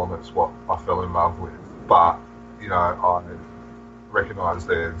grew up on. It's what I fell in love with. But I recognise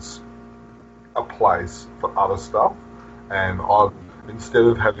there's a place for other stuff, and instead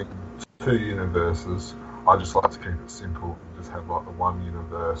of having two universes, I just like to keep it simple and just have like the one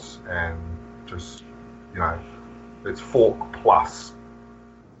universe and just it's Falk plus.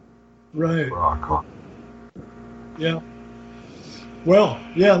 Right. Well, yeah. Well,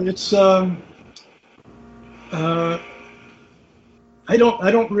 yeah, it's I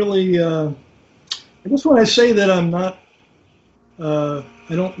don't really I guess when I say that I'm not I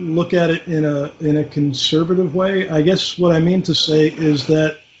don't look at it in a conservative way, I guess what I mean to say is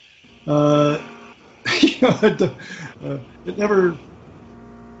that it never,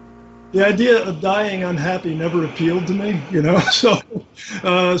 the idea of dying unhappy never appealed to me, so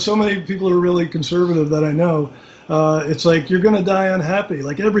many people are really conservative that I know. It's like, you're going to die unhappy.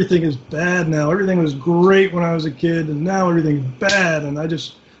 Like, everything is bad now. Everything was great when I was a kid, and now everything's bad, and I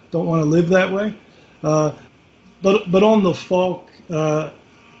just don't want to live that way. But on the Falk,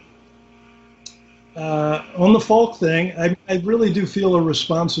 thing, I really do feel a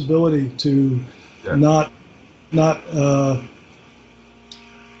responsibility to not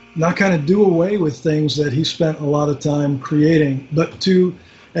kind of do away with things that he spent a lot of time creating, but to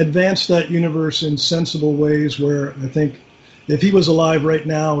advance that universe in sensible ways where I think if he was alive right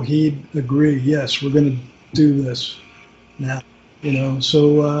now, he'd agree, yes, we're going to do this now,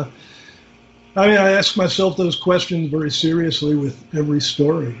 So, I ask myself those questions very seriously with every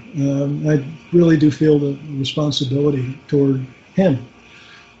story. I really do feel the responsibility toward him,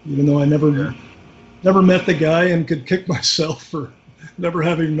 even though I never met the guy and could kick myself for never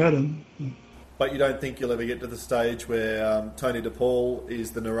having met him. But you don't think you'll ever get to the stage where Tony DePaul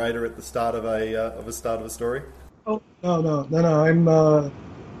is the narrator at the start of a story? Oh no! I'm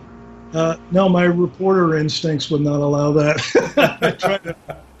no, my reporter instincts would not allow that. I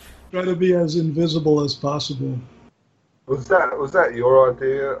try to be as invisible as possible. Was that your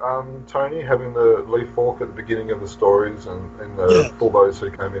idea, Tony, having the Lee Falk at the beginning of the stories and the for those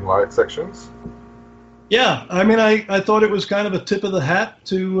who came in late sections? Yeah, I mean, I thought it was kind of a tip of the hat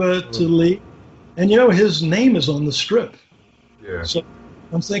to Lee, and his name is on the strip. Yeah. So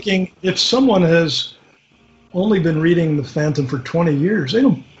I'm thinking if someone has only been reading The Phantom for 20 years, they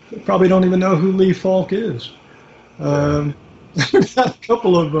probably don't even know who Lee Falk is. We've had a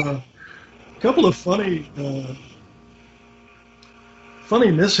couple of funny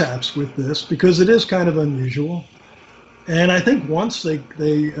mishaps with this because it is kind of unusual. And I think once they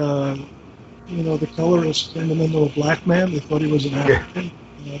the colorist turned him into a black man. They thought he was an African.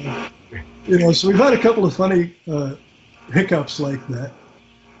 So we've had a couple of funny hiccups like that.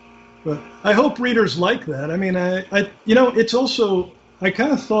 But I hope readers like that. I mean, it's also, I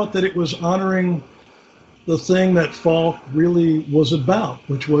kind of thought that it was honoring the thing that Falk really was about,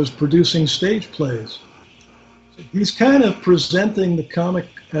 which was producing stage plays. So he's kind of presenting the comic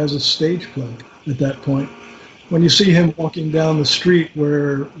as a stage play at that point. When you see him walking down the street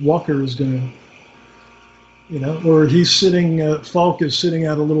where Walker is going to, or he's sitting, Falk is sitting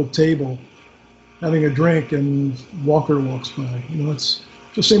at a little table having a drink and Walker walks by. It's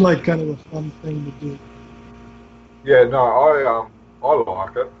just seemed like kind of a fun thing to do. Yeah, no, I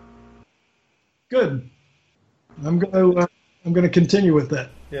like it. Good. I'm going to continue with that.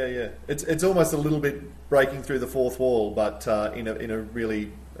 Yeah. It's almost a little bit breaking through the fourth wall, but in a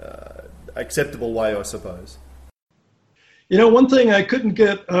really acceptable way, I suppose. One thing I couldn't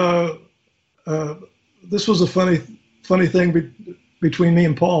get. This was a funny thing between me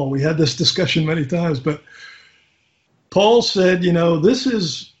and Paul. We had this discussion many times, but Paul said, this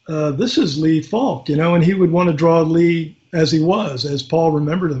is Lee Falk, and he would want to draw Lee as he was, as Paul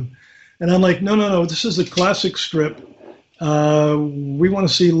remembered him. And I'm like, no, this is a classic strip. We want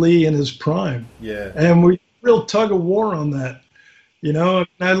to see Lee in his prime. Yeah. And we real tug of war on that. I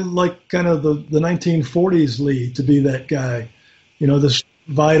like kind of the 1940s Lee to be that guy. This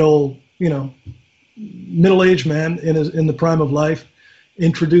vital, middle-aged man in the prime of life,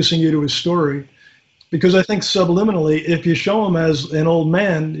 introducing you to his story. Because I think subliminally, if you show him as an old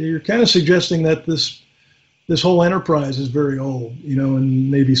man, you're kind of suggesting that this whole enterprise is very old,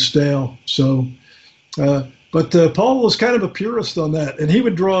 and maybe stale. So, but Paul was kind of a purist on that, and he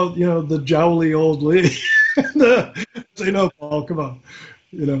would draw, the jowly old Lee. Say, no, Paul, come on,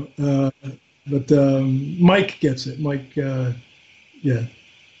 But Mike gets it. Mike, yeah.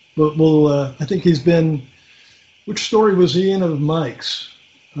 But I think he's been. Which story was he in of Mike's?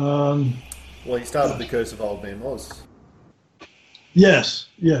 Well, he started The Curse of Old Man Oz. Yes,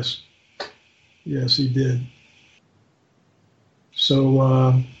 he did.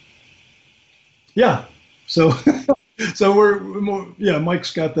 So, yeah. So, so we're more. Yeah,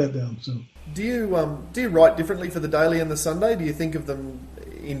 Mike's got that down. So, do you write differently for the Daily and the Sunday? Do you think of them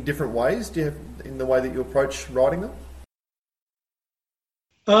in different ways? Do you have in the way that you approach writing them?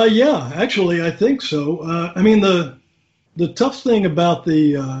 Yeah, actually, I think so. I mean, the tough thing about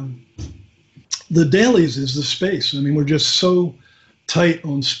the dailies is the space. I mean, we're just so tight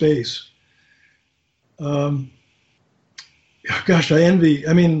on space. Gosh, I envy.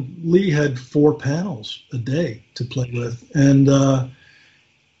 I mean, Lee had 4 panels a day to play with, and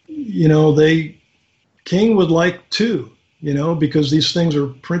King would like 2. Because these things are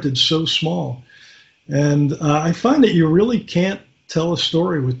printed so small, and I find that you really can't tell a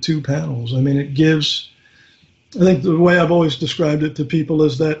story with 2 panels. I mean, it gives. I think the way I've always described it to people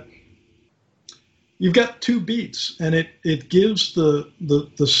is that you've got 2 beats, and it gives the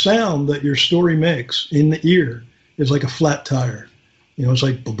sound that your story makes in the ear is like a flat tire. It's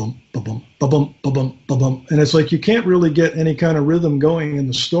like ba-bum, ba-bum, ba-bum, ba-bum, ba-bum. And it's like you can't really get any kind of rhythm going in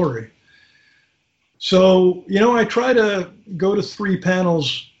the story. So, I try to go to 3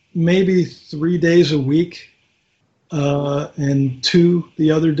 panels maybe 3 days a week and 2 the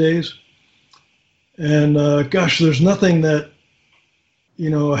other days. And gosh, there's nothing that,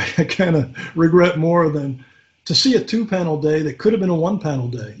 I kind of regret more than to see a 2-panel day that could have been a 1-panel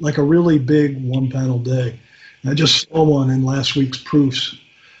day, like a really big 1-panel day. I just saw one in last week's proofs.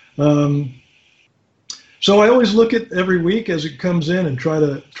 So I always look at every week as it comes in and try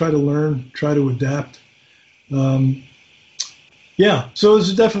to learn, try to adapt. Yeah, so it's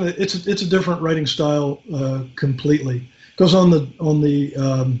a different writing style completely. Because on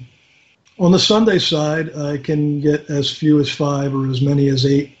On the Sunday side, I can get as few as 5 or as many as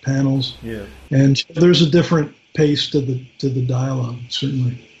 8 panels. Yeah. And there's a different pace to the dialogue,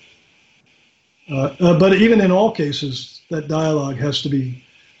 certainly. But even in all cases, that dialogue has to be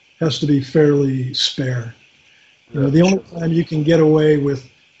fairly spare. The only time you can get away with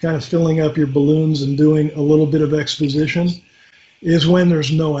kind of filling up your balloons and doing a little bit of exposition is when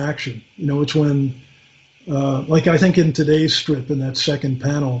there's no action. It's when, like I think in today's strip in that second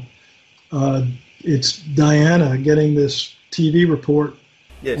panel, it's Diana getting this TV report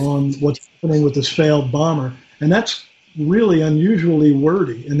on what's happening with this failed bomber. And that's really unusually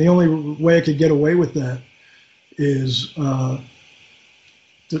wordy. And the only way I could get away with that is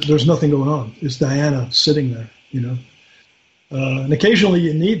there's nothing going on. It's Diana sitting there, and occasionally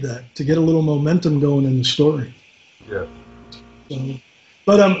you need that to get a little momentum going in the story. Yeah. So,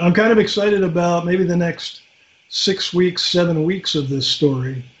 but I'm kind of excited about maybe the next 6 weeks, 7 weeks of this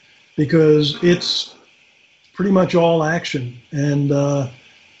story, because it's pretty much all action. And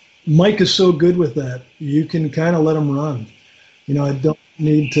Mike is so good with that. You can kind of let him run. I don't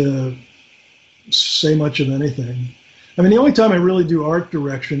need to say much of anything. I mean, the only time I really do art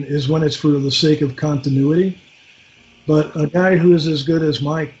direction is when it's for the sake of continuity. But a guy who is as good as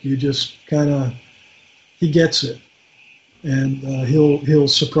Mike, you just he gets it, and he'll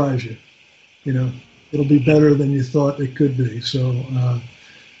surprise you. It'll be better than you thought it could be. So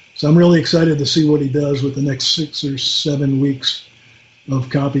I'm really excited to see what he does with the next 6 or 7 weeks of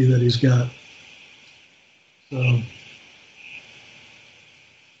copy that he's got. So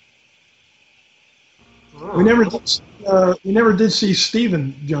we never did see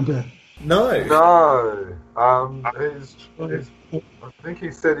Stephen jump in. No. I think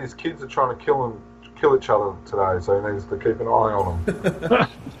he said his kids are trying to kill each other today, so he needs to keep an eye on them.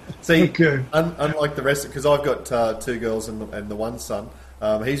 See, okay. Unlike the rest, because I've got 2 girls and the 1 son,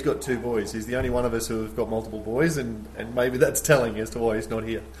 he's got 2 boys. He's the only one of us who have got multiple boys, and maybe that's telling as to why he's not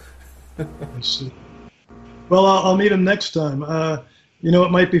here. I see. Well, I'll meet him next time.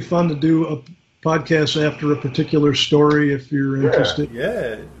 It might be fun to do a podcast after a particular story if you're interested.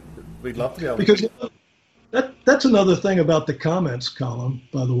 Yeah, we'd love to be able to. Because that's another thing about the comments column,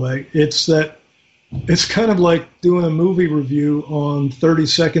 by the way. It's that it's kind of like doing a movie review on 30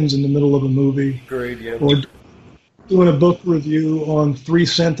 seconds in the middle of a movie. Agreed, yeah. Or doing a book review on 3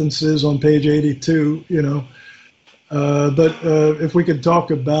 sentences on page 82, But if we could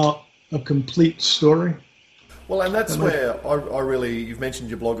talk about a complete story. Well, and that's where I really, you've mentioned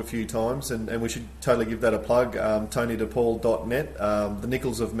your blog a few times, and we should totally give that a plug, TonyDePaul.net, The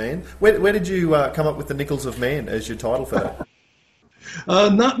Nickels of Man. Where did you come up with The Nickels of Man as your title for that?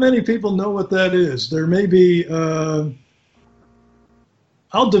 Not many people know what that is. There may be,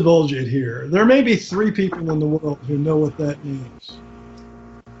 I'll divulge it here. There may be 3 people in the world who know what that means.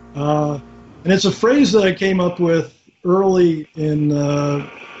 And it's a phrase that I came up with early in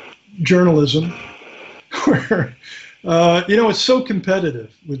journalism, where, it's so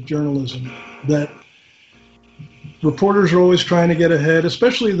competitive with journalism that reporters are always trying to get ahead,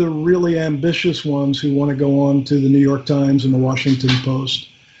 especially the really ambitious ones who want to go on to the New York Times and the Washington Post.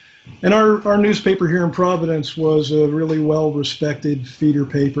 And our newspaper here in Providence was a really well-respected feeder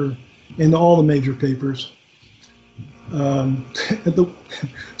paper in all the major papers. Some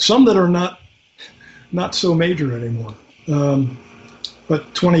that are not so major anymore.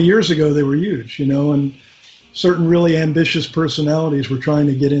 But 20 years ago, they were huge, and certain really ambitious personalities were trying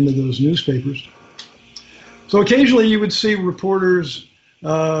to get into those newspapers. So occasionally you would see reporters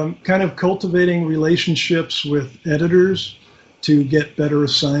kind of cultivating relationships with editors to get better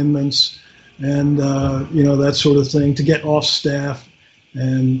assignments and, that sort of thing, to get off staff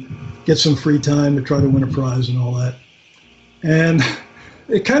and get some free time to try to win a prize and all that. And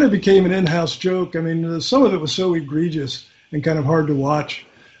it kind of became an in-house joke. I mean, some of it was so egregious and kind of hard to watch,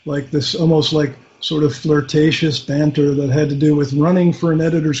 like this almost like sort of flirtatious banter that had to do with running for an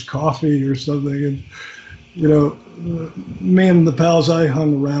editor's coffee or something. And, me and the pals I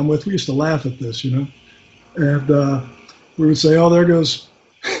hung around with, we used to laugh at this, and we would say, oh, there goes,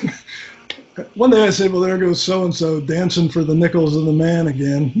 one day I said, well, there goes so-and-so dancing for the nickels of the man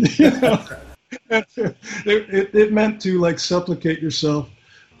again. It meant to like supplicate yourself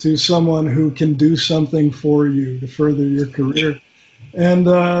to someone who can do something for you to further your career. And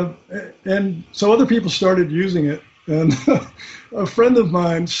so other people started using it. And a friend of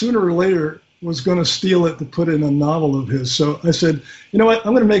mine, sooner or later, was going to steal it to put in a novel of his. So I said, you know what,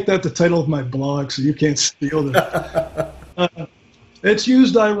 I'm going to make that the title of my blog so you can't steal it. It's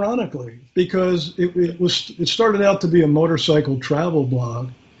used ironically because it started out to be a motorcycle travel blog.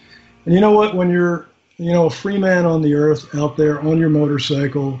 And you know what, when you're a free man on the earth out there on your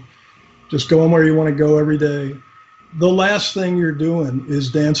motorcycle, just going where you want to go every day. The last thing you're doing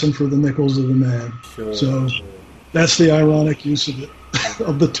is dancing for the nickels of the man. Sure, so sure. That's the ironic use of it,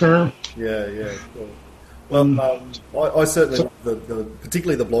 of the term. Yeah, sure. Well, I certainly,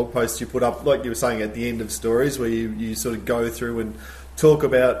 particularly the blog posts you put up, like you were saying at the end of stories, where you sort of go through and talk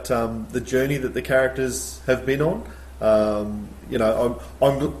about the journey that the characters have been on. I love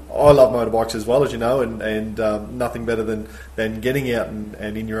motorbikes as well, as you know, and nothing better than getting out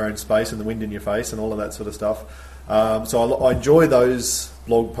and in your own space and the wind in your face and all of that sort of stuff. So I enjoy those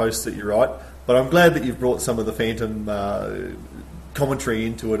blog posts that you write, but I'm glad that you've brought some of the Phantom commentary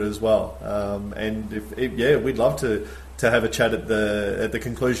into it as well. And we'd love to have a chat at the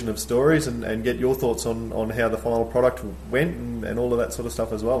conclusion of stories and get your thoughts on how the final product went and all of that sort of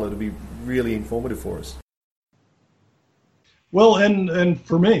stuff as well. It'll be really informative for us. Well, and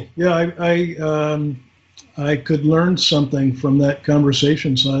for me, I could learn something from that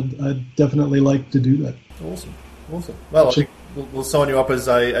conversation, so I'd definitely like to do that. Awesome. Well, I think we'll sign you up as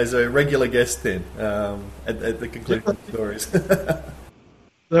a regular guest then at the conclusion of stories. That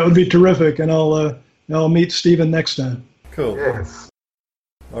would be terrific, and I'll meet Stephen next time. Cool. Yes.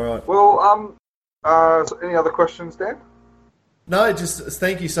 All right. Well, so any other questions, Dan? No, just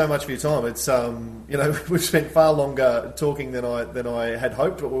thank you so much for your time. It's we've spent far longer talking than I had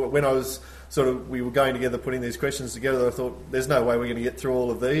hoped. When I was we were going together, putting these questions together, I thought there's no way we're going to get through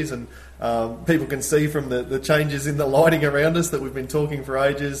all of these, and people can see from the changes in the lighting around us that we've been talking for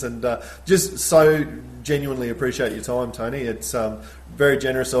ages, and just so genuinely appreciate your time, Tony. It's very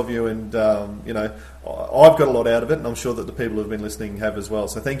generous of you, and I've got a lot out of it, and I'm sure that the people who have been listening have as well.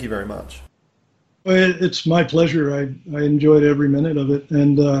 So thank you very much. Well, it's my pleasure. I enjoyed every minute of it,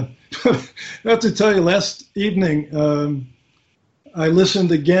 and I have to tell you, last evening I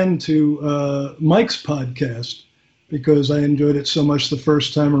listened again to Mike's podcast because I enjoyed it so much the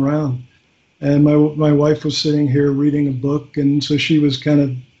first time around. And my wife was sitting here reading a book, and so she was kind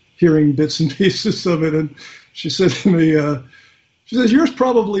of hearing bits and pieces of it. And she said to me, she says, "Yours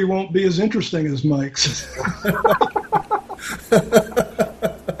probably won't be as interesting as Mike's."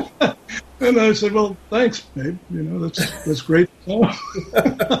 And I said, "Well, thanks, babe. That's great." You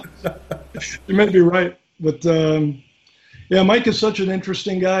may be right, but Mike is such an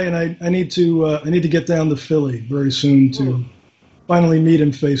interesting guy, and I need to get down to Philly very soon to finally meet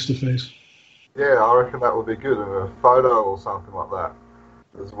him face to face. Yeah, I reckon that would be good, and a photo or something like that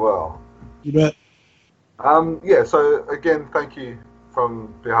as well. You bet. So again, thank you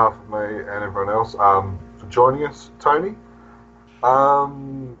from behalf of me and everyone else for joining us, Tony.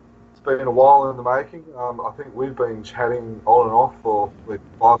 It's been a while in the making. I think we've been chatting on and off for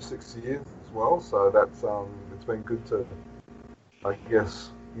 5-6 years as well, so that's it's been good to, I guess,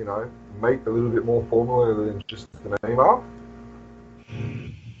 meet a little bit more formally than just an email.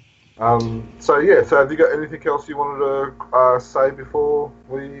 So have you got anything else you wanted to say before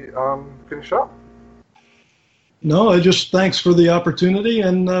we finish up? No, I just thanks for the opportunity,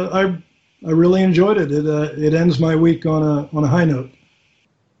 and I really enjoyed it. It ends my week on a high note.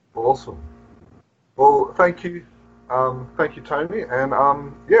 Awesome. Well, thank you, Tony, and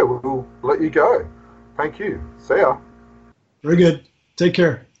we'll let you go. Thank you. See ya. Very good. Take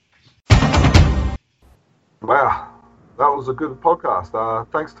care. Wow, that was a good podcast.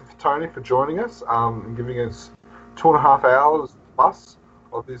 Thanks to Tony for joining us and giving us 2.5 hours plus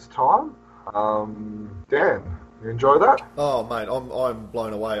of this time. Dan, you enjoy that? Oh, mate, I'm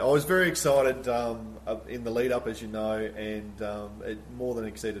blown away. I was very excited in the lead up, as you know, and it more than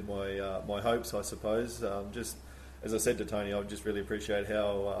exceeded my hopes, I suppose. Just as I said to Tony, I just really appreciate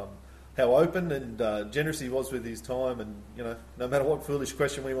how open and generous he was with his time, and no matter what foolish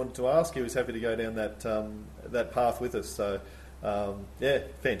question we wanted to ask, he was happy to go down that path with us. So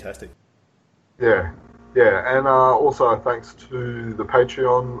fantastic. Yeah, and also thanks to the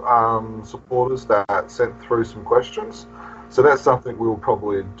Patreon supporters that sent through some questions. So that's something we'll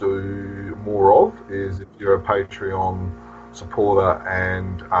probably do more of, is if you're a Patreon supporter,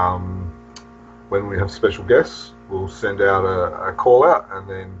 and when we have special guests, we'll send out a call out and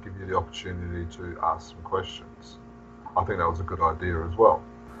then give you the opportunity to ask some questions. I think that was a good idea as well.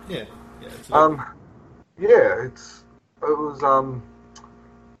 Yeah. It was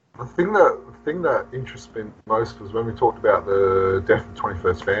the thing that interests me most was when we talked about the death of the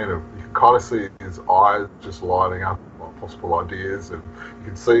 21st Phantom. You can kind of see his eyes just lighting up like possible ideas, and you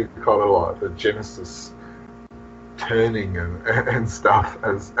can see kind of like the genesis turning and stuff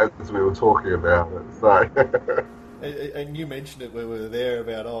as we were talking about it. So. And you mentioned it when we were there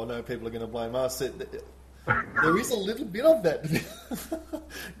about, people are going to blame us. There is a little bit of that.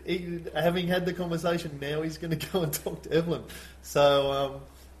 Having had the conversation, now he's going to go and talk to Evelyn. So,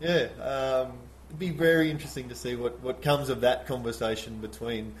 Yeah, it'd be very interesting to see what comes of that conversation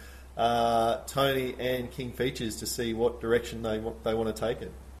between Tony and King Features to see what direction they want to take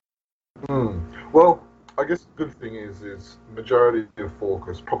it. Well, I guess the good thing is the majority of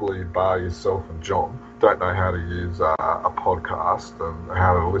Forkers, probably bar yourself and John, don't know how to use a podcast and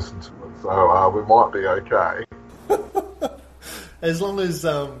how to listen to it. So we might be okay. As long as,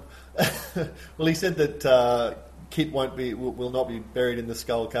 well, he said that Kit will not be buried in the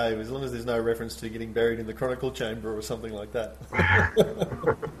Skull Cave, as long as there's no reference to getting buried in the Chronicle Chamber or something like that.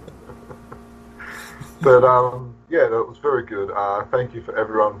 But yeah, that was very good. Thank you for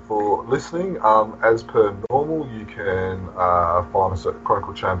everyone for listening. As per normal, you can find us at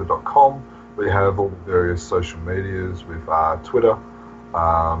chroniclechamber.com. We have all the various social medias with Twitter,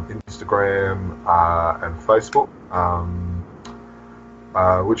 Instagram, and Facebook,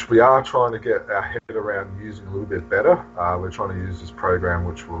 which we are trying to get our head around using a little bit better. We're trying to use this program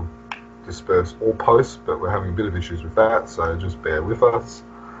which will disperse all posts, but we're having a bit of issues with that, so just bear with us.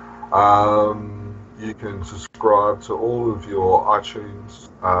 You can subscribe to all of your iTunes.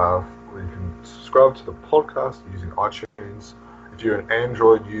 You can subscribe to the podcast using iTunes. If you're an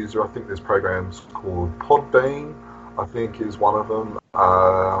Android user, I think there's programs called Podbean, I think is one of them.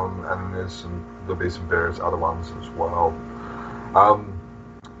 And there'll be some various other ones as well.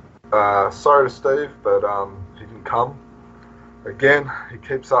 Sorry to Steve, but he didn't come. Again, he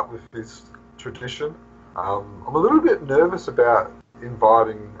keeps up with his tradition. I'm a little bit nervous about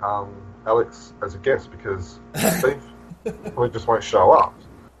inviting Alex as a guest because Steve probably just won't show up.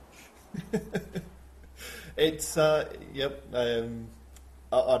 It's yep.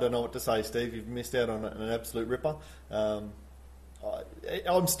 I don't know what to say, Steve. You've missed out on an absolute ripper. I'm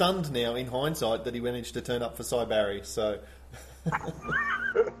stunned now, in hindsight, that he managed to turn up for Cy Barry. So,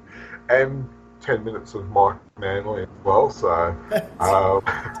 and 10 minutes of Mike Manley as well. So,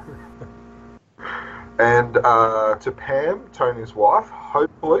 and to Pam, Tony's wife,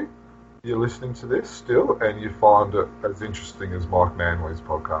 hopefully you're listening to this still and you find it as interesting as Mike Manley's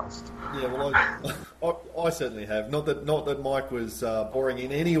podcast. Yeah, well, I certainly have. Not that Mike was boring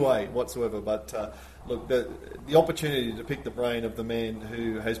in any way whatsoever, but look, the opportunity to pick the brain of the man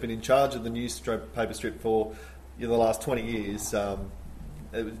who has been in charge of the newspaper strip for the last 20 years, it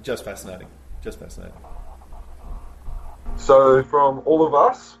was just fascinating. Just fascinating. So from all of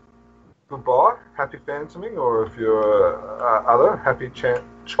us, goodbye, happy phantoming, or if you're other, happy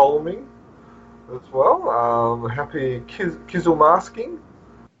cholming as well. Happy kizzle masking,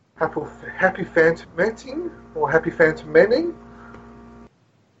 happy phantometting, or happy phantomenning.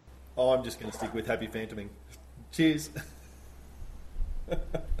 Oh, I'm just going to stick with happy phantoming. Cheers.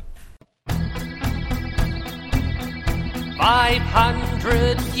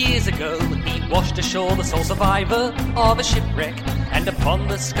 500 years ago, he washed ashore the sole survivor of a shipwreck. And upon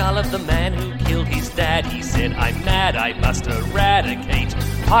the skull of the man who killed his dad, he said, I'm mad, I must eradicate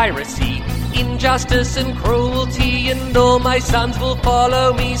piracy, injustice and cruelty, and all my sons will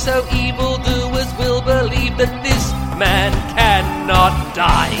follow me, so evildoers will believe that this man cannot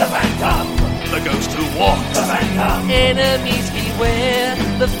die. The Phantom! The ghost who walks. The Phantom! Enemies beware,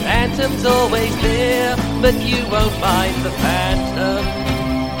 the Phantom's always there, but you won't mind the Phantom.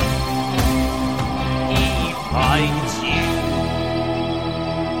 He fights